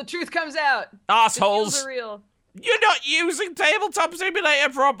 The truth comes out. Assholes. The feels are real. You're not using Tabletop Simulator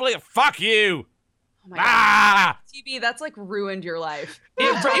properly. Fuck you. Oh my God. Ah! TB, that's like ruined your life.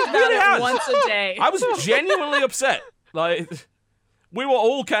 It Talk really about has. it once a day. I was genuinely upset. Like, we were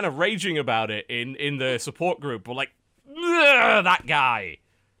all kind of raging about it in the support group. We're like, that guy.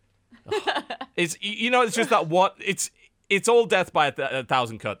 It's just that what it's all death by a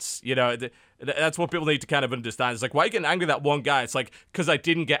thousand cuts. That's what people need to kind of understand. It's like, why are you getting angry at that one guy? It's like, because I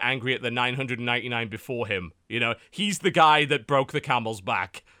didn't get angry at the 999 before him. He's the guy that broke the camel's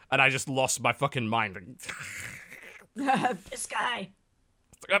back, and I just lost my fucking mind. This guy.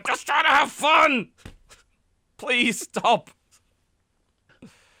 I'm just trying to have fun. Please stop.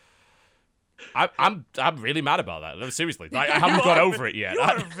 I'm really mad about that. No, seriously, I haven't got over it yet. You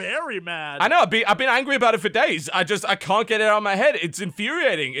are very mad. I know. I've been angry about it for days. I can't get it out of my head. It's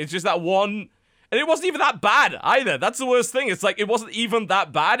infuriating. It's just that one, and it wasn't even that bad either. That's the worst thing. It's like it wasn't even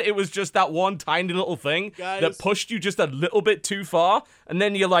that bad. It was just that one tiny little thing that pushed you just a little bit too far, and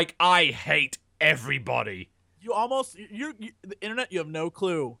then you're like, I hate everybody. You the internet. You have no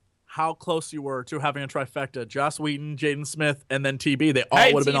clue how close you were to having a trifecta. Joss Whedon, Jaden Smith, and then TB. They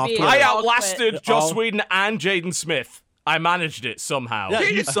all would have been off Twitter. I outlasted Joss Whedon and Jaden Smith. I managed it somehow. Yeah,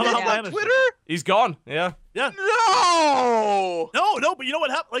 He you somehow Yeah. managed Twitter? it. He's gone. Yeah. Yeah. No. No, but you know what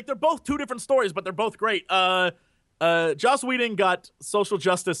happened? Like, they're both two different stories, but they're both great. Joss Whedon got social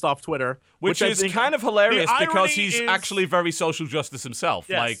justice off Twitter, Which I is think kind of hilarious the because irony he's is- actually very social justice himself.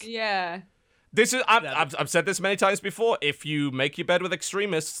 Yes. Like, Yeah. this is Yeah. I've said this many times before. If you make your bed with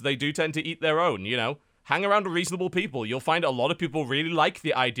extremists, they do tend to eat their own, you know. Hang around with reasonable people. You'll find a lot of people really like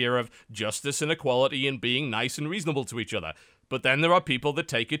the idea of justice and equality and being nice and reasonable to each other. But then there are people that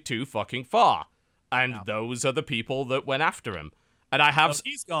take it too fucking far. And those are the people that went after him. And I have So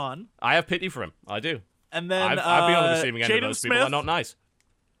he's gone. I have pity for him. I do. And then I've been on the receiving end of Jaden those Smith, people. They're not nice.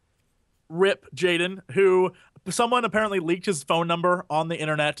 Rip Jaden, who someone apparently leaked his phone number on the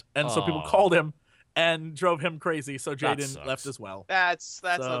internet, and so people Aw. called him and drove him crazy. So That Jaden sucks. left as well. That's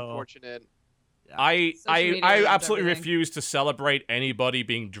So- unfortunate. I Social media I ruins absolutely everything. refuse to celebrate anybody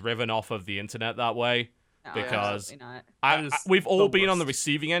being driven off of the internet that way. No, Because- absolutely not. That is We've all the been on the worst.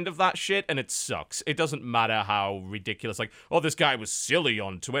 receiving end of that shit, and it sucks. It doesn't matter how ridiculous, like, oh, this guy was silly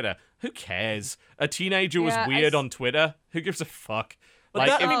on Twitter. Who cares? A teenager was Yeah, weird on Twitter. Who gives a fuck? But Like,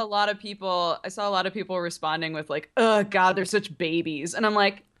 that- I if- saw a lot of people. I saw a lot of people responding with like, "Oh God, they're such babies," and I'm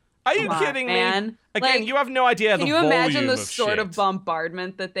like, are you come on, kidding me? man. Again, Like, you have no idea can the you imagine volume the of sort of shit.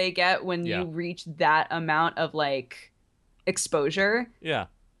 bombardment that they get when Yeah. you reach that amount of like exposure? Yeah.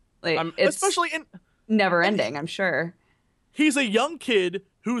 Like, I'm- it's Especially in never ending. I'm sure. he's a young kid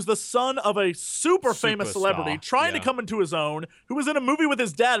who's the son of a super famous Superstar, celebrity trying to yeah. come into his own, who was in a movie with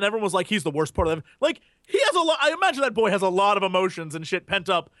his dad, and everyone was like, he's the worst part of it. Like, he has a lot. I imagine that boy has a lot of emotions and shit pent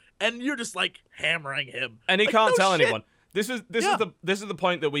up, and you're just like hammering him. And he Like, can't no tell shit. anyone. This is Yeah. the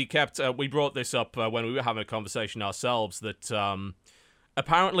point that we kept. We brought this up when we were having a conversation ourselves. That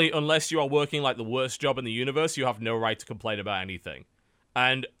apparently, unless you are working like the worst job in the universe, you have no right to complain about anything.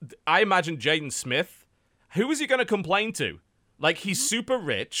 And I imagine Jaden Smith. Who is he going to complain to? Like, he's super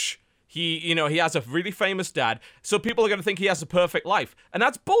rich. He has a really famous dad. So people are going to think he has a perfect life, and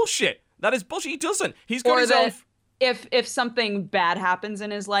that's bullshit. That is bullshit. He doesn't. He's got Or his own. that if something bad happens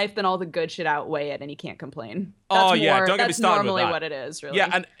in his life, then all the good should outweigh it, and he can't complain. Oh, yeah, don't get me that's started with normally that. what it is, really. Yeah,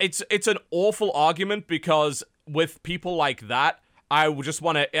 and it's an awful argument because with people like that, I would just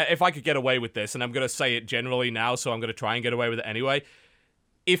want to, if I could get away with this, and I'm going to say it generally now, so I'm going to try and get away with it anyway.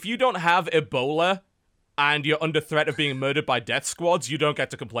 If you don't have Ebola and you're under threat of being murdered by death squads, you don't get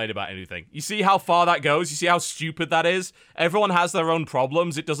to complain about anything. You see how far that goes? You see how stupid that is? Everyone has their own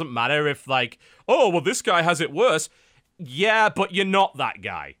problems. It doesn't matter if, like, oh, well, this guy has it worse. Yeah, but you're not that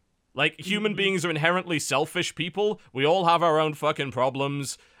guy. Like, human beings are inherently selfish people. We all have our own fucking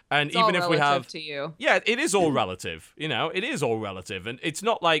problems. And it's even all if we relative have... to you. Yeah, it is all relative. You know, it is all relative. And it's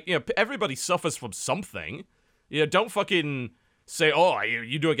not like, everybody suffers from something. Don't fucking say, oh,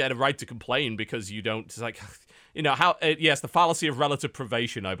 you don't get a right to complain because you don't. It's like, yes, the fallacy of relative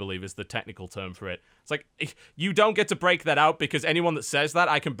privation, I believe, is the technical term for it. It's like, you don't get to break that out because anyone that says that,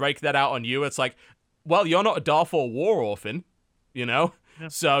 I can break that out on you. It's like, well, you're not a Darfur war orphan,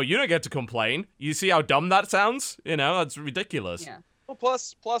 so you don't get to complain. You see how dumb that sounds? That's ridiculous. Yeah. Well,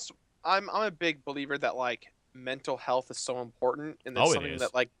 plus, I'm a big believer that like mental health is so important, and that's Oh, it something is.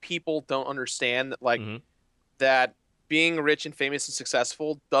 that like people don't understand. That like Mhm. that being rich and famous and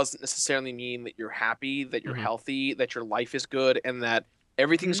successful doesn't necessarily mean that you're happy, that you're Mhm. healthy, that your life is good, and that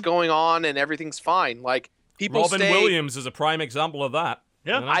everything's going on and everything's fine. Like people Robin stay. Williams is a prime example of that.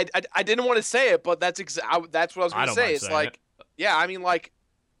 Yeah. you know? I didn't want to say it, but that's that's what I was I going to don't say. mind It's saying like, it. yeah, I mean, like,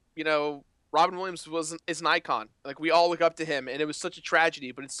 Robin Williams is an icon. Like we all look up to him, and it was such a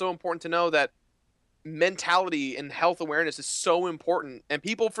tragedy. But it's so important to know that mentality and health awareness is so important, and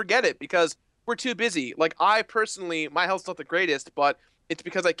people forget it because we're too busy. Like I personally, my health's not the greatest, but it's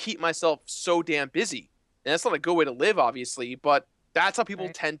because I keep myself so damn busy, and that's not a good way to live, obviously. But that's how people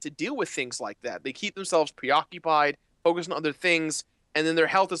Right. tend to deal with things like that. They keep themselves preoccupied, focus on other things, and then their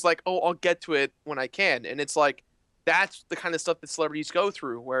health is like, oh, I'll get to it when I can. And it's like, that's the kind of stuff that celebrities go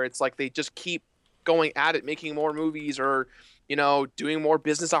through, where it's like they just keep going at it, making more movies or, doing more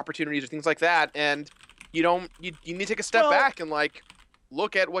business opportunities or things like that. And you need to take a step Well- back and like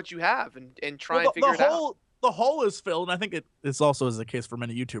look at what you have and try Well, and figure it out. The hole is filled, and I think this also is the case for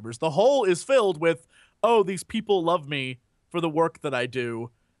many YouTubers. The hole is filled with, oh, these people love me for the work that I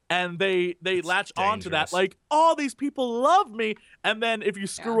do, and they latch onto that, dangerous. like, oh, these people love me, and then if you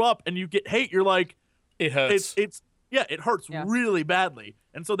screw up and you get hate, you're like, It hurts. it hurts Yeah. really badly,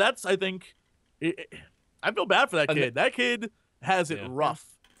 and so that's, I think, I feel bad for that And kid. That kid has it Yeah. rough.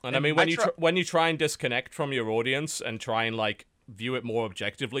 And I mean, when I when you try and disconnect from your audience and try and like view it more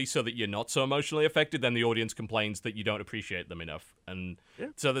objectively so that you're not so emotionally affected, then the audience complains that you don't appreciate them enough. And Yeah.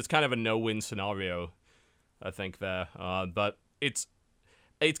 so there's kind of a no-win scenario I think there. But it's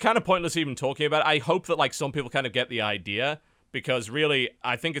kind of pointless even talking about it. I hope that like some people kind of get the idea, because really,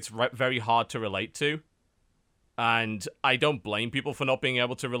 I think it's very hard to relate to. And I don't blame people for not being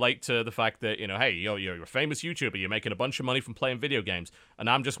able to relate to the fact that, hey, you're a famous YouTuber, you're making a bunch of money from playing video games, and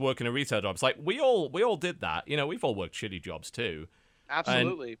I'm just working a retail job. It's like, we all did that. We've all worked shitty jobs too.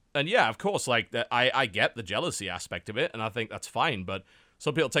 Absolutely. And yeah, of course, like, I get the jealousy aspect of it, and I think that's fine, but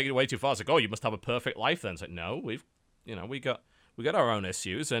some people take it way too far. It's like, oh, you must have a perfect life then. It's like, no, we got our own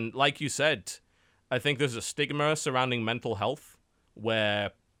issues, and like you said, I think there's a stigma surrounding mental health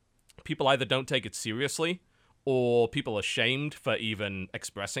where people either don't take it seriously, or people are shamed for even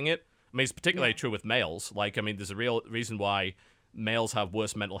expressing it. I mean, it's particularly true with males. Like, I mean, there's a real reason why males have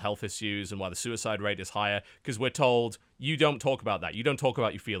worse mental health issues and why the suicide rate is higher, because we're told, you don't talk about that. You don't talk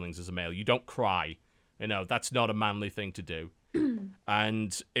about your feelings as a male. You don't cry. That's not a manly thing to do.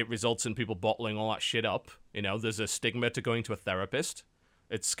 And it results in people bottling all that shit up. There's a stigma to going to a therapist.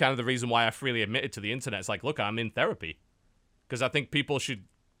 It's kind of the reason why I freely admitted to the internet. It's like, look, I'm in therapy. Because I think people should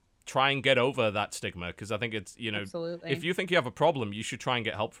try and get over that stigma, because I think it's, Absolutely. if you think you have a problem, you should try and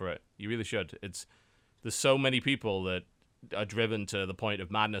get help for it. You really should. There's so many people that are driven to the point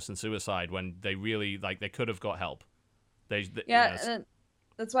of madness and suicide when they really, like, they could have got help.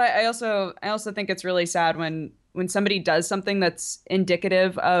 That's why I also think it's really sad when somebody does something that's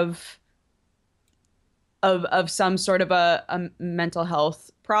indicative of some sort of a mental health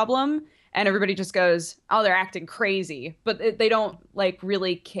problem, and everybody just goes, oh, they're acting crazy. But they don't like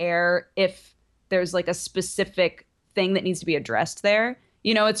really care if there's like a specific thing that needs to be addressed there.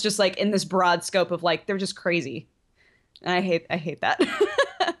 It's just like in this broad scope of like, they're just crazy. And I hate that.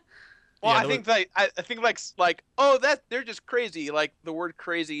 Well, I think like oh, that they're just crazy. Like the word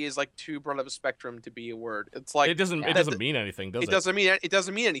crazy is like too broad of a spectrum to be a word. It's like it doesn't mean anything, does it? It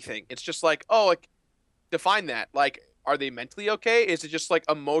doesn't mean anything. It's just like, oh, like define that. Like, are they mentally okay? Is it just like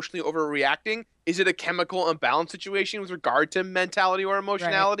emotionally overreacting? Is it a chemical imbalance situation with regard to mentality or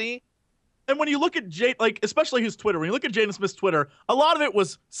emotionality? Right. And when you look at like especially his Twitter, when you look at Jaden Smith's Twitter, a lot of it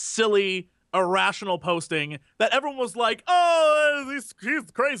was silly, irrational posting that everyone was like, oh, he's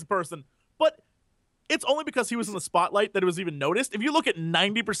a crazy person. But it's only because he was in the spotlight that it was even noticed. If you look at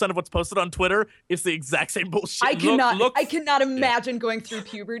 90% of what's posted on Twitter, it's the exact same bullshit. I cannot imagine going through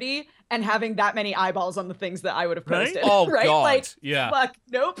puberty and having that many eyeballs on the things that I would have posted. Right? Oh, right? God. Like, yeah. Fuck,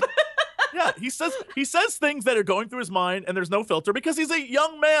 nope. Yeah, he says things that are going through his mind, and there's no filter because he's a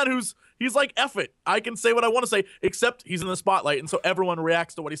young man he's like, F it. I can say what I want to say, except he's in the spotlight, and so everyone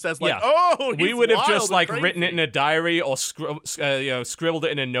reacts to what he says like, oh, we would have just like crazy. written it in a diary or scribbled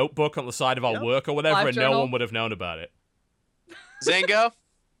it in a notebook on the side of our work or whatever, Live and journal. no one would have known about it. Zango?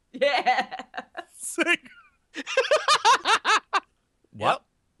 Yeah. What? Yep.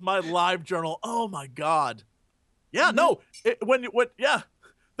 My live journal. Oh my God. Yeah, no.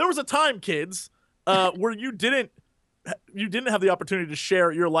 There was a time, kids, where you didn't have the opportunity to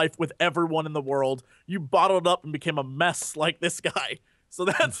share your life with everyone in the world. You bottled up and became a mess like this guy. So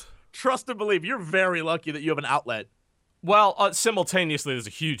that's trust and believe. You're very lucky that you have an outlet. Well, simultaneously, there's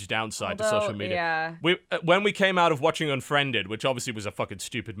a huge downside to social media. Yeah. When we came out of watching Unfriended, which obviously was a fucking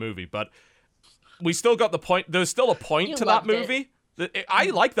stupid movie, but we still got the point. There's still a point to that movie. I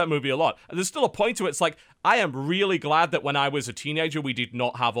like that movie a lot. There's still a point to it. It's like, I am really glad that when I was a teenager, we did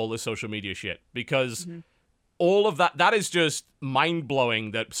not have all this social media shit, because all of that is just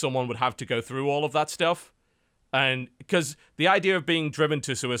mind-blowing that someone would have to go through all of that stuff. And because the idea of being driven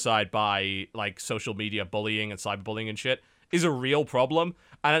to suicide by like social media bullying and cyberbullying and shit is a real problem.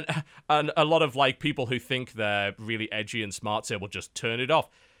 And a lot of like people who think they're really edgy and smart say, well, just turn it off.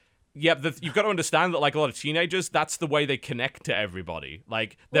 Yeah, you've got to understand that, like, a lot of teenagers, that's the way they connect to everybody.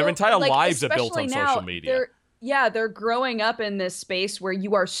 Like, their entire lives are built on social media. They're growing up in this space where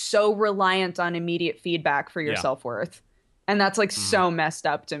you are so reliant on immediate feedback for your self-worth. And that's, like, so messed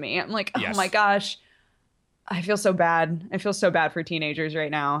up to me. I'm like, oh my gosh, I feel so bad. I feel so bad for teenagers right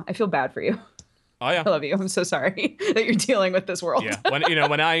now. I feel bad for you. Oh, yeah. I love you. I'm so sorry that you're dealing with this world. Yeah.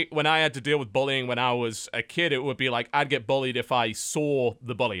 When I had to deal with bullying when I was a kid, it would be like I'd get bullied if I saw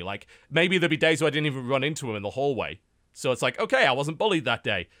the bully. Like, maybe there'd be days where I didn't even run into him in the hallway. So it's like, okay, I wasn't bullied that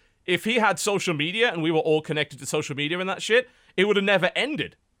day. If he had social media and we were all connected to social media and that shit, it would have never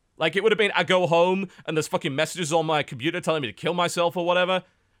ended. Like, it would have been, I go home and there's fucking messages on my computer telling me to kill myself or whatever.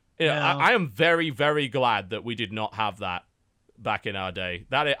 I am very, very glad that we did not have that back in our day.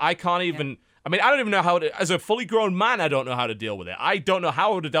 I can't even... Yeah. I mean, I don't even know how to... As a fully grown man, I don't know how to deal with it. I don't know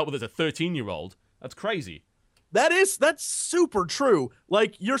how I would have dealt with it as a 13-year-old. That's crazy. That's super true.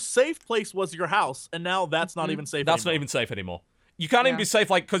 Like, your safe place was your house, and now that's not even safe anymore. That's not even safe anymore. You can't even be safe,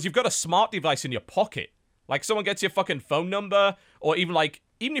 like, because you've got a smart device in your pocket. Like, someone gets your fucking phone number, or even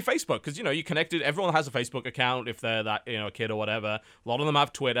your Facebook, because, you know, you're connected. Everyone has a Facebook account if they're that, you know, a kid or whatever. A lot of them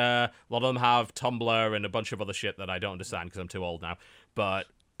have Twitter. A lot of them have Tumblr and a bunch of other shit that I don't understand because I'm too old now. But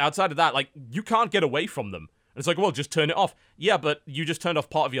outside of that, like, you can't get away from them. And it's like, well, just turn it off. Yeah, but you just turned off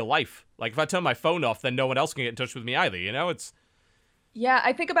part of your life. Like, if I turn my phone off, then no one else can get in touch with me either, you know? It's... Yeah,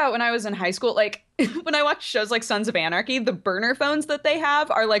 I think about when I was in high school, like when I watch shows like Sons of Anarchy, the burner phones that they have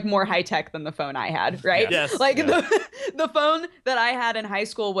are like more high tech than the phone I had, right? Yes. Like the phone that I had in high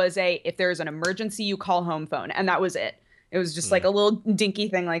school was if there's an emergency, you call home phone, and that was it. It was just like a little dinky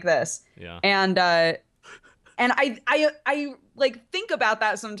thing like this. Yeah. And I like think about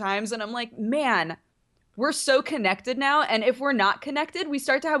that sometimes, and I'm like, man, we're so connected now, and if we're not connected, we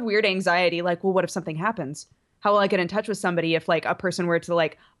start to have weird anxiety. Like, well, what if something happens? How will I get in touch with somebody if like a person were to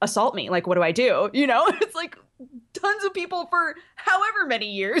like assault me? Like, what do I do? You know, it's like tons of people for however many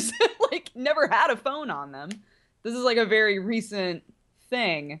years like never had a phone on them. This is like a very recent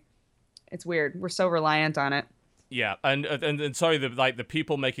thing. It's weird. We're so reliant on it. Yeah, and sorry, the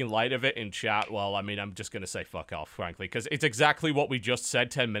people making light of it in chat, well, I mean, I'm just going to say fuck off, frankly, because it's exactly what we just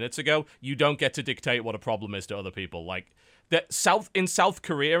said 10 minutes ago. You don't get to dictate what a problem is to other people. Like, in South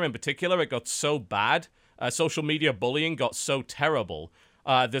Korea in particular, it got so bad. Social media bullying got so terrible.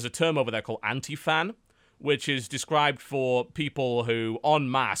 There's a term over there called anti-fan, which is described for people who, en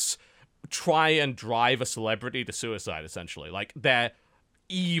masse, try and drive a celebrity to suicide, essentially. Like, they're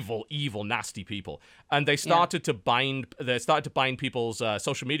evil, nasty people. And they started to bind people's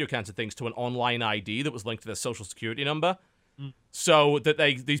social media accounts and things to an online ID that was linked to their social security number, so that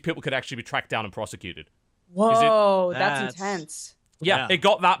these people could actually be tracked down and prosecuted. Whoa, that's intense. Yeah, it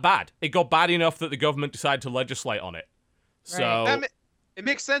got that bad. It got bad enough that the government decided to legislate on it. So it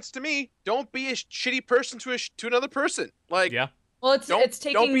makes sense to me. Don't be a shitty person to another person. Like, yeah. Well, it's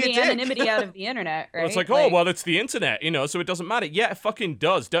taking the anonymity out of the internet, right? Well, it's like, oh, well, it's the internet, you know, so it doesn't matter. Yeah, it fucking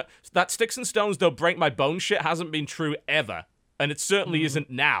does. That sticks and stones don't break my bones shit hasn't been true ever. And it certainly isn't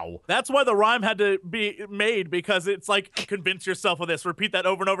now. That's why the rhyme had to be made, because it's like, convince yourself of this. Repeat that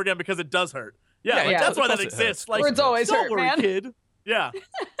over and over again because it does hurt. Yeah, like, that's why that exists. Like, words always don't hurt, worry, man. kid. Yeah.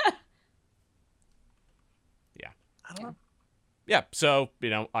 Yeah. I don't know. Yeah, so,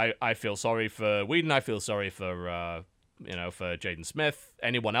 you know, I feel sorry for Whedon. I feel sorry for, you know, for Jaden Smith.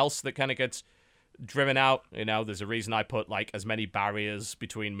 Anyone else that kind of gets driven out, you know, there's a reason I put, like, as many barriers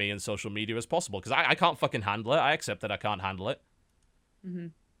between me and social media as possible, because I can't fucking handle it. I accept that I can't handle it. Mm-hmm.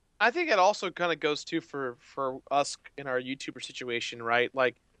 I think it also kind of goes, too, for us in our YouTuber situation, right?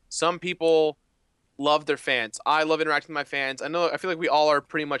 Like, some people love their fans. I love interacting with my fans. I feel like we all are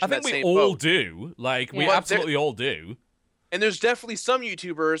pretty much in that same boat. I think we all do. Like, we absolutely all do. And there's definitely some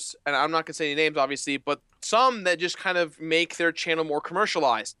YouTubers, and I'm not going to say any names, obviously, but some that just kind of make their channel more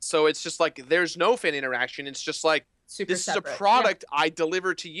commercialized. So it's just like, there's no fan interaction. It's just like, this is a product I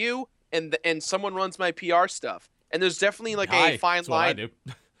deliver to you, and someone runs my PR stuff. And there's definitely like a fine line. That's what I do.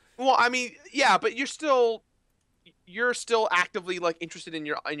 Well, I mean, yeah, but you're still actively like interested in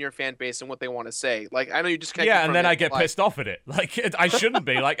your fan base and what they want to say. Like, I know you disconnected. Yeah, and then I get pissed off at it. Like, I shouldn't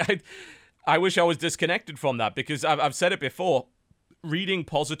be. Like, I wish I was disconnected from that, because I've said it before. Reading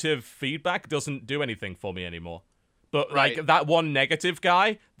positive feedback doesn't do anything for me anymore. But like that one negative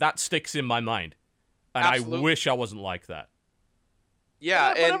guy, that sticks in my mind, and absolutely. I wish I wasn't like that.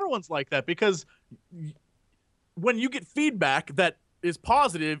 Yeah, but everyone's like that, because when you get feedback that is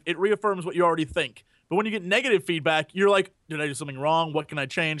positive, it reaffirms what you already think. But when you get negative feedback, you're like, did I do something wrong? What can I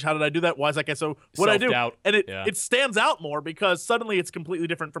change? How did I do that? Why is that guy so? What did I do? And it stands out more, because suddenly it's completely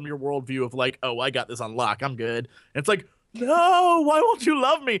different from your worldview of like, oh, I got this on lock. I'm good. And it's like, no, why won't you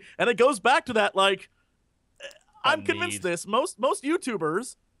love me? And it goes back to that, like, I'm convinced this. Most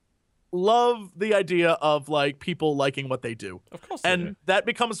YouTubers love the idea of like people liking what they do. Of course. And that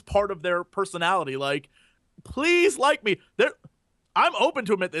becomes part of their personality. Like, please like me. I'm open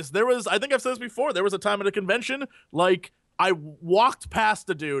to admit this. I think I've said this before, there was a time at a convention, like, I walked past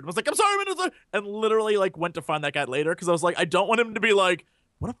a dude and was like, I'm sorry, and literally like went to find that guy later, because I was like, I don't want him to be like,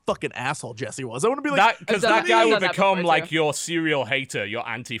 what a fucking asshole Jesse was. I want to be like, because that guy would become like your serial hater, your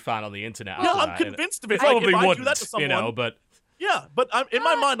anti-fan on the internet. No, I'm convinced of it. Probably like, if wouldn't, I do that to someone, you know, but... Yeah, but in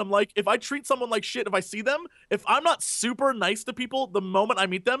my mind, I'm like, if I treat someone like shit, if I see them, if I'm not super nice to people the moment I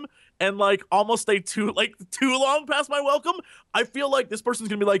meet them, and like almost stay too long past my welcome, I feel like this person's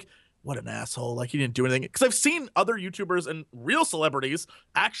gonna be like, what an asshole, like he didn't do anything. Because I've seen other YouTubers and real celebrities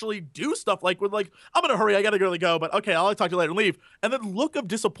actually do stuff like, with like, I'm in a hurry, I gotta really go, but okay, I'll talk to you later and leave. And then look of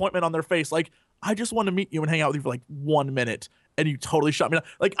disappointment on their face, like, I just want to meet you and hang out with you for like 1 minute, and you totally shut me down.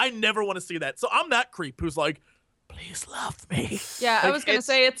 Like, I never want to see that. So I'm that creep who's like, please love me. Yeah, I Like, was gonna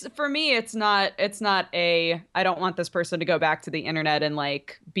say it's for me. It's not a I don't want this person to go back to the internet and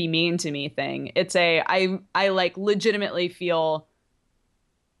like be mean to me thing. It's a I like legitimately feel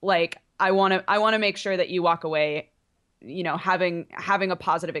like I want to make sure that you walk away, you know, having a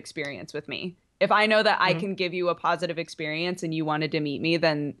positive experience with me. If I know that I can give you a positive experience and you wanted to meet me,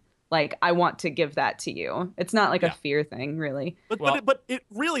 then like I want to give that to you. It's not like a fear thing, really. But it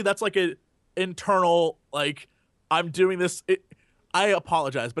really, that's like a internal, like, I'm doing this. I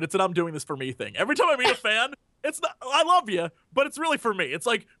apologize, but it's an I'm doing this for me thing. Every time I meet a fan, it's not, I love you, but it's really for me. It's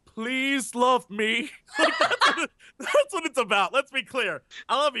like, please love me. Like, that's what it's about. Let's be clear.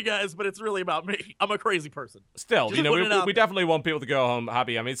 I love you guys, but it's really about me. I'm a crazy person. Still, Just you know, putting it out we there. definitely want people to go home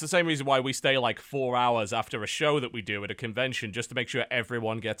happy. I mean, it's the same reason why we stay like 4 hours after a show that we do at a convention, just to make sure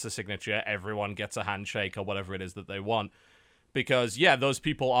everyone gets a signature, everyone gets a handshake or whatever it is that they want. Because, yeah, those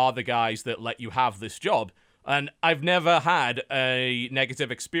people are the guys that let you have this job. And I've never had a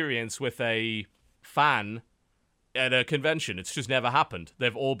negative experience with a fan at a convention. It's just never happened.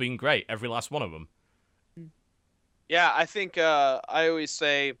 They've all been great, every last one of them. Yeah, I think I always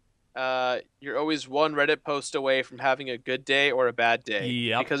say you're always one Reddit post away from having a good day or a bad day.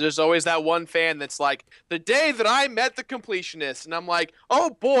 Yep. Because there's always that one fan that's like, the day that I met the Completionist, and I'm like,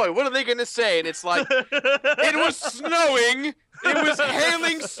 oh boy, what are they gonna say? And it's like, it was snowing, it was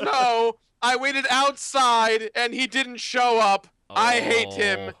hailing snow, I waited outside and he didn't show up. I hate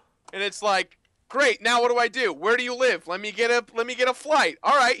him. And it's like, great, now what do? Where do you live? Let me get a flight.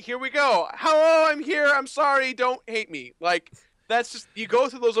 All right, here we go. Hello, I'm here. I'm sorry. Don't hate me. Like, that's just, you go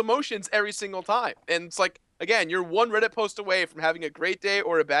through those emotions every single time. And it's like, again, you're one Reddit post away from having a great day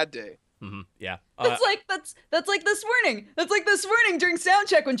or a bad day. Mm-hmm. Yeah. That's like this morning. That's like this morning during sound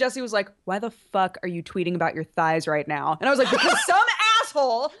check when Jesse was like, "Why the fuck are you tweeting about your thighs right now?" And I was like, "Because some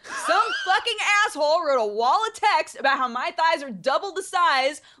fucking asshole wrote a wall of text about how my thighs are double the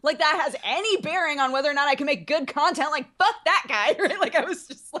size. Like that has any bearing on whether or not I can make good content. Like fuck that guy, right?" Like I was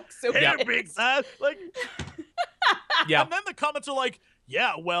just like so Hey, pissed. big sad. Like, Yeah. and then the comments are like,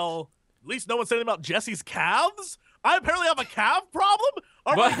 yeah, well, at least no one said anything about Jesse's calves. I apparently have a calf problem.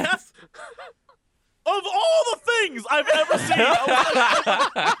 Are my What? calves... Of all the things I've ever seen,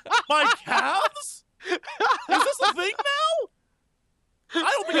 my calves? Is this a thing now? I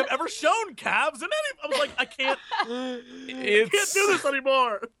don't think I've ever shown calves in any. I was like, I can't do this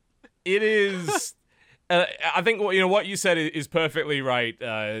anymore. It is. I think what you said is perfectly right,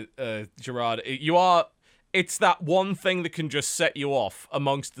 Gerard. It's that one thing that can just set you off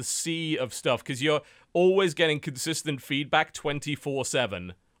amongst the sea of stuff because you're always getting consistent feedback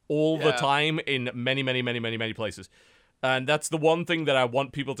 24/7 all the time in many, many, many, many, many places. And that's the one thing that I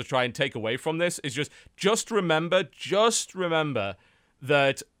want people to try and take away from this is just remember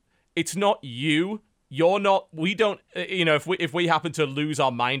that it's not you. You're not. We don't. If we happen to lose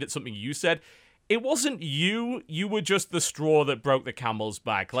our mind at something you said, it wasn't you. You were just the straw that broke the camel's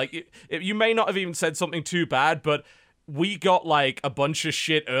back. Like you may not have even said something too bad, but we got like a bunch of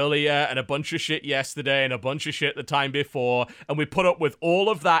shit earlier and a bunch of shit yesterday and a bunch of shit the time before, and we put up with all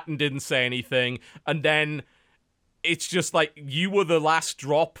of that and didn't say anything, and then it's just like you were the last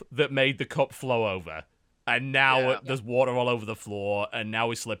drop that made the cup flow over. And now there's water all over the floor, and now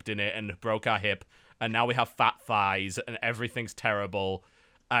we slipped in it and broke our hip, and now we have fat thighs, and everything's terrible,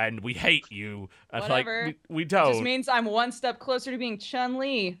 and we hate you. And Whatever. like, we It don't. just means I'm one step closer to being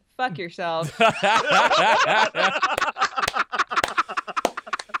Chun-Li. Fuck yourself.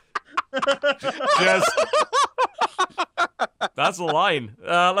 That's a line.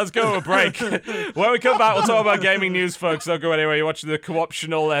 Let's go to a break. When we come back, we'll talk about gaming news, folks. Don't go anywhere. You're watching the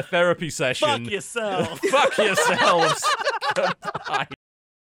co-optional therapy session. Fuck yourself. Fuck yourselves. Goodbye.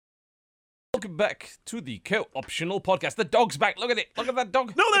 Welcome back to the co-optional podcast. The dog's back. Look at it. Look at that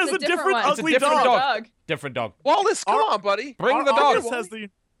dog. No, there's It's a a different different one. It's a ugly different dog. Different dog. Wallace, come on, buddy. Bring the August dog. has the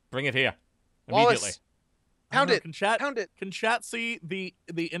Bring it here. Immediately. Wallace, pound it. Can chat, Pound it. Can chat see the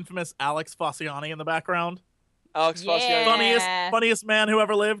infamous Alex Fossiani in the background? Alex Yeah. Fossiani, Funniest man who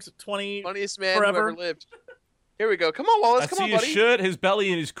ever lived. 20. funniest man Forever. who ever lived. Here we go. Come on, Wallace. I Come see on, his buddy. shirt, his belly,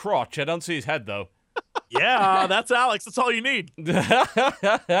 and his crotch. I don't see his head, though. Yeah, that's Alex. That's all you need.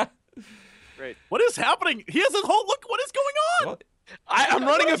 Great. What is happening? He has a whole look. What is going on? What? I'm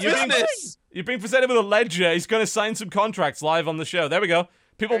running a You're being- business. You've been presented with a ledger. He's going to sign some contracts live on the show. There we go.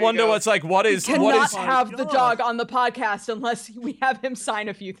 People There you wonder go. what's like, what is... Cannot Oh my have the God. dog on the podcast unless we have him sign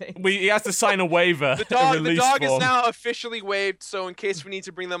a few things. He has to sign a waiver. The a dog, the release dog is form. now officially waived, so in case we need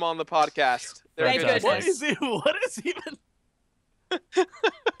to bring them on the podcast, they're Thank good. goodness. What is even?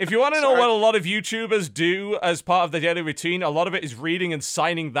 If you want to know what a lot of YouTubers do as part of their daily routine, a lot of it is reading and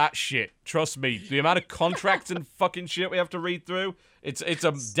signing that shit. Trust me, the amount of contracts and fucking shit we have to read through, it's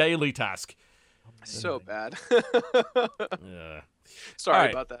a daily task. So bad. Yeah. Sorry All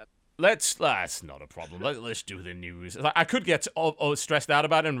right. about that. That's not a problem. Let's do the news. I could get stressed out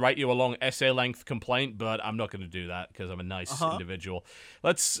about it and write you a long essay-length complaint, but I'm not going to do that because I'm a nice individual.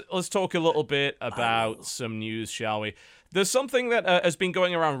 Let's talk a little bit about some news, shall we? There's something that has been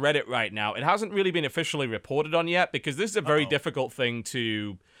going around Reddit right now. It hasn't really been officially reported on yet because this is a very difficult thing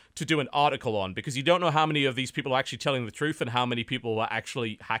to do an article on, because you don't know how many of these people are actually telling the truth and how many people are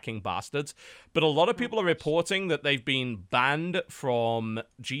actually hacking bastards. But a lot of people are reporting that they've been banned from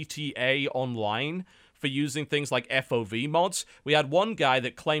GTA Online for using things like FOV mods. We had one guy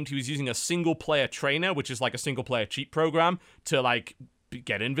that claimed he was using a single-player trainer, which is like a single-player cheat program, to like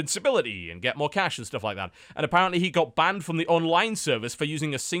get invincibility and get more cash and stuff like that. And apparently he got banned from the online service for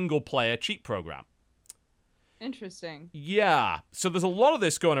using a single-player cheat program. Interesting. Yeah, so there's a lot of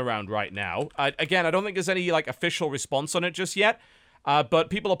this going around right now. Again, I don't think there's any like official response on it just yet, but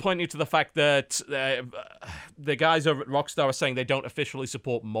people are pointing to the fact that the guys over at Rockstar are saying they don't officially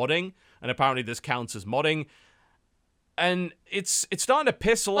support modding, and apparently this counts as modding. And it's starting to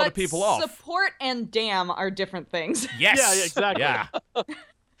piss a lot of people off. Support and damn are different things. Yes. Yeah, exactly. Yeah.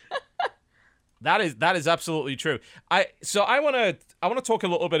 That is absolutely true. I want to talk a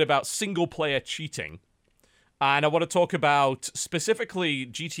little bit about single player cheating. And I want to talk about specifically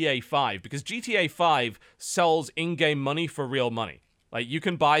GTA 5, because GTA 5 sells in-game money for real money. Like, you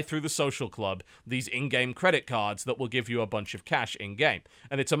can buy through the social club these in-game credit cards that will give you a bunch of cash in-game.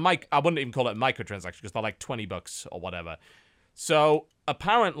 And it's I wouldn't even call it a microtransaction, because they're like $20 or whatever. So,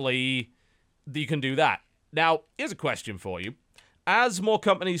 apparently, you can do that. Now, here's a question for you. As more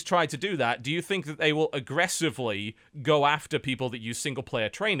companies try to do that, do you think that they will aggressively go after people that use single-player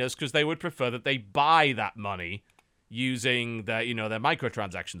trainers because they would prefer that they buy that money using their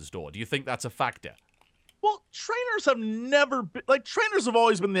microtransaction store? Do you think that's a factor? Well, trainers have never been, like, trainers have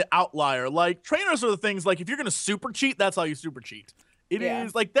always been the outlier. Like, trainers are the things, like, if you're going to super cheat, that's how you super cheat. It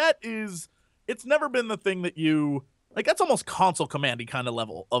is, like, it's never been the thing that you, like, that's almost console commandy kind of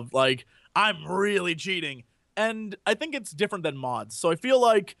level of, like, I'm really cheating. And I think it's different than mods. So I feel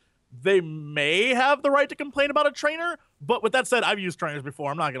like they may have the right to complain about a trainer. But with that said, I've used trainers before.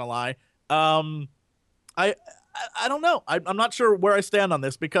 I'm not going to lie. I don't know. I'm not sure where I stand on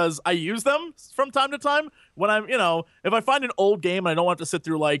this, because I use them from time to time when I'm, if I find an old game and I don't want to sit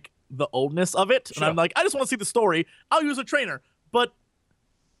through like the oldness of it. Sure. And I'm like, I just want to see the story. I'll use a trainer. But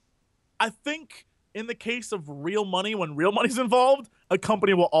I think in the case of real money, when real money's involved, a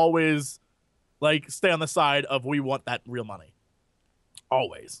company will always like stay on the side of we want that real money.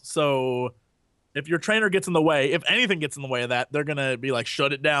 Always. So if your trainer gets in the way, if anything gets in the way of that, they're going to be like,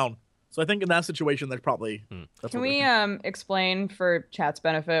 shut it down. So I think in that situation, there's probably... Can we explain for chat's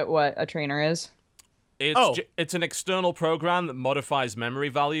benefit what a trainer is? It's an external program that modifies memory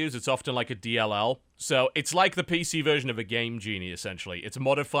values. It's often like a DLL. So it's like the PC version of a Game Genie, essentially. It's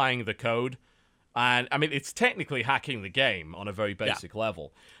modifying the code. And, I mean, it's technically hacking the game on a very basic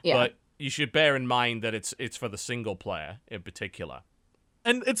level. Yeah. But you should bear in mind that it's for the single player in particular.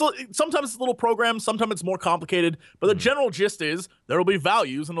 And sometimes it's little programs, sometimes it's more complicated, but the general gist is there will be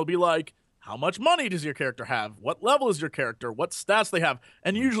values, and it'll be like, how much money does your character have? What level is your character? What stats they have?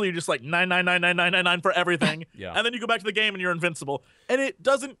 And usually you're just like 9999999 for everything. Yeah. And then you go back to the game and you're invincible. And it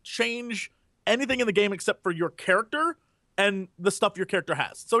doesn't change anything in the game except for your character and the stuff your character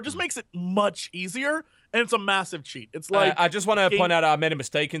has. So it just makes it much easier, and it's a massive cheat. It's like I just want to point out I made a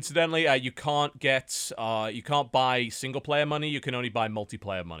mistake, incidentally. You can't buy single player money. You can only buy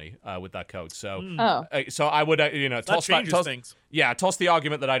multiplayer money with that code. So so I would toss things. Yeah, toss the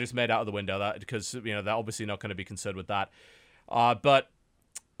argument that I just made out of the window, because they're obviously not going to be concerned with that. But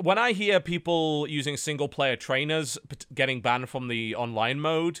when I hear people using single player trainers getting banned from the online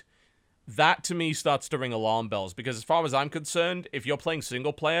mode, that to me starts to ring alarm bells, because as far as I'm concerned, if you're playing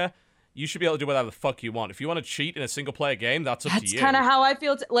single player, you should be able to do whatever the fuck you want. If you want to cheat in a single player game, that's up to you. That's kind of how I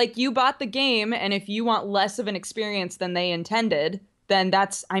feel. Like, you bought the game, and if you want less of an experience than they intended, then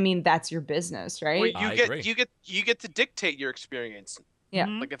that's your business, right? Well, you get to dictate your experience. Yeah.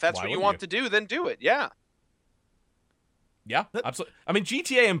 Like, if that's Why what you wouldn't want you? to do, then do it. Yeah. Yeah, absolutely. I mean,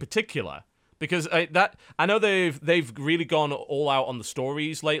 GTA in particular, because I know they've really gone all out on the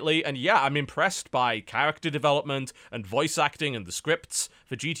stories lately, and yeah, I'm impressed by character development and voice acting and the scripts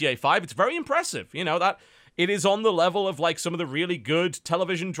for GTA 5. It's very impressive. That it is on the level of like some of the really good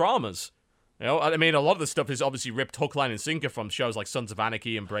television dramas. You know, I mean, a lot of the stuff is obviously ripped hook, line, and sinker from shows like Sons of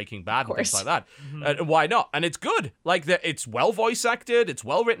Anarchy and Breaking Bad and things like that. And why not? And it's good. Like, it's well voice acted, it's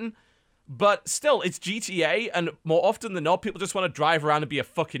well written, but still, it's GTA, and more often than not, people just want to drive around and be a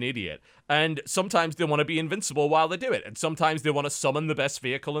fucking idiot. And sometimes they want to be invincible while they do it, and sometimes they want to summon the best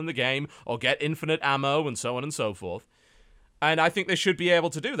vehicle in the game, or get infinite ammo, and so on and so forth. And I think they should be able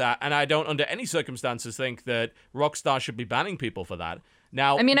to do that, and I don't, under any circumstances, think that Rockstar should be banning people for that.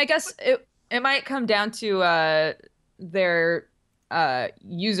 Now, I mean, I guess it might come down to their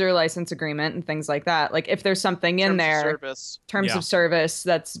user license agreement and things like that. Like, if there's something in there, terms of service,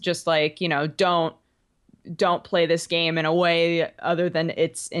 that's just like, don't play this game in a way other than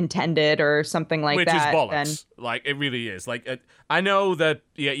it's intended or something like that. Which is bollocks. Like, it really is. Like, I know that,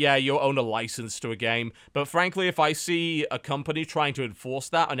 yeah, you own a license to a game, but frankly, if I see a company trying to enforce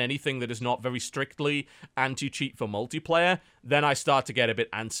that on anything that is not very strictly anti-cheat for multiplayer, then I start to get a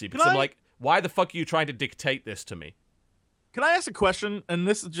bit antsy. Because I'm like, why the fuck are you trying to dictate this to me? Can I ask a question? And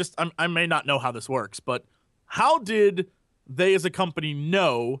this is just, I may not know how this works, but how did they as a company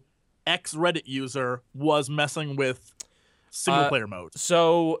know X Reddit user was messing with single player mode?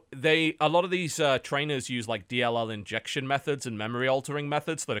 So a lot of these trainers use like DLL injection methods and memory altering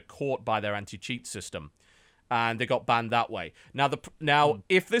methods that are caught by their anti-cheat system. And they got banned that way. Now,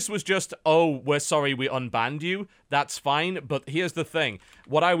 if this was just, oh, we're sorry, we unbanned you, that's fine. But here's the thing.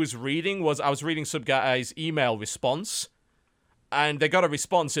 What I was reading was, I was reading some guy's email response, and they got a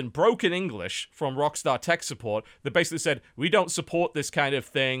response in broken English from Rockstar Tech Support that basically said, we don't support this kind of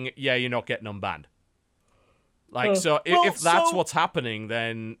thing. Yeah, you're not getting unbanned. Like, if that's what's happening,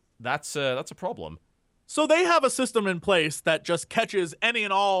 then that's a problem. So they have a system in place that just catches any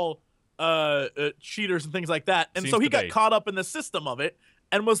and all cheaters and things like that. And so he got caught up in the system of it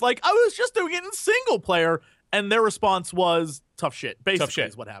and was like, I was just doing it in single player. And their response was tough shit. Basically,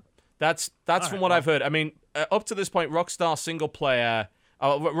 is what happened. That's from what I've heard. I mean, up to this point, Rockstar single player,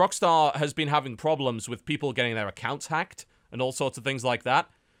 Rockstar has been having problems with people getting their accounts hacked and all sorts of things like that.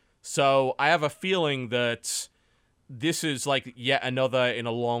 So I have a feeling that this is like yet another in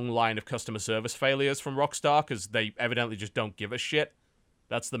a long line of customer service failures from Rockstar, because they evidently just don't give a shit.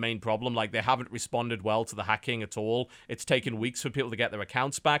 That's the main problem. Like, they haven't responded well to the hacking at all. It's taken weeks for people to get their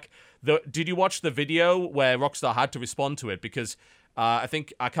accounts back. Did you watch the video where Rockstar had to respond to it? Because I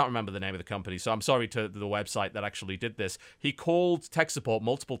can't remember the name of the company, so I'm sorry to the website that actually did this. He called tech support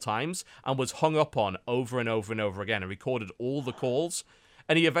multiple times and was hung up on over and over and over again and recorded all the calls.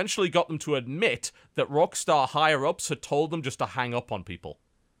 And he eventually got them to admit that Rockstar higher-ups had told them just to hang up on people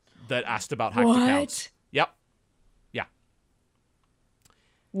that asked about hacked accounts. Yep. Yeah.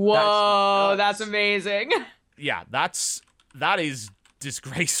 Whoa, that's amazing. Yeah, that is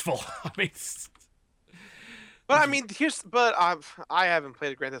disgraceful. I mean... But I mean, I haven't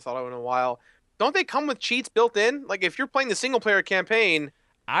played a Grand Theft Auto in a while. Don't they come with cheats built in? Like, if you're playing the single player campaign,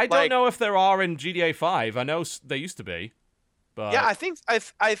 I don't know if there are in GTA 5. I know there used to be, but yeah,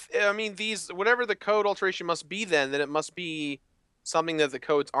 I mean, these, whatever the code alteration must be, then it must be something that the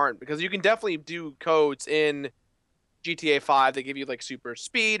codes aren't, because you can definitely do codes in GTA 5 that give you like super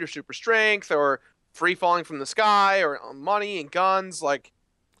speed or super strength or free falling from the sky or money and guns. Like,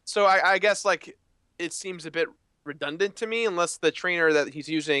 so I guess like it seems a bit redundant to me, unless the trainer that he's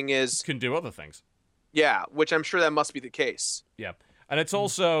using can do other things. Yeah, which I'm sure that must be the case. Yeah, and it's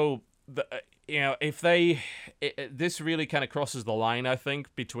also if this really kind of crosses the line, I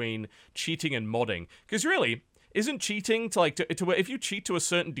think, between cheating and modding, because really, isn't cheating to if you cheat to a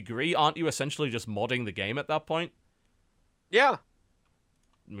certain degree, aren't you essentially just modding the game at that point? Yeah,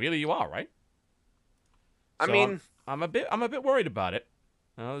 really, you are, right? I mean, I'm a bit worried about it.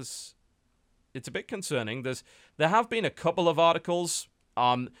 It's a bit concerning. There have been a couple of articles.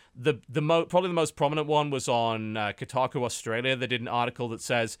 Probably the most prominent one was on Kotaku Australia. They did an article that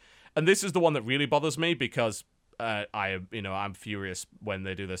says, and this is the one that really bothers me because I'm furious when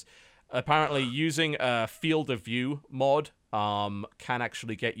they do this. Apparently, using a field of view mod can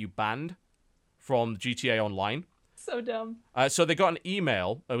actually get you banned from GTA Online. So dumb. So they got an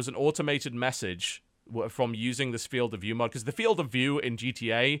email. It was an automated message from using this field of view mod, because the field of view in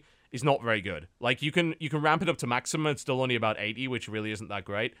GTA is not very good. Like, you can ramp it up to maximum. It's still only about 80, which really isn't that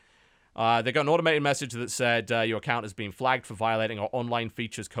great. They got an automated message that said your account has been flagged for violating our online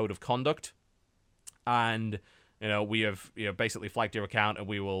features code of conduct, and we have basically flagged your account, and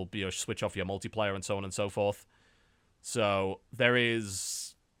we will switch off your multiplayer and so on and so forth. So there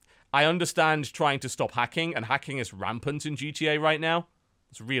is. I understand trying to stop hacking, and hacking is rampant in GTA right now.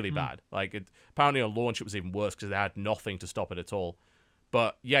 It's really bad. Like, apparently on launch it was even worse because they had nothing to stop it at all.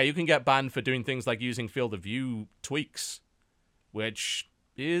 But yeah, you can get banned for doing things like using field of view tweaks, which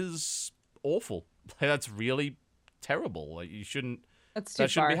is awful. That's really terrible. Like, you shouldn't. That's too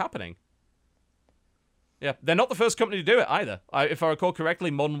That shouldn't far. be happening. Yeah, they're not the first company to do it either. If I recall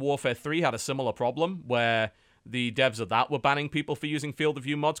correctly, Modern Warfare 3 had a similar problem where the devs of that were banning people for using field of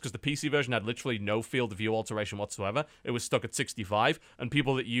view mods because the PC version had literally no field of view alteration whatsoever. It was stuck at 65, and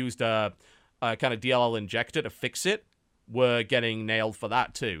people that used a kind of DLL injector to fix it were getting nailed for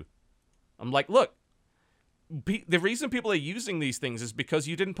that too. I'm like, look, the reason people are using these things is because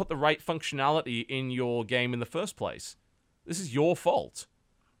you didn't put the right functionality in your game in the first place. This is your fault.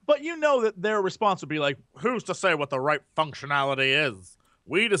 But you know that their response would be like, who's to say what the right functionality is?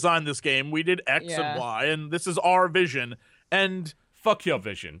 We designed this game, we did X Yeah. and Y, and this is our vision. And Fuck your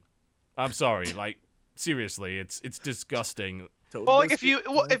vision. I'm sorry, like, seriously, it's disgusting. Well, like if you're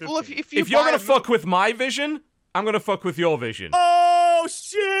If you're gonna fuck with my vision, I'm gonna fuck with your vision. Oh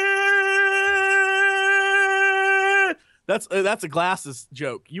shit! That's a glasses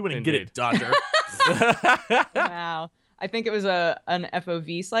joke. You wouldn't get Indeed. it, Dodger. Wow. I think it was an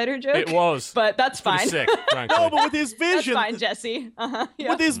FOV slider joke. It was. But that's Pretty fine. sick, frankly. No, but with his That's vision, fine, Jesse. Yeah.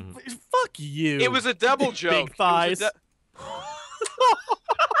 with his fuck you. It was a double joke. Big thighs.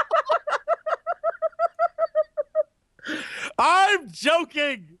 I'm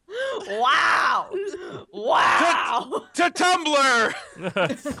joking. Wow. Wow. To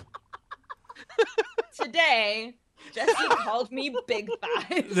Tumblr. Today, Jesse called me big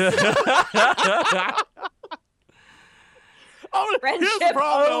thighs. Oh, here's the Friendship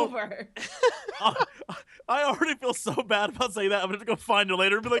problem. over. I already feel so bad about saying that. I'm gonna go find her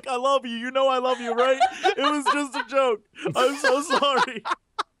later and be like, "I love you. You know I love you, right? It was just a joke. I'm so sorry."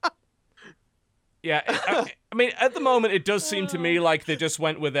 Yeah, I mean, at the moment, it does seem to me like they just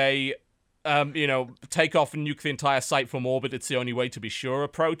went with a, take off and nuke the entire site from orbit. It's the only way to be sure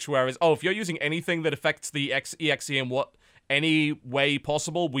approach. Whereas, if you're using anything that affects the EXE in any way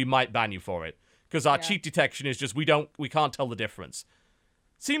possible, we might ban you for it. Because our cheat detection is just, we can't tell the difference.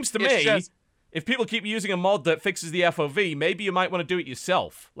 Seems to me, if people keep using a mod that fixes the FOV, maybe you might want to do it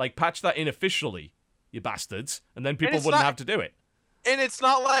yourself. Like, patch that in officially, you bastards, and then people wouldn't have to do it. And it's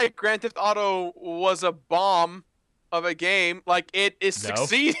not like Grand Theft Auto was a bomb of a game. Like, it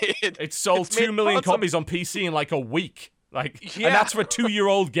succeeded. It sold 2 million copies on PC in like a week. Like, Yeah. and that's for a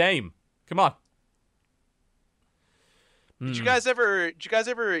 2-year-old game. Come on. Did you guys ever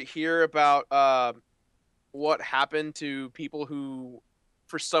hear about what happened to people who,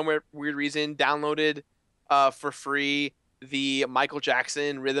 for some weird reason, downloaded for free the Michael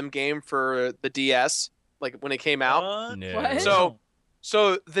Jackson rhythm game for the DS, like when it came out? No. What?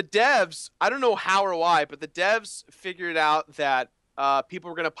 So the devs, I don't know how or why, but the devs figured out that people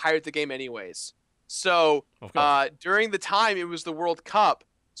were going to pirate the game anyways. So Of course. during the time, it was the World Cup.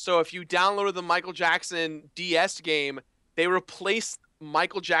 So if you downloaded the Michael Jackson DS game, they replaced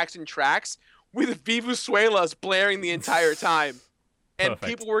Michael Jackson tracks with Vivusuelas blaring the entire time. And Perfect.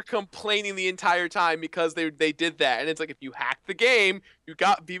 people were complaining the entire time because they did that. And it's like, if you hack the game, you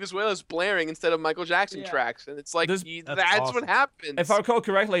got Vivusuelas blaring instead of Michael Jackson tracks. And it's like, That's that's awesome. what happens. If I recall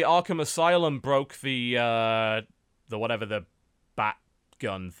correctly, Arkham Asylum broke the bat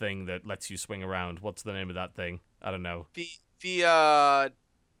gun thing that lets you swing around. What's the name of that thing? I don't know.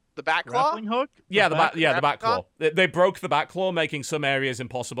 The bat claw? Grappling hook? Yeah, the bat grappling claw. They broke the bat claw, making some areas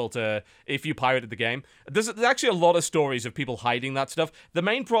impossible to if you pirated the game. There's actually a lot of stories of people hiding that stuff. The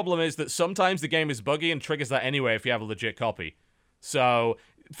main problem is that sometimes the game is buggy and triggers that anyway if you have a legit copy. So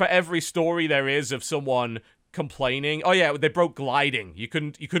for every story there is of someone complaining, oh yeah, they broke gliding. You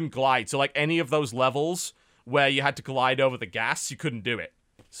couldn't glide. So like any of those levels where you had to glide over the gas, you couldn't do it.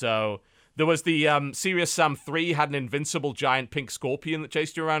 So there was the Serious Sam 3 had an invincible giant pink scorpion that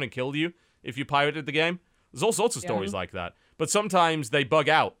chased you around and killed you if you pirated the game. There's all sorts of stories like that. But sometimes they bug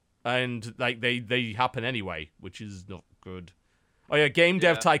out and like they happen anyway, which is not good. Oh yeah, Game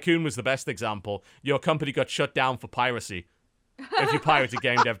Dev Tycoon was the best example. Your company got shut down for piracy if you pirated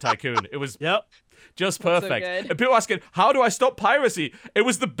Game Dev Tycoon. It was just perfect. good. And people asking, how do I stop piracy? It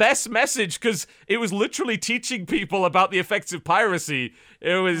was the best message because it was literally teaching people about the effects of piracy.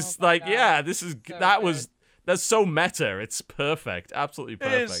 It was like, God. yeah, this is So that's so meta. It's perfect. Absolutely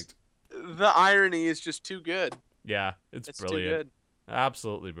perfect. The irony is just too good. Yeah, it's It's brilliant. too good.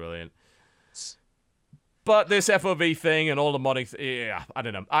 Absolutely brilliant. But this FOV thing and all the modding, yeah, I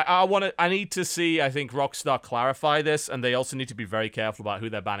don't know. I need to see, I think, Rockstar clarify this, and they also need to be very careful about who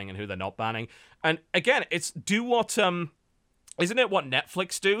they're banning and who they're not banning. And again, it's do what, isn't it what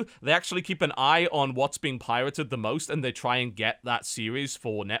Netflix do? They actually keep an eye on what's being pirated the most, and they try and get that series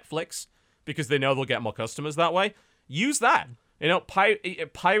for Netflix, because they know they'll get more customers that way. Use that. You know,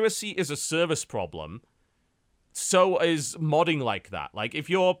 piracy is a service problem. So is modding like that. Like, if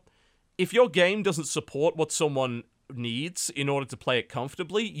you're if your game doesn't support what someone needs in order to play it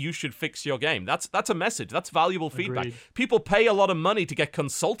comfortably, you should fix your game. That's a message. That's valuable feedback. Agreed. People pay a lot of money to get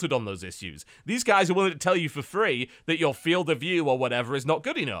consulted on those issues. These guys are willing to tell you for free that your field of view or whatever is not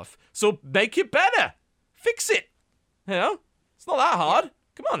good enough. So make it better. Fix it. You know? It's not that hard.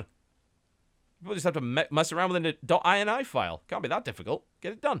 Come on. People just have to mess around with an .ini file. Can't be that difficult.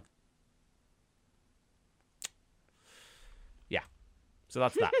 Get it done. Yeah. So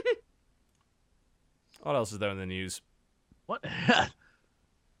that's that. What else is there in the news? What?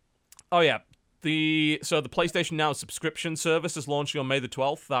 Oh, yeah. The PlayStation Now subscription service is launching on May the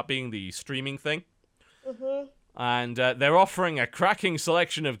 12th, that being the streaming thing. Mm-hmm. And they're offering a cracking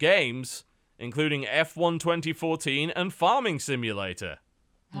selection of games, including F1 2014 and Farming Simulator.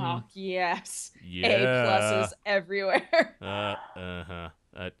 Oh, yes. Yeah. A+'s everywhere.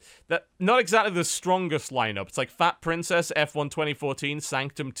 That not exactly the strongest lineup. It's like Fat Princess, F1 2014,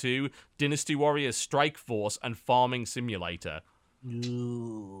 Sanctum 2, Dynasty Warriors, Strike Force, and Farming Simulator.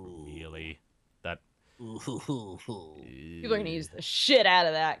 Ooh. Really? That. People are going to use the shit out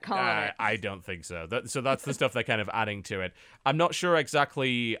of that comment. I don't think so. So that's the stuff they're kind of adding to it. I'm not sure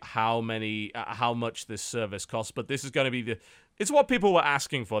exactly how much this service costs, but this is going to be it's what people were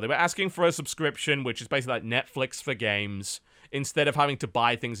asking for. They were asking for a subscription, which is basically like Netflix for games, instead of having to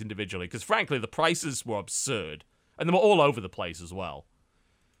buy things individually. Because frankly, the prices were absurd. And they were all over the place as well.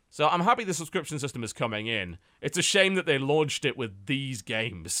 So I'm happy the subscription system is coming in. It's a shame that they launched it with these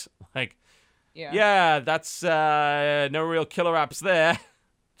games. Like, yeah, that's no real killer apps there.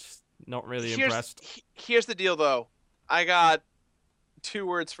 Just not really impressed. Here's the deal, though. I got 2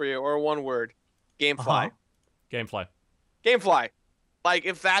 words for you, or 1 word. Gamefly. Gamefly. Gamefly. Like,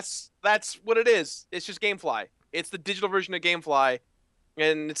 if that's what it is. It's just Gamefly. It's the digital version of Gamefly.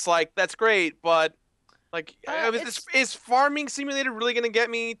 And it's like, that's great, but like, is Farming Simulator really going to get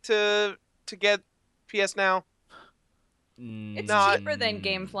me to get PS Now? It's cheaper than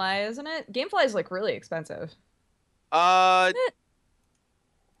Gamefly, isn't it? Gamefly is like really expensive. It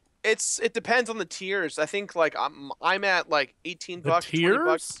depends on the tiers. I think like I'm at like $18, tiers?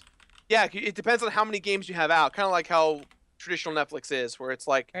 $20. Yeah, it depends on how many games you have out. Kind of like how traditional Netflix is, where it's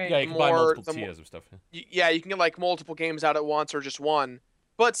like Yeah, you can buy multiple tiers of stuff. Yeah, you can get like multiple games out at once or just one.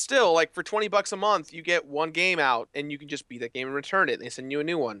 But still, like for $20 a month, you get one game out, and you can just beat that game and return it. And they send you a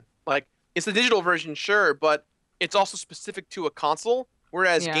new one. Like it's the digital version, sure, but it's also specific to a console.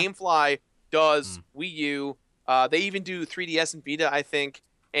 Whereas Gamefly does Wii U. They even do 3DS and Vita, I think,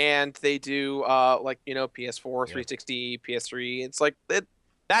 and they do like PS4, 360, PS3. It's like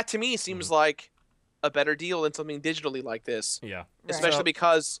that to me seems like a better deal than something digitally like this. Yeah, especially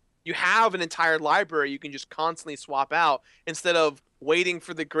because you have an entire library you can just constantly swap out instead of waiting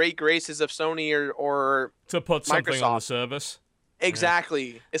for the great graces of Sony or to put something Microsoft on the service.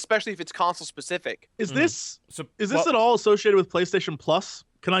 Exactly, especially if it's console specific. Is this at all associated with PlayStation Plus?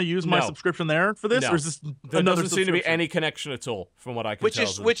 Can I use my subscription there for this, or is this there doesn't seem to be any connection at all, from what I can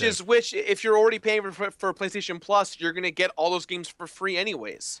tell. Which if you're already paying for PlayStation Plus, you're gonna get all those games for free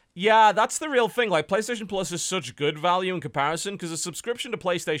anyways. Yeah, that's the real thing. Like PlayStation Plus is such good value in comparison because a subscription to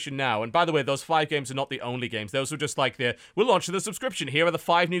PlayStation Now, and by the way, those 5 games are not the only games. Those are just like we're launching the subscription. Here are the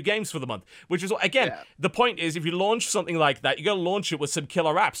 5 new games for the month. Which is again, the point is, if you launch something like that, you got to launch it with some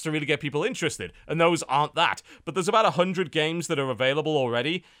killer apps to really get people interested, and those aren't that. But there's about 100 games that are available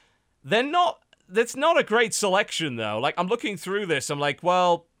already. That's not a great selection, though. Like, I'm looking through this, I'm like,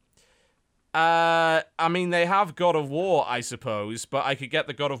 well, I mean, they have God of War, I suppose, but I could get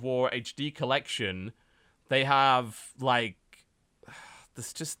the God of War HD collection. They have, like,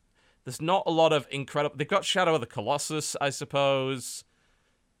 there's not a lot of incredible... They've got Shadow of the Colossus, I suppose,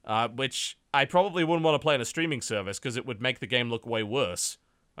 which I probably wouldn't want to play in a streaming service because it would make the game look way worse.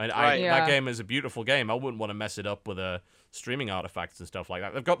 That game is a beautiful game. I wouldn't want to mess it up with streaming artifacts and stuff like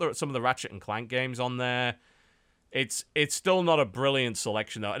that. They've got some of the Ratchet and Clank games on there. It's still not a brilliant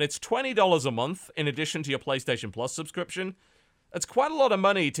selection, though. And it's $20 a month in addition to your PlayStation Plus subscription. It's quite a lot of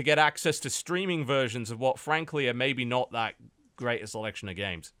money to get access to streaming versions of what, frankly, are maybe not that great a selection of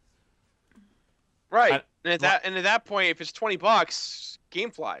games. Right. And at that point, if it's $20,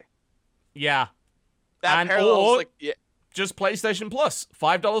 Gamefly. Yeah. That parallels, like... Yeah. Just PlayStation Plus,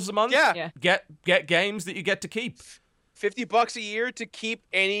 $5 a month. Yeah. Get games that you get to keep. $50 a year to keep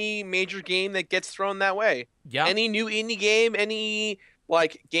any major game that gets thrown that way. Yeah. Any new indie game, any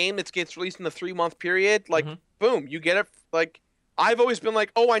like game that gets released in the 3-month period, like boom, you get it. Like I've always been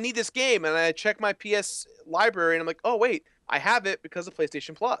like, oh, I need this game, and I check my PS library, and I'm like, oh wait, I have it because of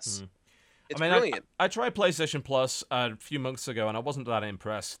PlayStation Plus. It's brilliant. I tried PlayStation Plus a few months ago, and I wasn't that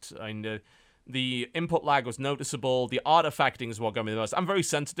impressed. The input lag was noticeable. The artifacting is what got me the most. I'm very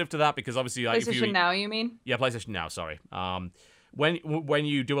sensitive to that because obviously, like, PlayStation Now, you mean? Yeah, PlayStation Now. Sorry. When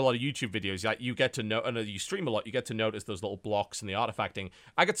you do a lot of YouTube videos, like, you get to know, and you stream a lot, you get to notice those little blocks and the artifacting.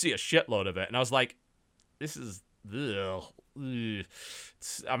 I could see a shitload of it, and I was like, this is. Ugh.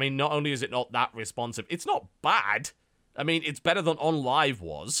 I mean, not only is it not that responsive, it's not bad. I mean, it's better than On Live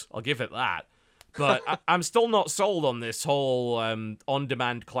was. I'll give it that. But I'm still not sold on this whole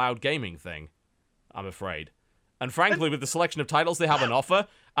on-demand cloud gaming thing, I'm afraid. And frankly, with the selection of titles they have on offer,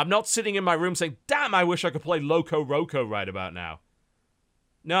 I'm not sitting in my room saying, damn, I wish I could play Loco Roco right about now.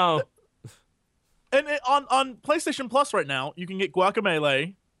 No. And on PlayStation Plus right now, you can get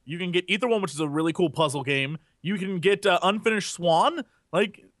Guacamelee. You can get Either One, which is a really cool puzzle game. You can get Unfinished Swan,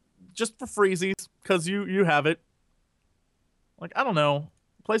 like, just for freezies, because you have it. Like, I don't know.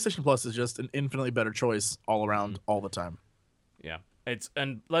 PlayStation Plus is just an infinitely better choice all around, all the time. Yeah.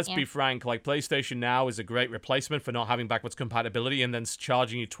 And let's be frank, like, PlayStation Now is a great replacement for not having backwards compatibility and then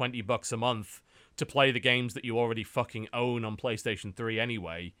charging you $20 a month to play the games that you already fucking own on PlayStation 3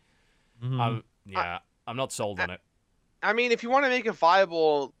 anyway. I'm not sold on it. I mean, if you want to make it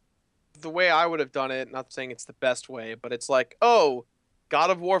viable, the way I would have done it, not saying it's the best way, but it's like, oh, God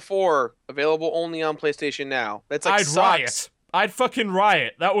of War 4 available only on PlayStation Now. That's like, I'd sucks. riot. I'd fucking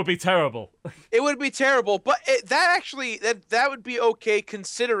riot. That would be terrible. It would be terrible, but that would be okay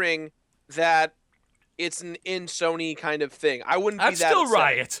considering that it's an in Sony kind of thing. I wouldn't I'd be that still upset.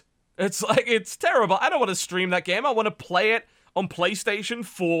 riot. It's like, it's terrible. I don't want to stream that game. I want to play it on PlayStation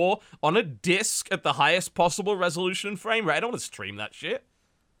 4 on a disc at the highest possible resolution and frame rate. I don't want to stream that shit.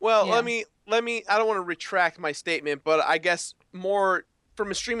 Well, Yeah. let me I don't want to retract my statement, but I guess more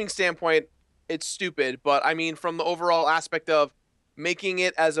from a streaming standpoint, it's stupid, but I mean from the overall aspect of making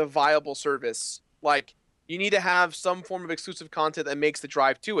it as a viable service. Like, you need to have some form of exclusive content that makes the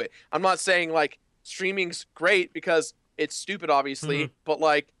drive to it. I'm not saying like streaming's great because it's stupid obviously, but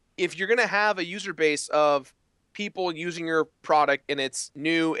like if you're going to have a user base of people using your product and it's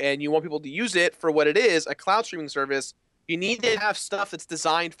new and you want people to use it for what it is, a cloud streaming service, you need to have stuff that's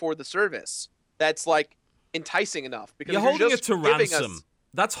designed for the service that's like enticing enough. Because You're if holding it just to giving ransom. us-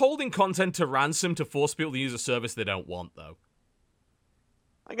 That's holding content to ransom to force people to use a service they don't want, though.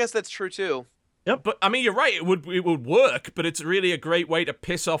 I guess that's true too. But I mean, you're right. It would work, but it's really a great way to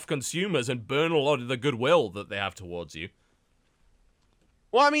piss off consumers and burn a lot of the goodwill that they have towards you.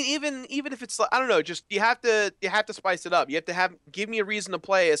 Well, I mean, even if it's like, I don't know, just you have to spice it up. You have to give me a reason to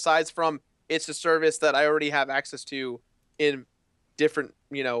play aside from it's a service that I already have access to in different,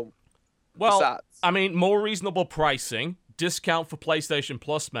 Well, facades. I mean, more reasonable pricing, discount for PlayStation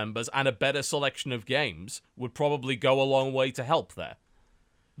Plus members, and a better selection of games would probably go a long way to help there.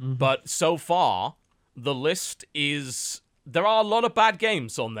 But so far, the list is... There are a lot of bad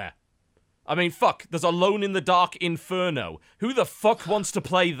games on there. I mean, fuck, there's Alone in the Dark Inferno. Who the fuck wants to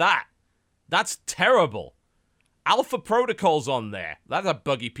play that? That's terrible. Alpha Protocol's on there. That's a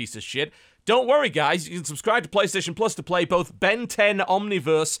buggy piece of shit. Don't worry, guys. You can subscribe to PlayStation Plus to play both Ben 10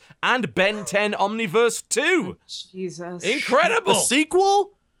 Omniverse and Ben 10 Omniverse 2. Jesus. Incredible. The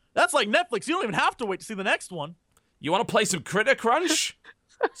sequel? That's like Netflix. You don't even have to wait to see the next one. You want to play some Critter Crunch?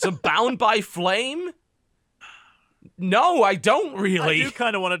 Some Bound by Flame? No, I don't really. I do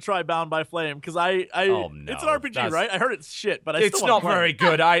kind of want to try Bound by Flame because Oh, no. it's an RPG, right? I heard it's shit, but I It's still not wanna play very it.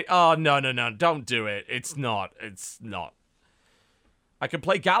 good. Oh, no. Don't do it. It's not. I can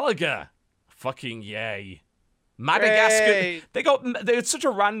play Galaga. Fucking yay. Madagascar. Yay. It's such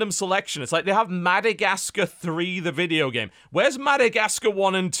a random selection. It's like they have Madagascar 3, the video game. Where's Madagascar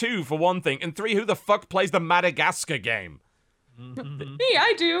 1 and 2, for one thing? And 3, who the fuck plays the Madagascar game? Me,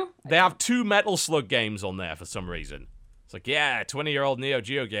 I do. They have 2 Metal Slug games on there for some reason. It's like, yeah, 20-year-old Neo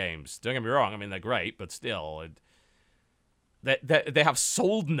Geo games. Don't get me wrong. I mean, they're great, but still. They have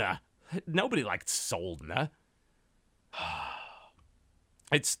Soldner. Nobody liked Soldner.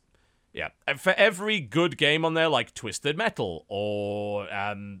 It's... Yeah, for every good game on there, like Twisted Metal or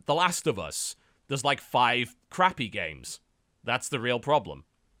The Last of Us, there's like 5 crappy games. That's the real problem.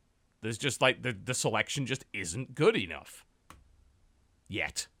 There's just like, the selection just isn't good enough.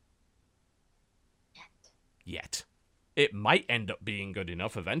 Yet. It might end up being good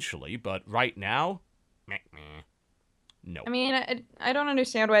enough eventually, but right now, no. I mean, I don't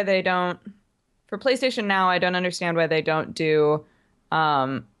understand why they don't. For PlayStation Now, I don't understand why they don't do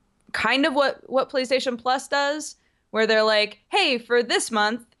kind of what PlayStation Plus does, where they're like, hey, for this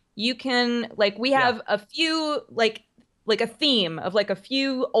month, you can, like, we have a few, like a theme of like a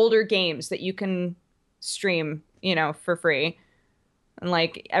few older games that you can stream, for free. And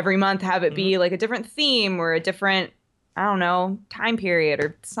like every month have it be like a different theme or a different I don't know, time period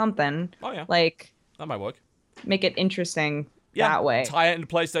or something. Oh yeah, Like that might work. make it interesting Yeah, that way. tie it into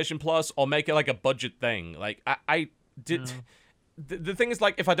PlayStation Plus or make it like a budget thing. Like I did. Yeah. The thing is,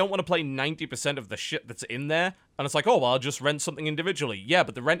 like, if I don't want to play 90% of the shit that's in there, and it's like, oh, well, I'll just rent something individually. Yeah,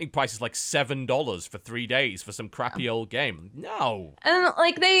 but the renting price is like $7 for 3 days for some crappy old game. No. And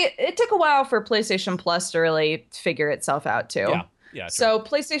like it took a while for PlayStation Plus to really figure itself out too. Yeah. Yeah. True. So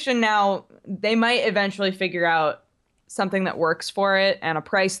PlayStation now, they might eventually figure out something that works for it and a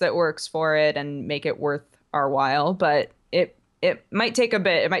price that works for it and make it worth our while. But it might take a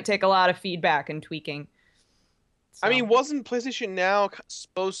bit. It might take a lot of feedback and tweaking. I So- mean, wasn't PlayStation Now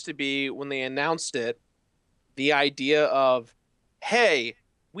supposed to be, when they announced it, the idea of, hey,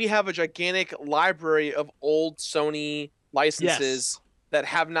 we have a gigantic library of old Sony licenses that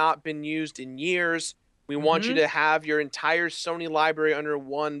have not been used in years. We want you to have your entire Sony library under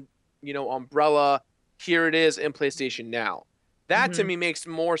one, umbrella. Here it is in PlayStation Now. That to me makes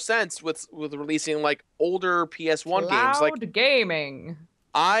more sense with releasing like older PS1 games. Like Cloud gaming.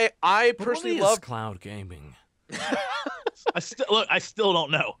 I But personally what is love cloud gaming. I still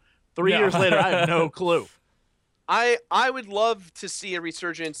don't know. 3 years later, I have no clue. I would love to see a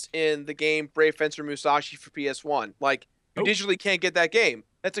resurgence in the game Brave Fencer Musashi for PS1. Like, you digitally can't get that game.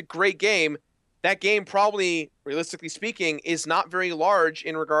 That's a great game. That game probably, realistically speaking, is not very large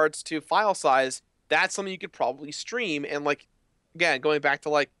in regards to file size. That's something you could probably stream and, like, again, going back to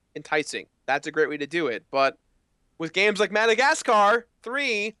like enticing. That's a great way to do it. But with games like Madagascar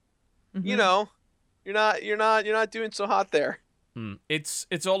 3, you're not doing so hot there.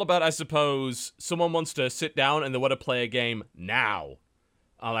 It's all about, I suppose, someone wants to sit down and they want to play a game now.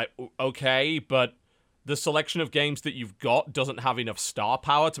 I'm like, okay, but the selection of games that you've got doesn't have enough star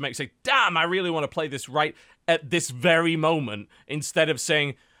power to make say, damn, I really want to play this right at this very moment, instead of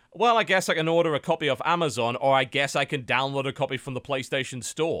saying, well, I guess I can order a copy off Amazon, or I guess I can download a copy from the PlayStation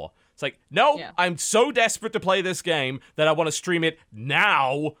Store. It's like, no, I'm so desperate to play this game that I want to stream it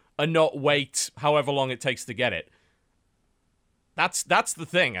now and not wait however long it takes to get it. That's the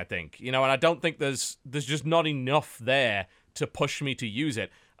thing, I think. And I don't think there's just not enough there to push me to use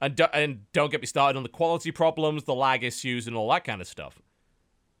it. And don't get me started on the quality problems, the lag issues, and all that kind of stuff.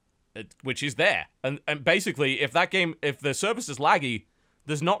 Which is there. And basically, if the service is laggy,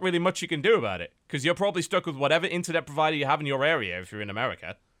 there's not really much you can do about it. Because you're probably stuck with whatever internet provider you have in your area if you're in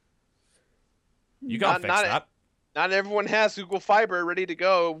America. You gotta fix that. Not everyone has Google Fiber ready to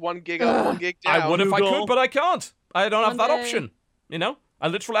go, 1 gig up, 1 gig down. I would if I Google. could, but I can't. I don't have that One day. option. I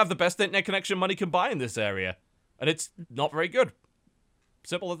literally have the best internet connection money can buy in this area. And it's not very good.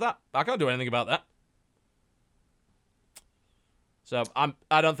 Simple as that. I can't do anything about that. So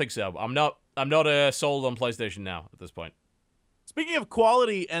I don't think so. I'm not sold on PlayStation Now at this point. Speaking of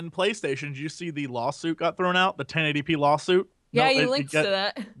quality and PlayStation, did you see the lawsuit got thrown out? The 1080p lawsuit? Yeah, No, you it linked got- to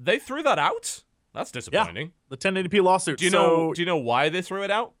that. They threw that out? That's disappointing. The 1080p lawsuit. Do you know why they threw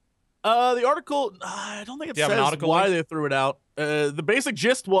it out? The article, I don't think it Do you have an says article why link? they threw it out. The basic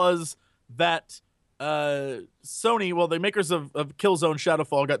gist was that Sony, well, the makers of Killzone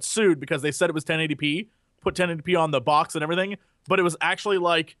Shadowfall got sued because they said it was 1080p, put 1080p on the box and everything, but it was actually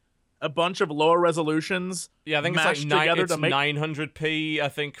like a bunch of lower resolutions. Yeah, I think it's mashed like together to make 900p, I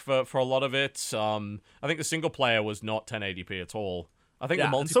think, for a lot of it. I think the single player was not 1080p at all. I think the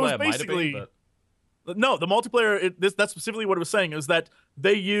and so it's multiplayer might have been, basically- but... No, the multiplayer, that's specifically what it was saying, is that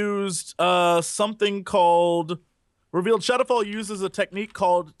they used something called... Revealed Shadowfall uses a technique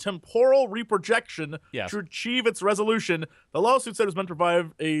called temporal reprojection Yes. to achieve its resolution. The lawsuit said it was meant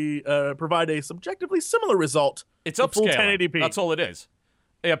to provide a subjectively similar result. It's to full upscaling. 1080p. That's all it is.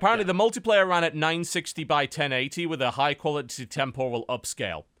 Yeah, apparently the multiplayer ran at 960 by 1080 with a high quality temporal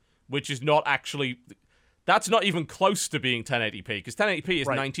upscale, which is not actually... That's not even close to being 1080p, because 1080p is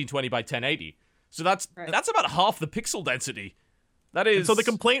Right. 1920 by 1080. So that's Right. that's about half the pixel density. That is... And so the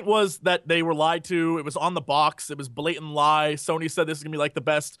complaint was that they were lied to. It was on the box. It was blatant lie. Sony said this is gonna be like the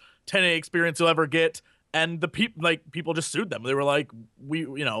best 1080 experience you'll ever get, and the people just sued them. They were like, we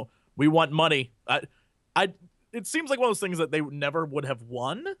want money. It seems like one of those things that they never would have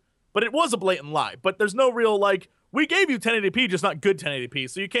won, but it was a blatant lie. But there's no real like, we gave you 1080p, just not good 1080p,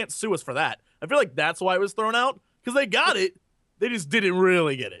 so you can't sue us for that. I feel like that's why it was thrown out, because they got it, they just didn't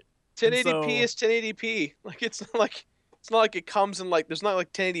really get it. 1080p is 1080p. Like it's not like it comes in like there's not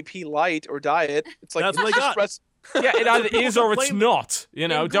like 1080p light or diet. It's like That's what it's they just got. res- Yeah, it either is or it's complain- not.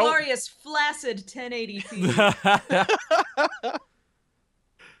 Don't... Glorious, flaccid 1080p.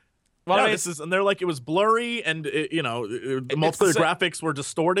 Well, Yeah, I mean, and they're like, it was blurry, and the multiplayer graphics were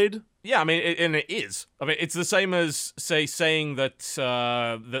distorted. yeah, I mean, and it is. I mean, it's the same as, say, saying that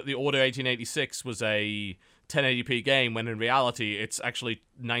that the Order 1886 was a 1080p game when in reality it's actually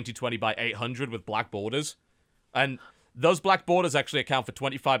 1920 by 800 with black borders. And those black borders actually account for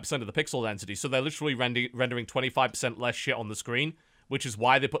 25% of the pixel density, so they're literally rendering 25% less shit on the screen, which is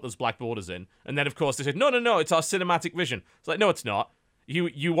why they put those black borders in. And then, of course, they said, no, it's our cinematic vision. It's like, no, it's not.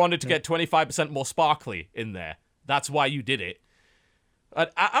 You wanted to get 25% more sparkly in there. That's why you did it.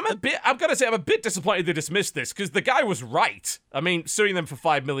 I've got to say, I'm a bit disappointed they dismissed this, because the guy was right. I mean, suing them for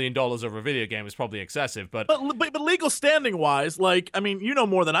 $5 million over a video game is probably excessive, but legal standing wise, like, I mean, you know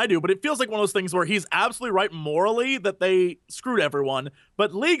more than I do, but it feels like one of those things where he's absolutely right morally that they screwed everyone,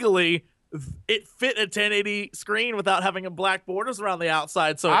 but legally, it fit a 1080 screen without having a black borders around the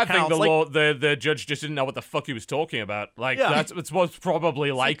outside, so I it think counts. the judge just didn't know what the fuck he was talking about. Like, it's most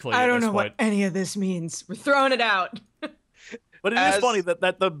probably likely. I at don't this know point. what any of this means. We're throwing it out. But it is funny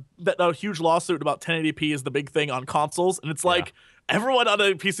that a huge lawsuit about 1080p is the big thing on consoles, and it's like everyone on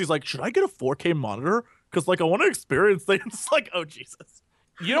a PC is like, should I get a 4K monitor? Because like I want to experience things. It's like, oh Jesus.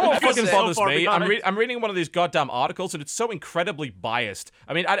 You know what fucking so bothers far me? behind. I'm reading one of these goddamn articles, and it's so incredibly biased.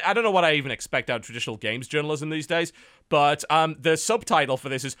 I mean, I don't know what I even expect out of traditional games journalism these days, but the subtitle for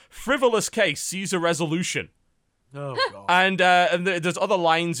this is "Frivolous Case Sees a Resolution," Oh god. and there's other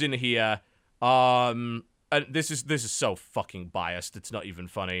lines in here. And this is so fucking biased. It's not even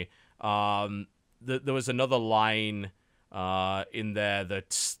funny. There was another line in there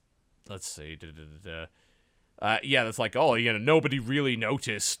that, let's see, that's like, oh, nobody really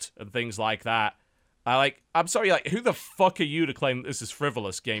noticed and things like that. I'm sorry, like, who the fuck are you to claim this is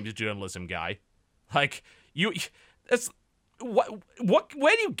frivolous games journalism, guy? Like,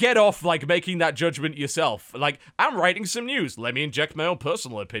 where do you get off, like, making that judgment yourself? Like, I'm writing some news. Let me inject my own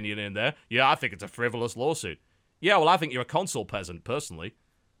personal opinion in there. Yeah, I think it's a frivolous lawsuit. Yeah, well, I think you're a console peasant, personally.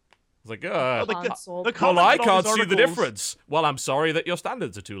 It's like, Console. well, I can't see the difference. Well, I'm sorry that your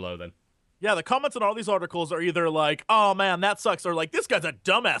standards are too low, then. Yeah, the comments on all these articles are either like, oh man, that sucks, or like, this guy's a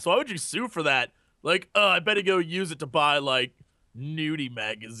dumbass. Why would you sue for that? Like, I better go use it to buy, like, nudie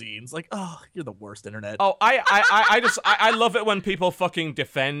magazines. Like, oh, you're the worst, internet. Oh, I love it when people fucking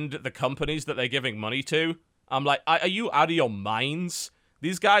defend the companies that they're giving money to. I'm like, are you out of your minds?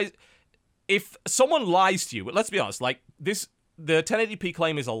 These guys, if someone lies to you, let's be honest, like, the 1080p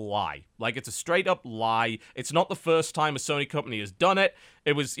claim is a lie. Like, it's a straight up lie. It's not the first time a Sony company has done it.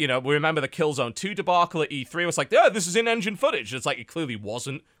 It was, we remember the Killzone 2 debacle at E3. It was like, this is in-engine footage. It's like, it clearly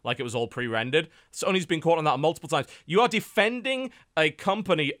wasn't. Like, it was all pre-rendered. Sony's been caught on that multiple times. You are defending a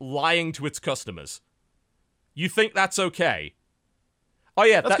company lying to its customers. You think that's okay? Oh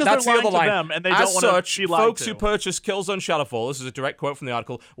yeah, that's the other line. Them and they As don't such, be lied folks to. who purchase Killzone Shadowfall, this is a direct quote from the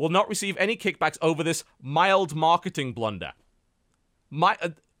article, will not receive any kickbacks over this mild marketing blunder.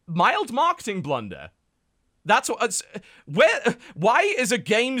 Mild marketing blunder. That's what. Why is a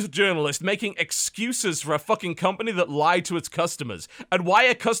games journalist making excuses for a fucking company that lied to its customers? And why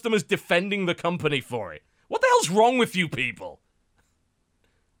are customers defending the company for it? What the hell's wrong with you people?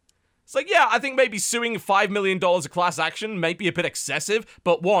 It's like, yeah, I think maybe suing $5 million of class action may be a bit excessive,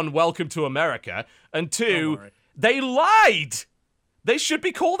 but one, welcome to America, and two, they lied. They should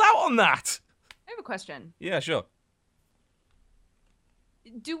be called out on that. I have a question. Yeah, sure.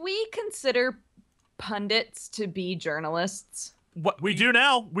 Do we consider pundits to be journalists? What We do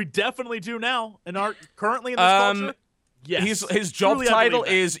now. We definitely do now. And are currently in this culture. Yes. His job Truly, I title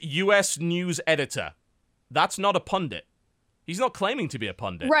believe that. is U.S. News Editor. That's not a pundit. He's not claiming to be a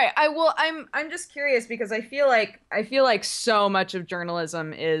pundit. Right. I'm just curious because I feel like so much of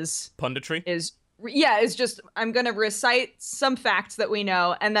journalism is Punditry? is just I'm going to recite some facts that we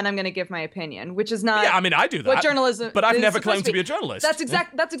know and then I'm going to give my opinion, which is not Yeah, I mean, I do that. what journalism But I've is never supposed claimed to be a journalist. That's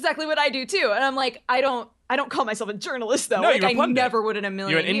exactly what I do too. And I'm like, I don't call myself a journalist though. No, like you're a I pundit. never would in a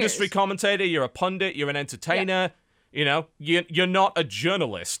million You're an years. industry commentator, you're a pundit, you're an entertainer. You're not a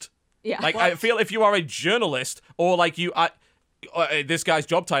journalist. Yeah. Like, I feel if you are a journalist, or like this guy's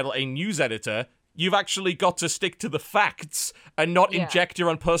job title, a news editor, you've actually got to stick to the facts and not inject your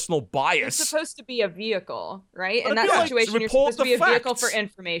own personal bias. You're supposed to be a vehicle, right? But In I that feel like situation, you're report supposed to be a the vehicle facts. for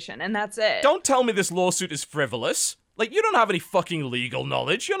information, and that's it. Don't tell me this lawsuit is frivolous. Like, you don't have any fucking legal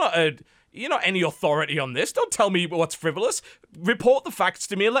knowledge. You're not any authority on this. Don't tell me what's frivolous. Report the facts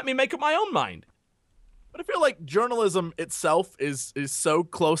to me and let me make up my own mind. But I feel like journalism itself is so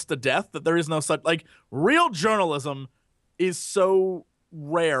close to death that there is no such, like, real journalism is so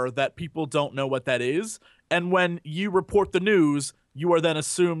rare that people don't know what that is. And when you report the news, you are then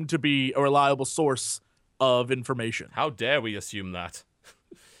assumed to be a reliable source of information. How dare we assume that?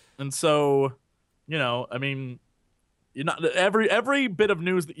 And so, I mean, you're not every bit of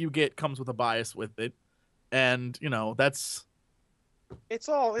news that you get comes with a bias with it. And, that's It's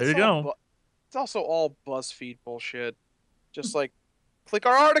all. There you go. It's also all BuzzFeed bullshit. Just like, click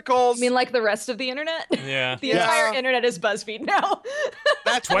our articles. I mean, like the rest of the internet? Yeah. The Yeah. entire internet is BuzzFeed now.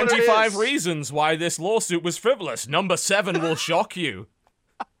 That's what it 25 is. reasons why this lawsuit was frivolous. Number 7 will shock you.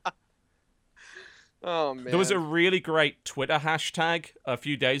 Oh man. There was a really great Twitter hashtag a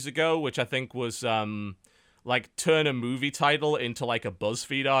few days ago, which I think was like turn a movie title into like a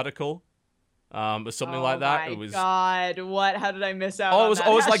BuzzFeed article, or something like that. Oh It was. my God, what? How did I miss out? Oh, on it was that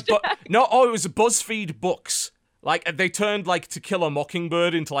always like hashtag? no. Oh, it was BuzzFeed books. Like they turned like To Kill a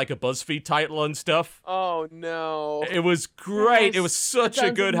Mockingbird into like a BuzzFeed title and stuff. Oh no. It was great. Yes, It was such that a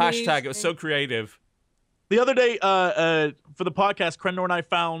sounds good hashtag. It was so amazing. creative. The other day, for the podcast, Krendor and I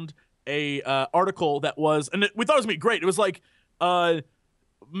found a article that was, and we thought it was gonna be great. It was like,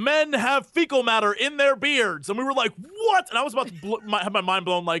 men have fecal matter in their beards, and we were like, what? And I was about to have my mind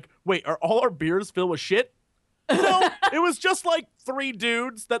blown. Like, wait, are all our beards filled with shit? No, it was just like 3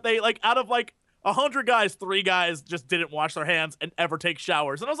 dudes that they like out of like 100 guys, 3 guys just didn't wash their hands and ever take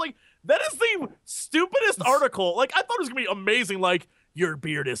showers. And I was like, that is the stupidest article. Like, I thought it was gonna be amazing. Like, your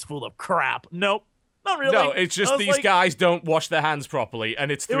beard is full of crap. Nope. Not really. No, it's just I was these like, guys don't wash their hands properly,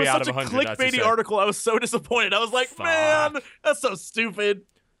 and it's It 3 was out such of a 100. that's clickbaity article. I was so disappointed. I was like, Fuck. man, that's so stupid.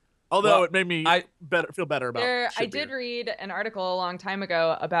 Although Well, it made me feel better about I shit did beard. read an article a long time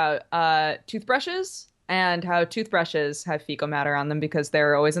ago about toothbrushes and how toothbrushes have fecal matter on them because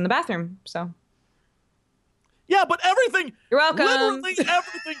they're always in the bathroom. So Yeah, but everything, you're welcome. literally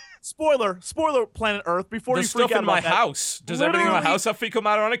everything. Spoiler, Planet Earth. Before The you freak stuff out in my about that, house. Does everything in my Literally house have fecal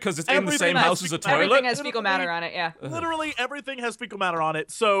matter on it? Because it's in the everything same has house as a fecal matter. toilet? Everything has fecal matter on it. Yeah. Literally everything has fecal matter on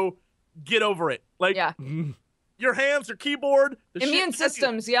it. So get over it. Like Yeah. your hands, your keyboard, the Immune shit catches-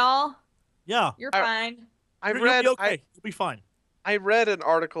 systems, y'all. Yeah, You're I- fine. you'll be okay. You'll be fine. I read an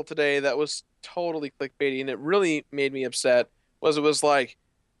article today that was totally clickbaity, and it really made me upset. It was like,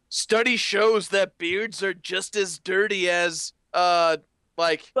 study shows that beards are just as dirty as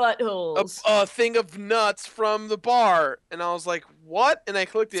like Buttholes. a thing of nuts from the bar. And I was like, what? And I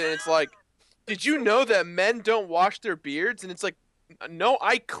clicked it, and it's like, did you know that men don't wash their beards? And it's like, no,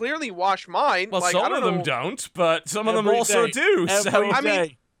 I clearly wash mine. Well, like, I some don't of them know. don't, but some of them Every also day. do. So Every I mean,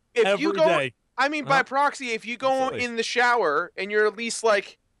 day. If Every you go, day. I mean, by Huh? proxy, if you go Absolutely. in the shower and you're at least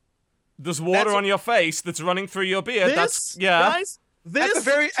like, there's water That's- on your face that's running through your beard. This, yeah. guys, this the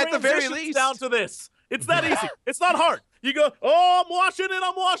very transitions least. down to this. It's that easy. It's not hard. You go, oh, I'm washing,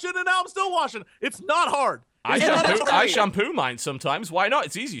 and now I'm still washing. It's not hard. I It's not shampoo, hard. I shampoo mine sometimes. Why not?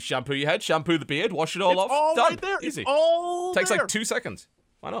 It's easy. Shampoo your head, shampoo the beard, wash it all It's off. all Done. right there. Easy. It's all Takes there. like 2 seconds.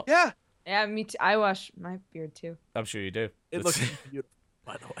 Why not? yeah, Yeah, me too. I wash my beard too. I'm sure you do. It looks beautiful,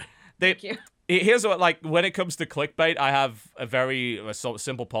 by the way. Thank you. Here's what, like, when it comes to clickbait, I have a very sort of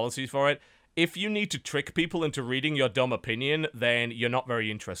simple policy for it. If you need to trick people into reading your dumb opinion, then you're not very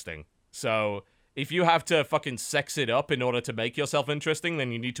interesting. So if you have to fucking sex it up in order to make yourself interesting,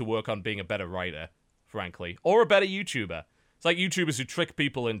 then you need to work on being a better writer, frankly. Or a better YouTuber. It's like YouTubers who trick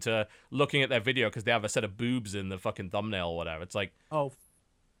people into looking at their video because they have a set of boobs in the fucking thumbnail or whatever. It's like, Oh,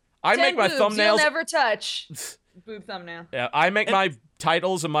 I 10 make my boobs You'll thumbnails... never touch. Boob thumbnail. Yeah, I make my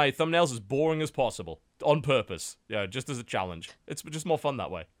titles and my thumbnails as boring as possible. On purpose. Yeah, just as a challenge. It's just more fun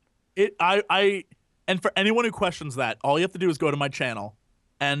that way. And for anyone who questions that, all you have to do is go to my channel,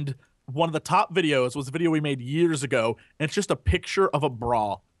 and one of the top videos was a video we made years ago, and it's just a picture of a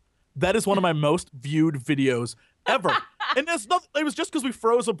bra. That is one of my most viewed videos ever. And it's not, it was just because we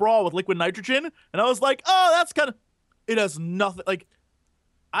froze a bra with liquid nitrogen, and I was like, oh, that's kind of, it has nothing, like,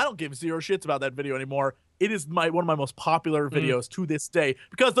 I don't give 0 shits about that video anymore. It is one of my most popular videos to this day,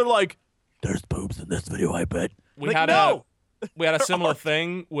 because they're like, there's boobs in this video, I bet. We Like, had no! we had a similar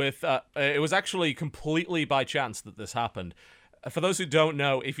thing with it was actually completely by chance that this happened. For those who don't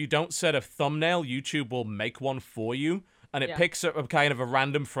know, if you don't set a thumbnail, YouTube will make one for you, and it picks a kind of a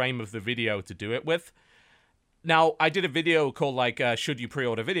random frame of the video to do it with. Now, I did a video called like should you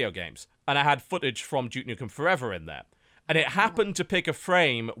pre-order video games, and I had footage from Duke Nukem Forever in there. And it happened to pick a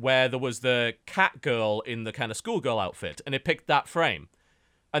frame where there was the cat girl in the kind of schoolgirl outfit, and it picked that frame.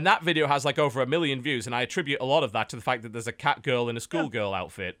 And that video has like over 1 million views, and I attribute a lot of that to the fact that there's a cat girl in a schoolgirl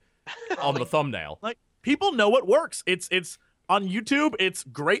outfit on the thumbnail. Like, people know what works. It's on YouTube, it's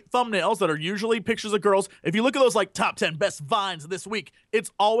great thumbnails that are usually pictures of girls. If you look at those like top 10 best vines this week,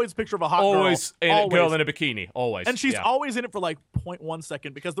 it's always a picture of a hot Always girl. a girl in a bikini, always. And she's yeah. always in it for like 0.1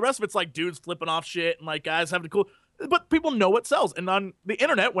 second, because the rest of it's like dudes flipping off shit and like guys having cool. But people know what sells. And on the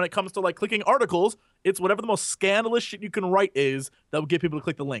internet, when it comes to like clicking articles, it's whatever the most scandalous shit you can write is that will get people to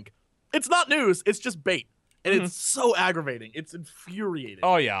click the link. It's not news. It's just bait. And it's so aggravating. It's infuriating.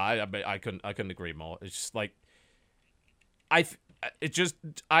 Oh yeah, I couldn't agree more. It's just like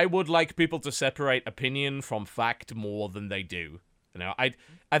I would like people to separate opinion from fact more than they do. You know,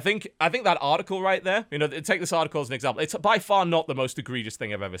 I think that article right there, you know, take this article as an example. It's by far not the most egregious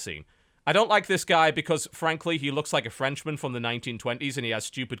thing I've ever seen. I don't like this guy because, frankly, he looks like a Frenchman from the 1920s and he has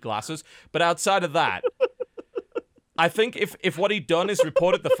stupid glasses. But outside of that, I think if what he'd done is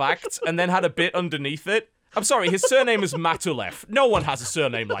reported the facts and then had a bit underneath it, I'm sorry, his surname is Matulev. No one has a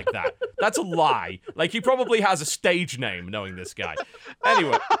surname like that. That's a lie. Like, he probably has a stage name, knowing this guy.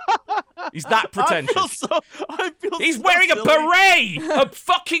 Anyway, he's that pretentious. He's wearing a beret! A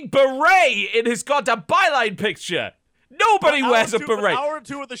fucking beret in his goddamn byline picture! Nobody wears a beret! Hour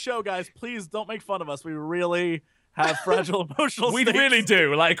 2 of the show, guys, please don't make fun of us. We really have fragile emotional We states. really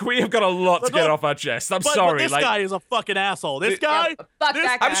do. Like, we have got a lot to get off our chest. I'm sorry. But this guy is a fucking asshole. This guy... Fuck that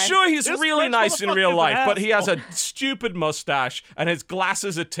guy. I'm sure he's This really French nice in motherfucker real is an life, but he has a asshole. stupid mustache, and his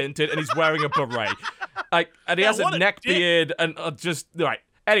glasses are tinted, and he's wearing a beret. And he has a what a neck dick. beard, and just... Right.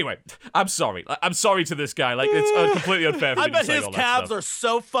 Anyway, I'm sorry. I'm sorry to this guy. Like, it's completely unfair for I me to bet say his all that calves stuff. are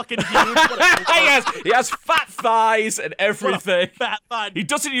so fucking huge. He has fat thighs and everything. Fat thigh. He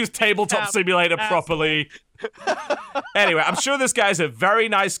doesn't use Tabletop Calf Simulator asshole. properly. Anyway, I'm sure this guy's a very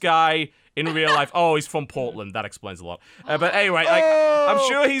nice guy in real life. Oh, he's from Portland. That explains a lot. But anyway, like, I'm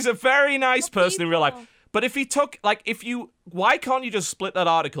sure he's a very nice person in real life. But if he took, like, why can't you just split that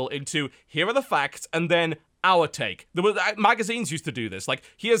article into, here are the facts, and then our take? There were magazines used to do this. Like,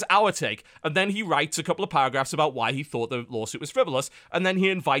 here's our take, and then he writes a couple of paragraphs about why he thought the lawsuit was frivolous, and then he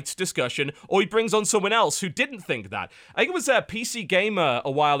invites discussion, or he brings on someone else who didn't think that. I think it was PC Gamer a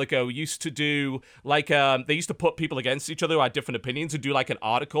while ago used to do, like, they used to put people against each other who had different opinions and do, like, an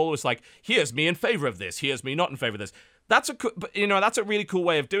article. It was like, here's me in favor of this, here's me not in favor of this. That's a really cool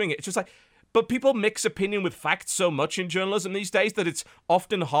way of doing it. It's just like, but people mix opinion with facts so much in journalism these days that it's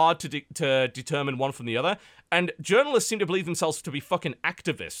often hard to determine one from the other. And journalists seem to believe themselves to be fucking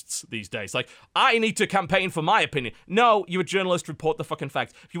activists these days. Like, I need to campaign for my opinion. No, you're a journalist, report the fucking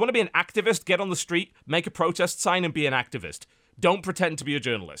facts. If you want to be an activist, get on the street, make a protest sign, and be an activist. Don't pretend to be a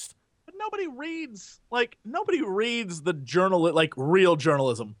journalist. But nobody reads the journal, like, real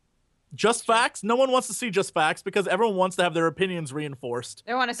journalism. Just facts? No one wants to see just facts because everyone wants to have their opinions reinforced.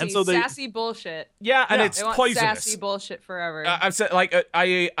 They want to see And so sassy bullshit. Yeah, and it's They want poisonous. sassy bullshit forever. I've said, like,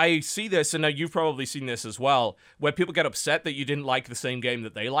 I see this, and you've probably seen this as well, where people get upset that you didn't like the same game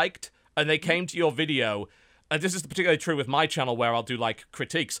that they liked, and they came to your video, and this is particularly true with my channel where I'll do, like,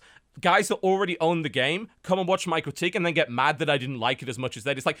 critiques. Guys that already own the game come and watch my critique and then get mad that I didn't like it as much as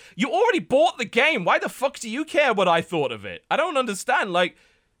they did. It's like, you already bought the game. Why the fuck do you care what I thought of it? I don't understand. Like,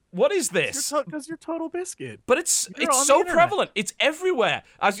 what is this? Because you're Total Biscuit. But it's on the so internet. prevalent. It's everywhere.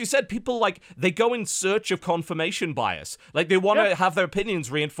 As you said, people, like, they go in search of confirmation bias. Like, they want to have their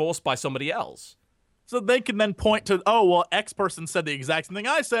opinions reinforced by somebody else. So they can then point to, oh, well, X person said the exact same thing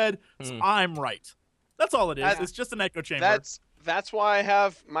I said, so I'm right. That's all it is. It's just an echo chamber. That's why I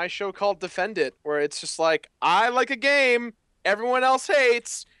have my show called Defend It, where it's just like, I like a game everyone else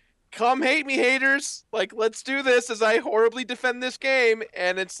hates. Come hate me, haters. Like, let's do this as I horribly defend this game.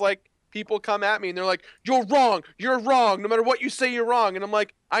 And it's like, people come at me and they're like, you're wrong. No matter what you say, you're wrong. And I'm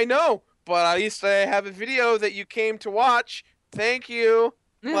like, I know, but at least I have a video that you came to watch. Thank you.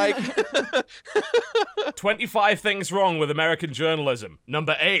 Like, 25 things wrong with American journalism.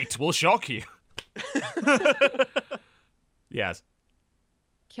 Number 8 will shock you. Yes.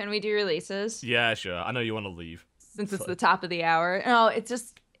 Can we do releases? Yeah, sure. I know you want to leave. Since it's the top of the hour. No, it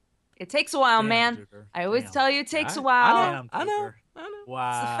takes a while, Damn, man. Duker. I always Damn. tell you it takes a I while. know. I know.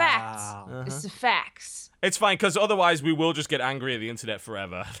 Wow. It's the facts. It's the facts. It's fine, because otherwise we will just get angry at the internet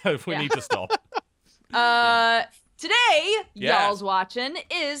forever. We need to stop. Today, Yeah. y'all's watching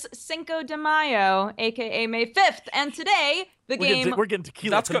is Cinco de Mayo, aka May 5th. And today, the game. We're getting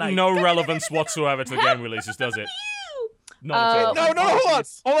tequila That's got tonight. no relevance whatsoever to the game releases, does it? Not at all.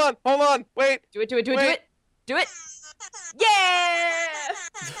 no, hold on. Wait. Do it. Wait. Do it. Yeah!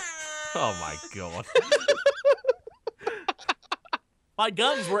 Oh my god. My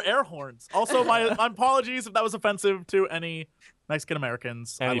guns were air horns. Also, my apologies if that was offensive to any Mexican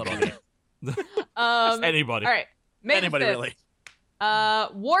Americans. I love Anybody. you. Just anybody. All right. May Anybody the 5th. really.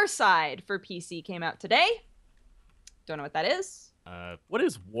 Warside for PC came out today. Don't know what that is. What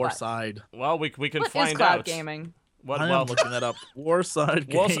is Warside? Well, we can What is find cloud out. gaming? I am looking that up. Warside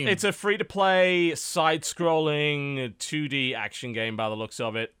game. It's a free-to-play, side-scrolling, 2D action game by the looks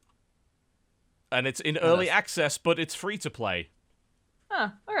of it. And it's in early access, but it's free-to-play. Huh.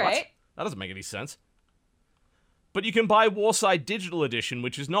 All What? right. That doesn't make any sense. But you can buy Warside Digital Edition,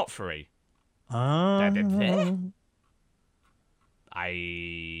 which is not free. I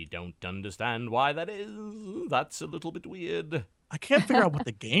don't understand why that is. That's a little bit weird. I can't figure out what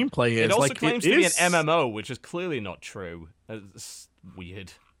the gameplay is. It also like, claims to be an MMO, which is clearly not true. It's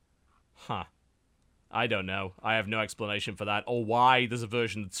weird. Huh. I don't know. I have no explanation for that, or why there's a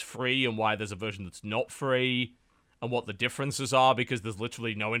version that's free and why there's a version that's not free, and what the differences are, because there's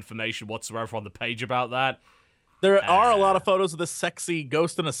literally no information whatsoever on the page about that. There are a lot of photos of this sexy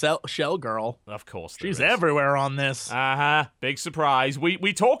ghost in a shell girl. Of course there She's is. everywhere on this. Uh-huh. Big surprise.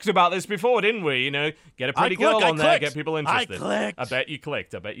 We talked about this before, didn't we? You know, get a pretty girl on there, get people interested. I clicked. I bet you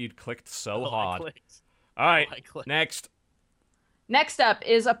clicked. I bet you clicked so Oh, I hard. clicked. All right, I clicked. next. Next up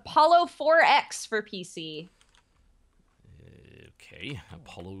is Apollo 4X for PC. Okay,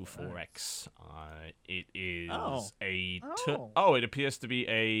 Apollo 4X. It is Oh. it appears to be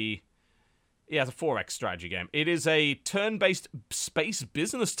a... Yeah, it's a 4X strategy game. It is a turn-based space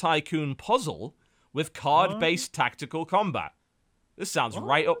business tycoon puzzle with card-based tactical combat. This sounds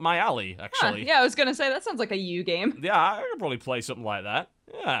right up my alley, actually. Yeah, I was gonna say that sounds like a U game. Yeah, I could probably play something like that.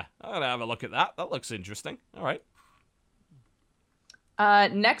 Yeah, I'm gonna have a look at that. That looks interesting. All right.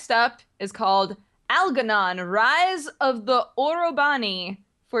 Next up is called Algernon: Rise of the Orobani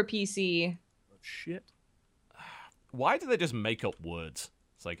for PC. Shit. Why do they just make up words?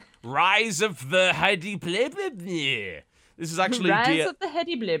 It's like, Rise of the Heady Blah Blah Blah. This is actually Rise of the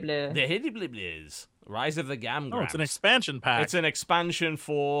Heady Blah Blah. the Heady Blah Blahs. Rise of the Gamgrams. Oh, it's an expansion pack. It's an expansion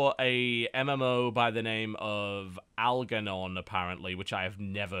for a MMO by the name of Algernon, apparently, which I have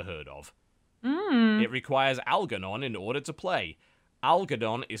never heard of. It requires Algernon in order to play.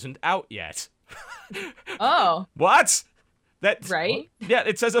 Algernon isn't out yet. Oh. What? That's Right? Yeah,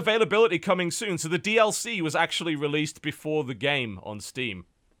 it says availability coming soon. So the DLC was actually released before the game on Steam.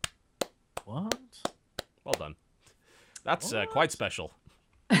 What? Well done. That's quite special.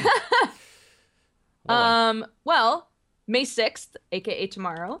 Well, May 6th, aka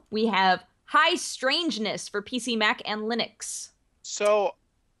tomorrow, we have High Strangeness for PC, Mac, and Linux. So,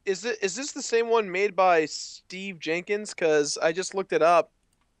 is this the same one made by Steve Jenkins? Because I just looked it up.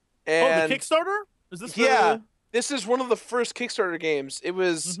 And The Kickstarter? Is this yeah, the... this is one of the first Kickstarter games. It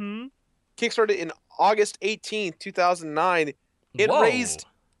was Mm-hmm. kickstarted in August 18th, 2009. It Whoa. raised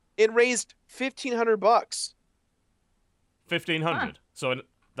 $1,500. 1,500. So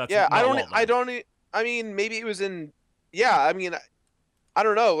that's Yeah, not I a don't. lot, I though. don't. I mean, maybe it was in. Yeah, I mean, I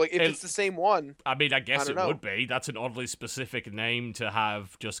don't know. Like if it's the same one. I mean, I guess I it don't know. would be. That's an oddly specific name to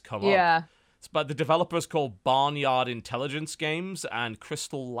have just come up. Yeah. But the developer's called Barnyard Intelligence Games and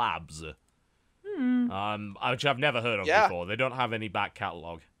Crystal Labs. Which I've never heard of Yeah. before. They don't have any back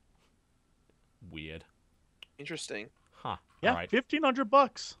catalog. Weird. Interesting. Huh. Yeah, All right.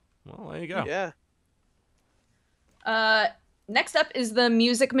 $1,500. Well, there you go. Yeah. Next up is the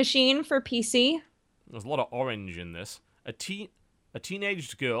Music Machine for PC. There's a lot of orange in this. A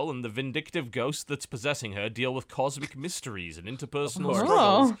teenaged girl and the vindictive ghost that's possessing her deal with cosmic mysteries and interpersonal course.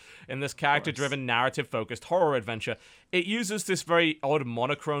 struggles in this character-driven, narrative-focused horror adventure. It uses this very odd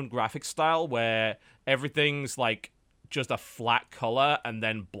monochrome graphic style where everything's like just a flat color and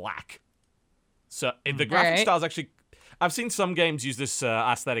then black. So the graphic Alright. style's actually... I've seen some games use this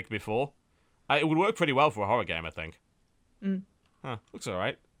aesthetic before. It would work pretty well for a horror game, I think. Huh, looks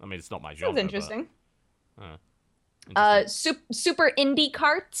alright. I mean, it's not my genre. Sounds interesting. Interesting. Super Indie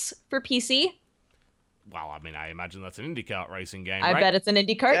Carts for PC. Well, I mean, I imagine that's an IndyCar racing game, I right? bet it's an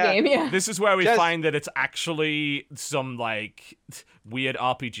indie cart Yeah. game, yeah. This is where we Just- find that it's actually some, like, weird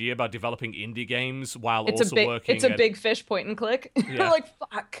RPG about developing indie games while It's also a big working it's a at... big fish point and click. Yeah. You're like,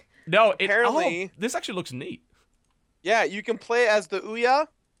 fuck. No, Apparently- this actually looks neat. Yeah, you can play as the Ouya,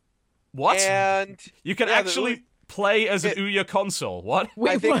 What? and You can yeah, the actually play as an it- Ouya console. What?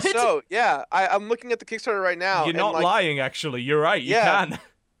 Wait, I think what? so. Yeah, I'm looking at the Kickstarter right now. You're and, not like, lying, actually. You're right. You Yeah. can.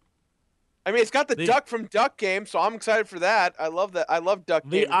 I mean, it's got the The- Duck from Duck game, so I'm excited for that. I love that. I love Duck The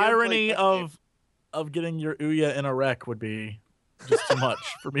games. You ever played irony Duck games? of getting your Ouya in a wreck would be just too much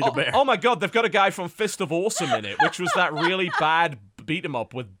for me to bear. Oh my god, they've got a guy from Fist of Awesome in it, which was that really bad beat 'em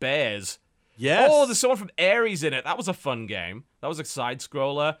up with bears. Yes. Oh, there's someone from Ares in it. That was a fun game. That was a side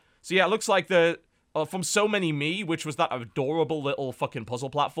scroller. So yeah, it looks like the from So Many Me, which was that adorable little fucking puzzle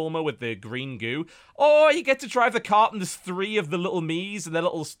platformer with the green goo. Oh, you get to drive the cart and there's 3 of the little me's and their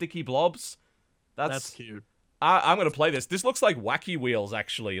little sticky blobs. That's cute. I'm gonna play this. This looks like Wacky Wheels,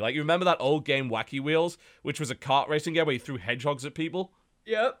 actually. Like, you remember that old game Wacky Wheels, which was a kart racing game where you threw hedgehogs at people?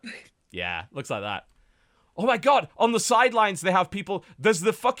 Yep. Yeah, looks like that. Oh my god, on the sidelines they have people. There's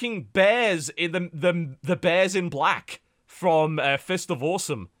the fucking bears in the bears in black from Fist of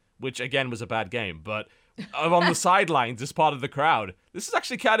Awesome, which again was a bad game, but on the sidelines as part of the crowd. This is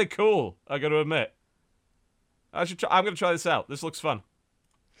actually kind of cool, I got to admit. I'm gonna try this out. This looks fun.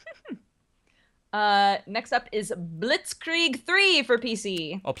 Next up is Blitzkrieg 3 for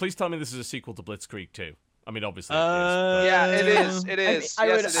PC. Oh, please tell me this is a sequel to Blitzkrieg 2. I mean, obviously Yeah, it is. It is. I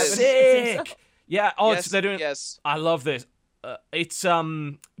yes, would- it I is. would- Sick. Yeah. Oh, yes, they're doing. yes. I love this. It's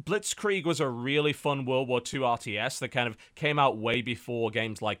Blitzkrieg was a really fun World War II RTS that kind of came out way before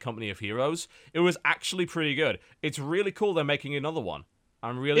games like Company of Heroes. It was actually pretty good. It's really cool they're making another one.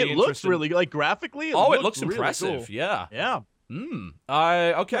 I'm really It interested. looks really like graphically. It looks looks really impressive. cool. Yeah. Yeah.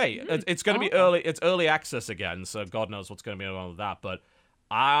 Okay. It's going to be early. It's early access again, so God knows what's going to be on with that. But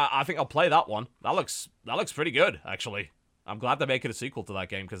I think I'll play that one. That looks pretty good, actually. I'm glad they're making a sequel to that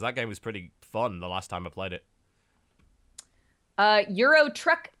game because that game was pretty fun the last time I played it. Euro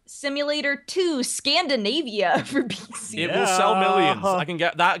Truck Simulator 2 Scandinavia for PC. It will sell millions. Yeah. I can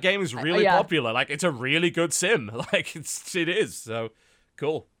get that game is really yeah. popular. Like it's a really good sim. Like it is. So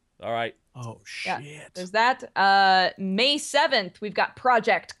cool. All right. Oh Yeah, shit. there's that. May 7th, we've got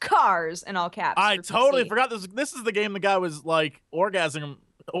Project Cars in all caps. I for totally PC. forgot this. This is the game the guy was like orgasming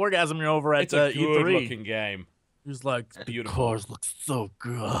over at It's a good E3. looking game. He was like, beautiful. Cars look so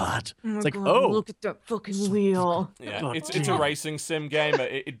good. It's like, God, oh, look at that fucking wheel. Yeah, God it's a damn. racing sim game.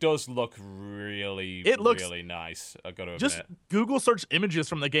 It does look really, It looks- really nice. I gotta just admit. Google search images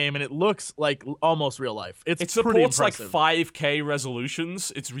from the game and it looks like almost real life. It's It pretty supports like impressive. 5K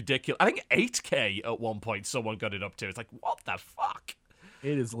resolutions. It's ridiculous. I think 8K at one point someone got it up to. It's like, what the fuck?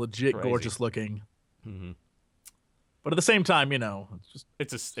 It is legit Crazy. gorgeous looking. Mhm. But at the same time, you know, it's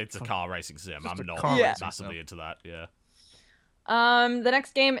just It's a car racing sim. I'm a not car racing massively sim. into that. Yeah. The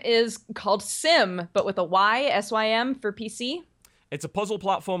next game is called Sim, but with a Y, S-Y-M for PC. It's a puzzle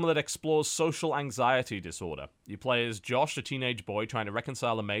platformer that explores social anxiety disorder. You play as Josh, a teenage boy trying to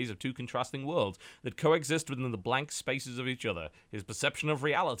reconcile a maze of two contrasting worlds that coexist within the blank spaces of each other, his perception of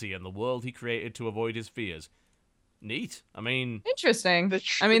reality and the world he created to avoid his fears. Neat. I mean, Interesting. The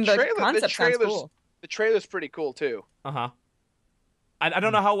I mean, the trailer- concept sounds trailer's- cool. The trailer's pretty cool too. uh-huh. I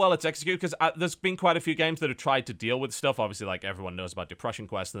don't know how well it's executed, because there's been quite a few games that have tried to deal with stuff. Obviously, like, everyone knows about Depression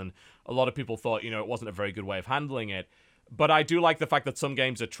Quest, and a lot of people thought, it wasn't a very good way of handling it. But I do like the fact that some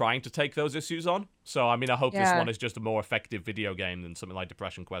games are trying to take those issues on. So, I mean, I hope this Yeah. one is just a more effective video game than something like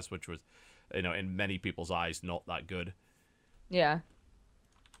Depression Quest, which was, in many people's eyes, not that good. Yeah.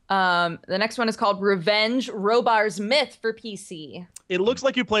 The next one is called Revenge Robar's Myth for PC. it looks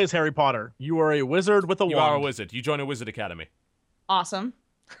like you play as Harry Potter. You are a wizard with a You wand. are a wizard. You join a wizard academy. Awesome.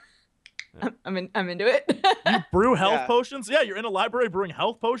 I'm into it. You brew health Yeah. potions. Yeah, you're in a library brewing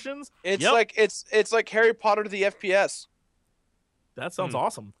health potions. It's Yep. like it's like Harry Potter to the FPS. That sounds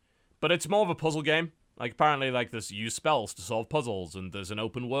awesome. But it's more of a puzzle game. Like, apparently, like, there's use spells to solve puzzles, and there's an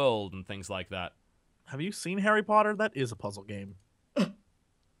open world and things like that. Have you seen Harry Potter? That is a puzzle game.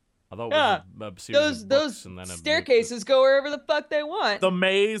 I thought Yeah. it was a series of books and then a staircases go wherever the fuck they want. The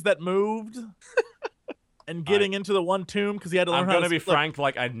maze that moved and getting into the one tomb because he had to learn I'm how gonna to be look, frank,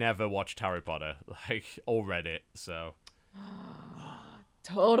 like, I never watched Harry Potter, like, or read it, so.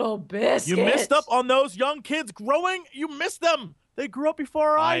 Total biscuit. You missed up on those young kids growing. You missed them. They grew up before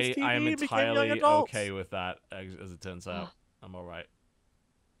our eyes. I am TV became young entirely adults. okay with that, as it turns out. I'm alright.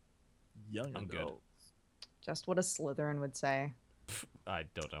 Young I'm good. adults. Just what a Slytherin would say. I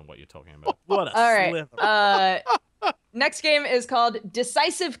don't know what you're talking about. What a All right. slither. Next game is called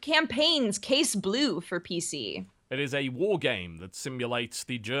Decisive Campaigns Case Blue for PC. It is a war game that simulates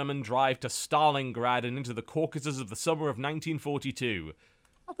the German drive to Stalingrad and into the Caucasus of the summer of 1942.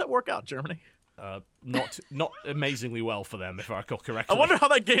 How'd that work out, Germany? Not amazingly well for them, if I recall correctly. I wonder how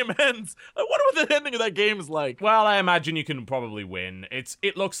that game ends. I wonder what the ending of that game is like. Well, I imagine you can probably win.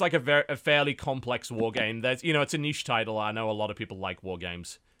 It looks like a fairly complex war game. There's, it's a niche title. I know a lot of people like war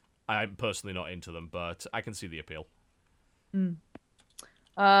games. I'm personally not into them, but I can see the appeal.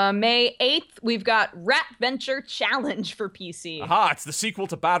 May 8th, we've got Rat Venture Challenge for PC. Aha, it's the sequel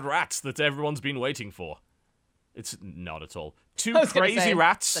to Bad Rats that everyone's been waiting for. It's not at all. Two I was gonna crazy say,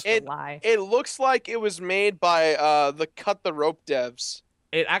 rats. Such a lie. It looks like it was made by the Cut the Rope devs.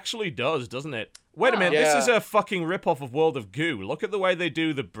 It actually does, doesn't it? Wait a Oh. minute, Yeah. this is a fucking ripoff of World of Goo. Look at the way they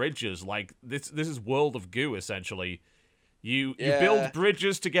do the bridges. Like, this is World of Goo, essentially. You Yeah. build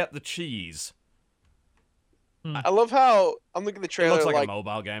bridges to get the cheese. I love how I'm looking at the It trailer. looks like a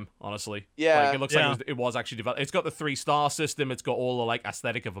mobile game, honestly. Yeah. Like, it looks like it was actually developed. It's got the 3-star system. It's got all the, like,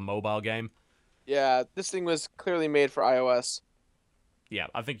 aesthetic of a mobile game. yeah, this thing was clearly made for iOS. Yeah,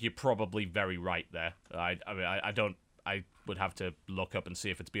 I think you're probably very right there. I would have to look up and see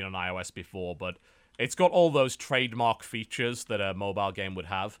if it's been on iOS before, but it's got all those trademark features that a mobile game would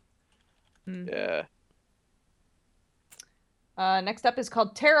have. Yeah. Next up is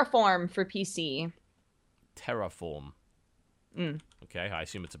called Terraform for PC. Terraform. Okay, I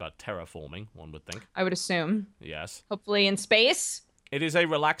assume it's about terraforming, one would think. I would assume. Yes. Hopefully in space. It is a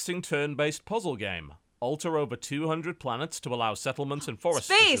relaxing turn-based puzzle game. Alter over 200 planets to allow settlements and forests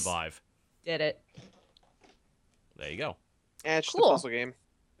to Space! survive. Did it. There you go. Yeah, it's just Cool. a puzzle game.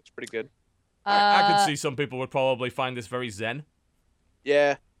 It's pretty good. I could see some people would probably find this very zen.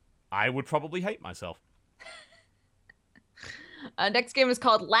 Yeah. I would probably hate myself. Next game is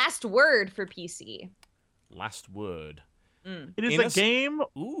called Last Word for PC. Last word. It is In a a s- game.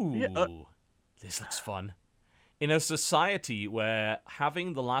 Ooh, Yeah, this looks fun. In a society where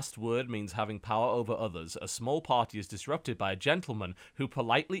having the last word means having power over others, a small party is disrupted by a gentleman who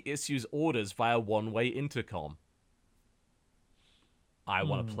politely issues orders via one-way intercom. I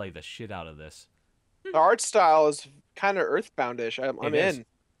want to play the shit out of this. The art style is kind of Earthboundish. I'm It is. in.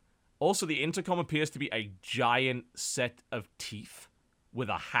 Also, the intercom appears to be a giant set of teeth with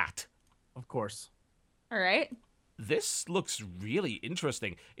a hat. Of course. All right. This looks really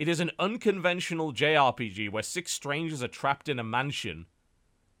interesting. It is an unconventional JRPG where 6 strangers are trapped in a mansion.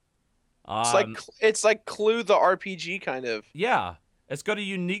 It's like Clue the RPG kind of. Yeah. It's got a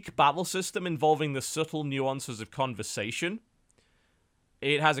unique battle system involving the subtle nuances of conversation.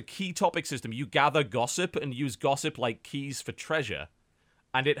 It has a key topic system. You gather gossip and use gossip like keys for treasure.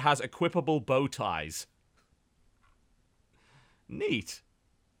 And it has equipable bow ties. Neat.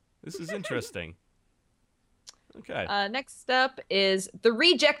 This is interesting. Okay. Next up is The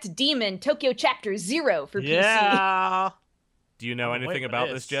Reject Demon Tokyo Chapter 0 for PC. Yeah. Do you know Oh, anything wait, about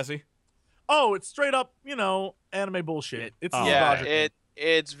what this, is? Jesse? Oh, it's straight up, anime bullshit. It's Oh. Yeah, logical.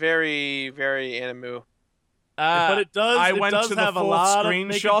 it's very, very animu. But it does. I it went does to the have a fourth lot of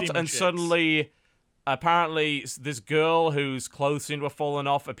naked screenshot demon and chicks. suddenly, apparently, this girl whose clothes seem to have fallen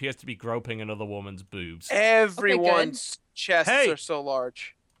off appears to be groping another woman's boobs. Everyone's chests Hey. are so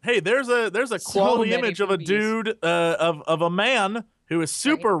large. Hey, there's a So quality many image of a boobies. dude of a man who is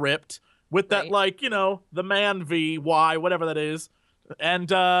super ripped with that Right. the man V Y whatever that is, and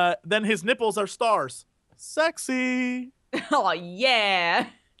then his nipples are stars. Sexy. Oh, yeah.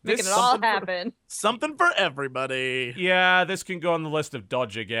 Making This it all something for- happen. Something for everybody. Yeah, this can go on the list of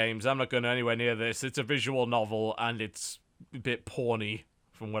Dodger games. I'm not going anywhere near this. It's a visual novel, and it's a bit porny,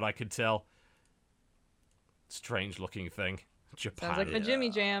 from what I could tell. Strange-looking thing. Japan. Sounds like the Jimmy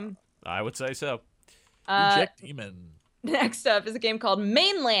Jam. I would say so. Reject demon. Next up is a game called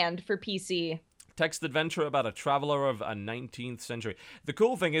Mainland for PC. Text adventure about a traveler of a 19th century. The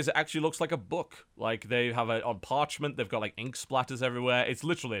cool thing is it actually looks like a book. Like, they have it on parchment, they've got, like, ink splatters everywhere. It's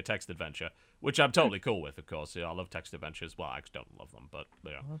literally a text adventure, which I'm totally cool with, of course. Yeah, I love text adventures. Well, I actually don't love them, but,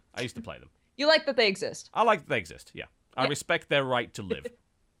 yeah, I used to play them. You like that they exist. I like that they exist, yeah. I Yeah. respect their right to live.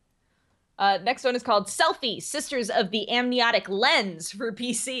 Next one is called Selfie, Sisters of the Amniotic Lens for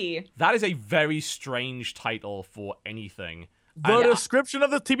PC. That is a very strange title for anything. The And- description of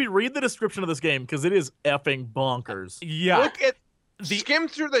the TB. Read the description of this game because it is effing bonkers. Yeah. Look at skim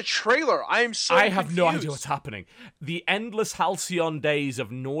through the trailer. I am so I have no idea confused. what's happening. The endless halcyon days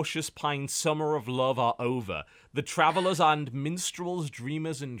of nauseous pine summer of love are over. The travelers and minstrels,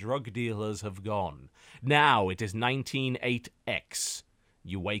 dreamers, and drug dealers have gone. Now it is 198X.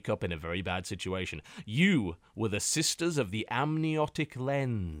 You wake up in a very bad situation. You were the sisters of the amniotic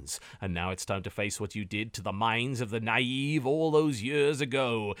lens, and now it's time to face what you did to the minds of the naive all those years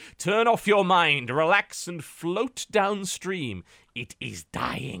ago. Turn off your mind, relax, and float downstream. It is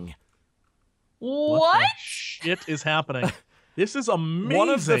dying. What the shit is happening? This is amazing. One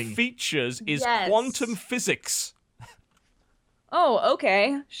of the features is Yes. quantum physics. Oh,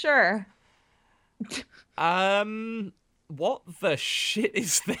 okay. Sure. What the shit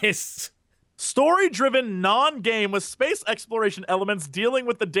is this? Story-driven non-game with space exploration elements dealing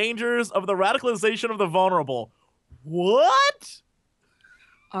with the dangers of the radicalization of the vulnerable. What?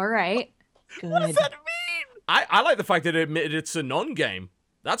 All right. Good. What does that mean? I like the fact that it admitted it's a non-game.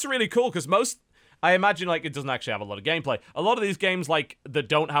 That's really cool, because I imagine, like, it doesn't actually have a lot of gameplay. A lot of these games, like, that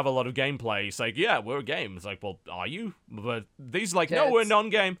don't have a lot of gameplay, it's like, yeah, we're a game. It's like, well, are you? But these, like, no, we're a Tits.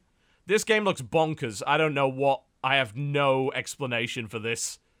 non-game. This game looks bonkers. I don't know what. I have no explanation for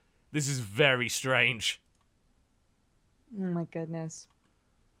this. This is very strange. Oh my goodness.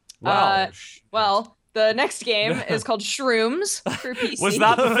 Wow. Well, the next game is called Shrooms for PC. Was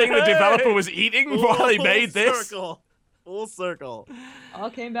that the thing the developer was eating while he Full made this? Circle. Full circle.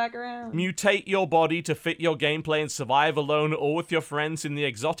 All came back around. Mutate your body to fit your gameplay and survive alone or with your friends in the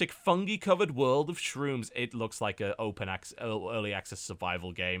exotic fungi-covered world of shrooms. It looks like an early access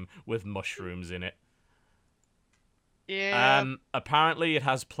survival game with mushrooms in it. Yeah. Apparently it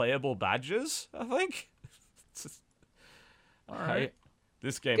has playable badges, I think. All right.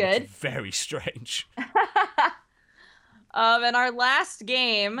 This game Good. looks very strange. And our last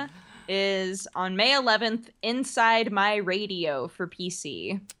game is on May 11th, Inside My Radio for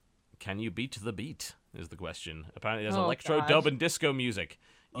PC. Can you beat the beat, is the question. Apparently there's Oh, electro, God. dub, and disco music.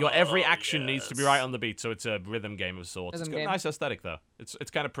 Your every action needs to be yes. right on the beat, so it's a rhythm game of sorts. Rhythm It's got game. a nice aesthetic, though. It's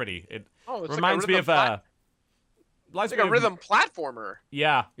kind of pretty. It Oh, it's reminds like me a of... it's like a rhythm platformer.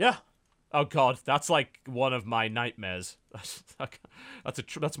 Yeah. Yeah. Oh, God, that's like one of my nightmares.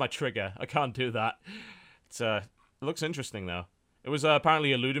 That's my trigger. I can't do that. It looks interesting, though. It was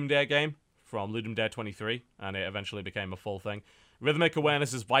apparently a Ludum Dare game from Ludum Dare 23, and it eventually became a full thing. Rhythmic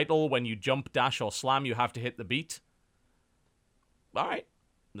awareness is vital. When you jump, dash, or slam, you have to hit the beat. All right.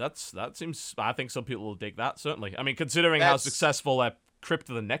 That seems... I think some people will dig that, certainly. I mean, considering how successful Crypt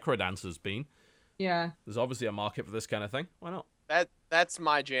of the Necrodancer's been, Yeah. there's obviously a market for this kind of thing. Why not? That's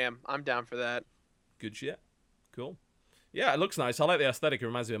my jam. I'm down for that. Good shit. Cool. Yeah, it looks nice. I like the aesthetic. It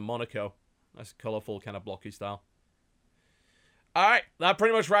reminds me of Monaco. Nice, colorful, kind of blocky style. All right, that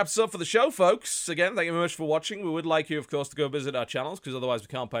pretty much wraps up for the show, folks. Again, thank you very much for watching. We would like you, of course, to go visit our channels, because otherwise we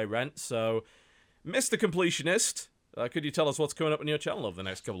can't pay rent. So, Mr. Completionist, could you tell us what's coming up on your channel over the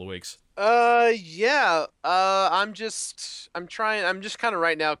next couple of weeks? Yeah. I'm just kind of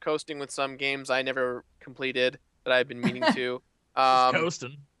right now coasting with some games I never completed that I've been meaning to.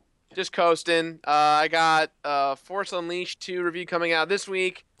 Coasting. Just coasting. I got Force Unleashed 2 review coming out this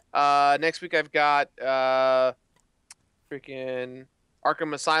week. Next week I've got freaking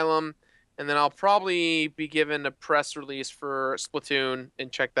Arkham Asylum, and then I'll probably be given a press release for Splatoon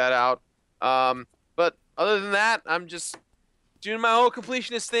and check that out. But other than that, I'm just doing my whole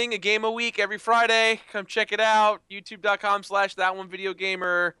completionist thing, a game a week every Friday. Come check it out.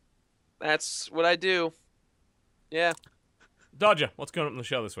 YouTube.com/ThatOneVideoGamer. That's what I do. Dodger, what's going up on the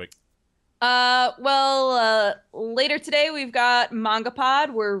show this week? Later today we've got Manga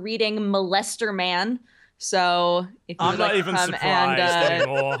Pod. We're reading Molester Man. So if you I'm would not like to even come surprised and,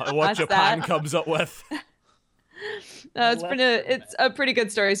 anymore at what watch Japan that. comes up with. It's a pretty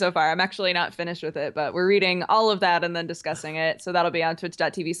good story so far. I'm actually not finished with it, but we're reading all of that and then discussing it. So that'll be on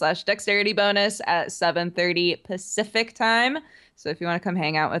twitch.tv/dexterity bonus at 7:30 Pacific time. So if you want to come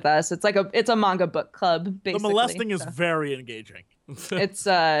hang out with us, it's a manga book club, basically. The molesting is So very engaging. it's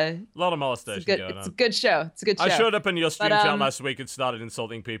A lot of molestation it's good. going It's on. a good show. It's a good show. I showed up in your stream But, chat last week and started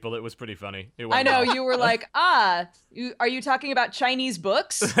insulting people. It was pretty funny. It went I know well. you were like, are you talking about Chinese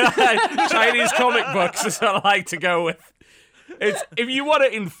books? Chinese comic books is what I like to go with. It's if you want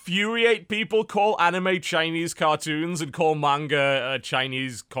to infuriate people, call anime Chinese cartoons and call manga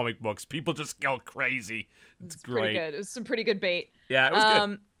Chinese comic books. People just go crazy. It's Pretty great. good. It was some pretty good bait. Yeah, it was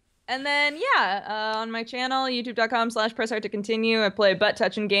good. And then, on my channel, youtube.com/press to continue, I play butt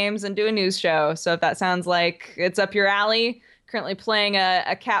touching games and do a news show. So if that sounds like it's up your alley, currently playing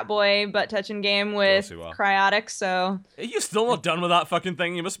a Catboy butt touching game with you are. Cryotic. So Are you still not done with that fucking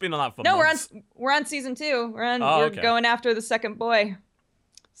thing? You must have been on that for no, months. we're on season 2. We're okay. going after the second boy.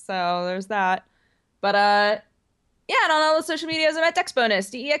 So there's that. But and on all the social medias, I'm at DexBonus,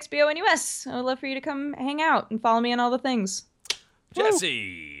 DEXBONUS. I would love for you to come hang out and follow me on all the things.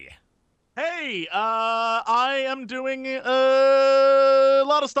 Jesse. Hey, I am doing a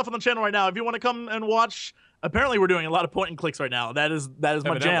lot of stuff on the channel right now. If you want to come and watch, apparently we're doing a lot of point and clicks right now. That is my jam,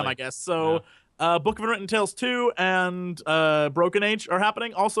 Evidently. I guess. So, Book of Unwritten Tales 2 and Broken Age are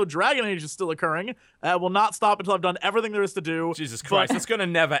happening. Also, Dragon Age is still occurring. Will not stop until I've done everything there is to do. Jesus Christ, it's gonna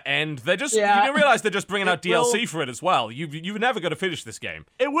never end. They're just Yeah. you do realize they're just bringing out It will- DLC for it as well. You're never gonna finish this game.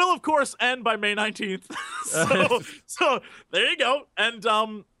 It will, of course, end by May 19th. so there you go. And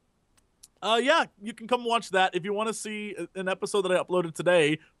yeah, you can come watch that. If you want to see an episode that I uploaded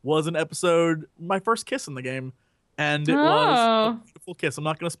today, was an episode, my first kiss in the game, and it was a beautiful kiss. I'm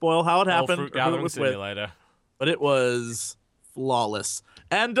not going to spoil how it happened Fruit or who it Gathering was with, Simulator. but it was flawless.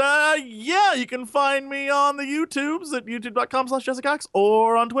 And yeah, you can find me on the YouTubes at youtube.com/JessicaX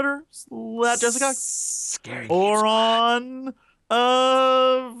or on Twitter @JessicaX Scary. or on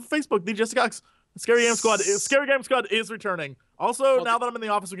Facebook, the JessicaX. Scary Game Squad is returning. Also, now that I'm in the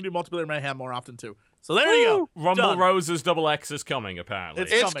office, we can do multiplayer mayhem more often too. So there you go. Rumble Done. Roses XX is coming, apparently.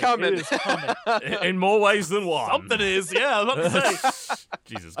 It's coming. It is coming. In more ways than one. Something is, yeah. I was about to say.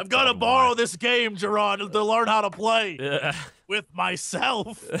 Jesus. I've got to fucking borrow why. this game, Gerard, to learn how to play Yeah. with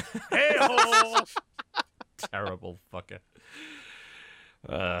myself. Hey-ho. Terrible fucker.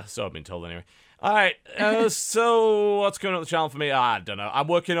 So I've been told anyway. Alright, so what's going on the channel for me? I don't know. I'm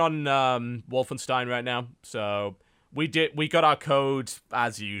working on Wolfenstein right now. So we got our code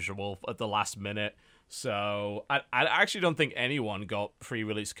as usual at the last minute. So I actually don't think anyone got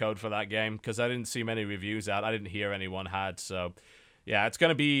pre-release code for that game because I didn't see many reviews out. I didn't hear anyone had. So Yeah, it's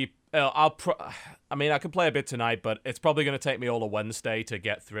gonna be. I mean, I can play a bit tonight, but it's probably gonna take me all of Wednesday to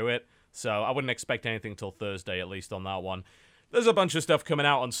get through it. So I wouldn't expect anything till Thursday, at least on that one. There's a bunch of stuff coming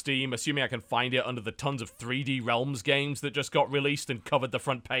out on Steam, assuming I can find it under the tons of 3D Realms games that just got released and covered the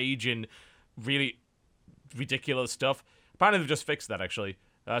front page in really ridiculous stuff. Apparently they've just fixed that, actually.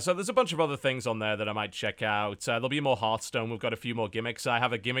 So there's a bunch of other things on there that I might check out. There'll be more Hearthstone. We've got a few more gimmicks. I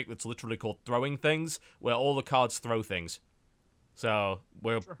have a gimmick that's literally called Throwing Things, where all the cards throw things. So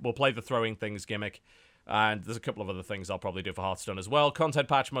we'll play the Throwing Things gimmick. And there's a couple of other things I'll probably do for Hearthstone as well. Content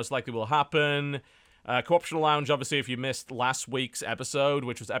patch most likely will happen. Co-optional Lounge, obviously, if you missed last week's episode,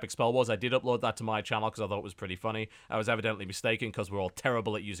 which was Epic Spell Wars, I did upload that to my channel because I thought it was pretty funny. I was evidently mistaken because we're all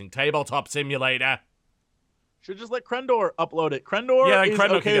terrible at using Tabletop Simulator. Should just let Krendor upload it. Krendor is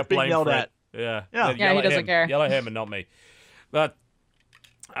Krendor okay with being yelled at. Yeah, he doesn't care. Yell at him and not me. But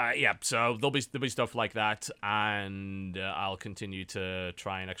yeah, so there'll be stuff like that, and I'll continue to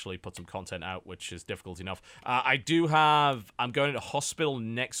try and actually put some content out, which is difficult enough. I'm going to hospital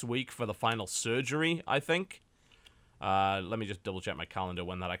next week for the final surgery, I think. Let me just double check my calendar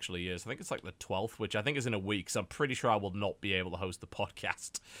when that actually is. I think it's like the 12th, which I think is in a week, so I'm pretty sure I will not be able to host the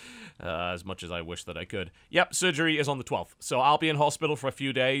podcast as much as I wish that I could. Yep, surgery is on the 12th, so I'll be in hospital for a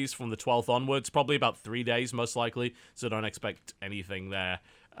few days from the 12th onwards, probably about 3 days most likely, so don't expect anything there,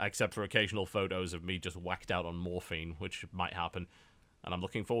 except for occasional photos of me just whacked out on morphine, which might happen. And I'm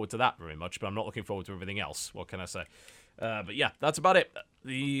looking forward to that very much, but I'm not looking forward to everything else. What can I say? But yeah, that's about it.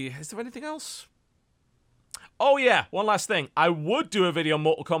 Is there anything else? Oh yeah, one last thing. I would do a video on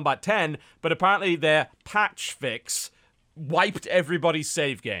Mortal Kombat 10, but apparently their patch fix wiped everybody's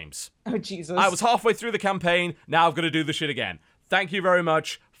save games. Oh, Jesus. I was halfway through the campaign, now I've got to do the shit again. Thank you very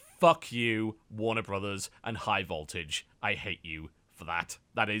much. Fuck you, Warner Brothers and High Voltage. I hate you for that.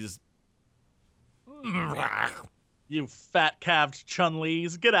 That is... You fat-calved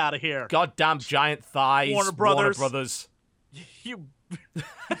Chun-Li's. Get out of here. Goddamn giant thighs, Warner Brothers. Warner Brothers. You big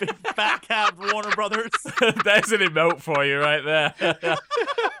fat-calved Warner Brothers. There's an emote for you right there.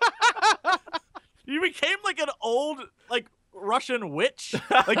 You became like an old, like, Russian witch.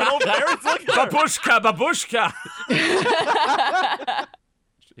 Like an old parent. Babushka, babushka.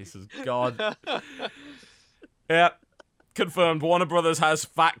 Jesus God. Yeah. Confirmed. Warner Brothers has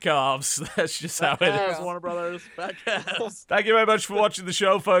fat calves. That's just how it is. Warner Brothers, fat calves. Thank you very much for watching the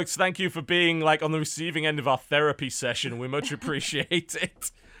show, folks. Thank you for being like on the receiving end of our therapy session. We much appreciate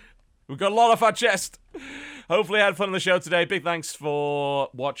it. We've got a lot off our chest. Hopefully I had fun on the show today. Big thanks for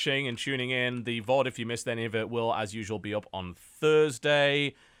watching and tuning in. The VOD, if you missed any of it, will, as usual, be up on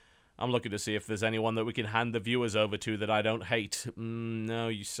Thursday. I'm looking to see if there's anyone that we can hand the viewers over to that I don't hate. No,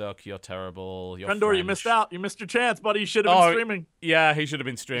 you suck. You're terrible. You're Krendor, French. you missed out. You missed your chance, buddy. You should have been streaming. Yeah, he should have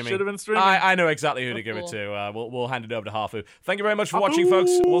been streaming. Should have been streaming. I know exactly who to give it to. We'll hand it over to Hafu. Thank you very much for watching,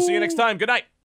 folks. We'll see you next time. Good night.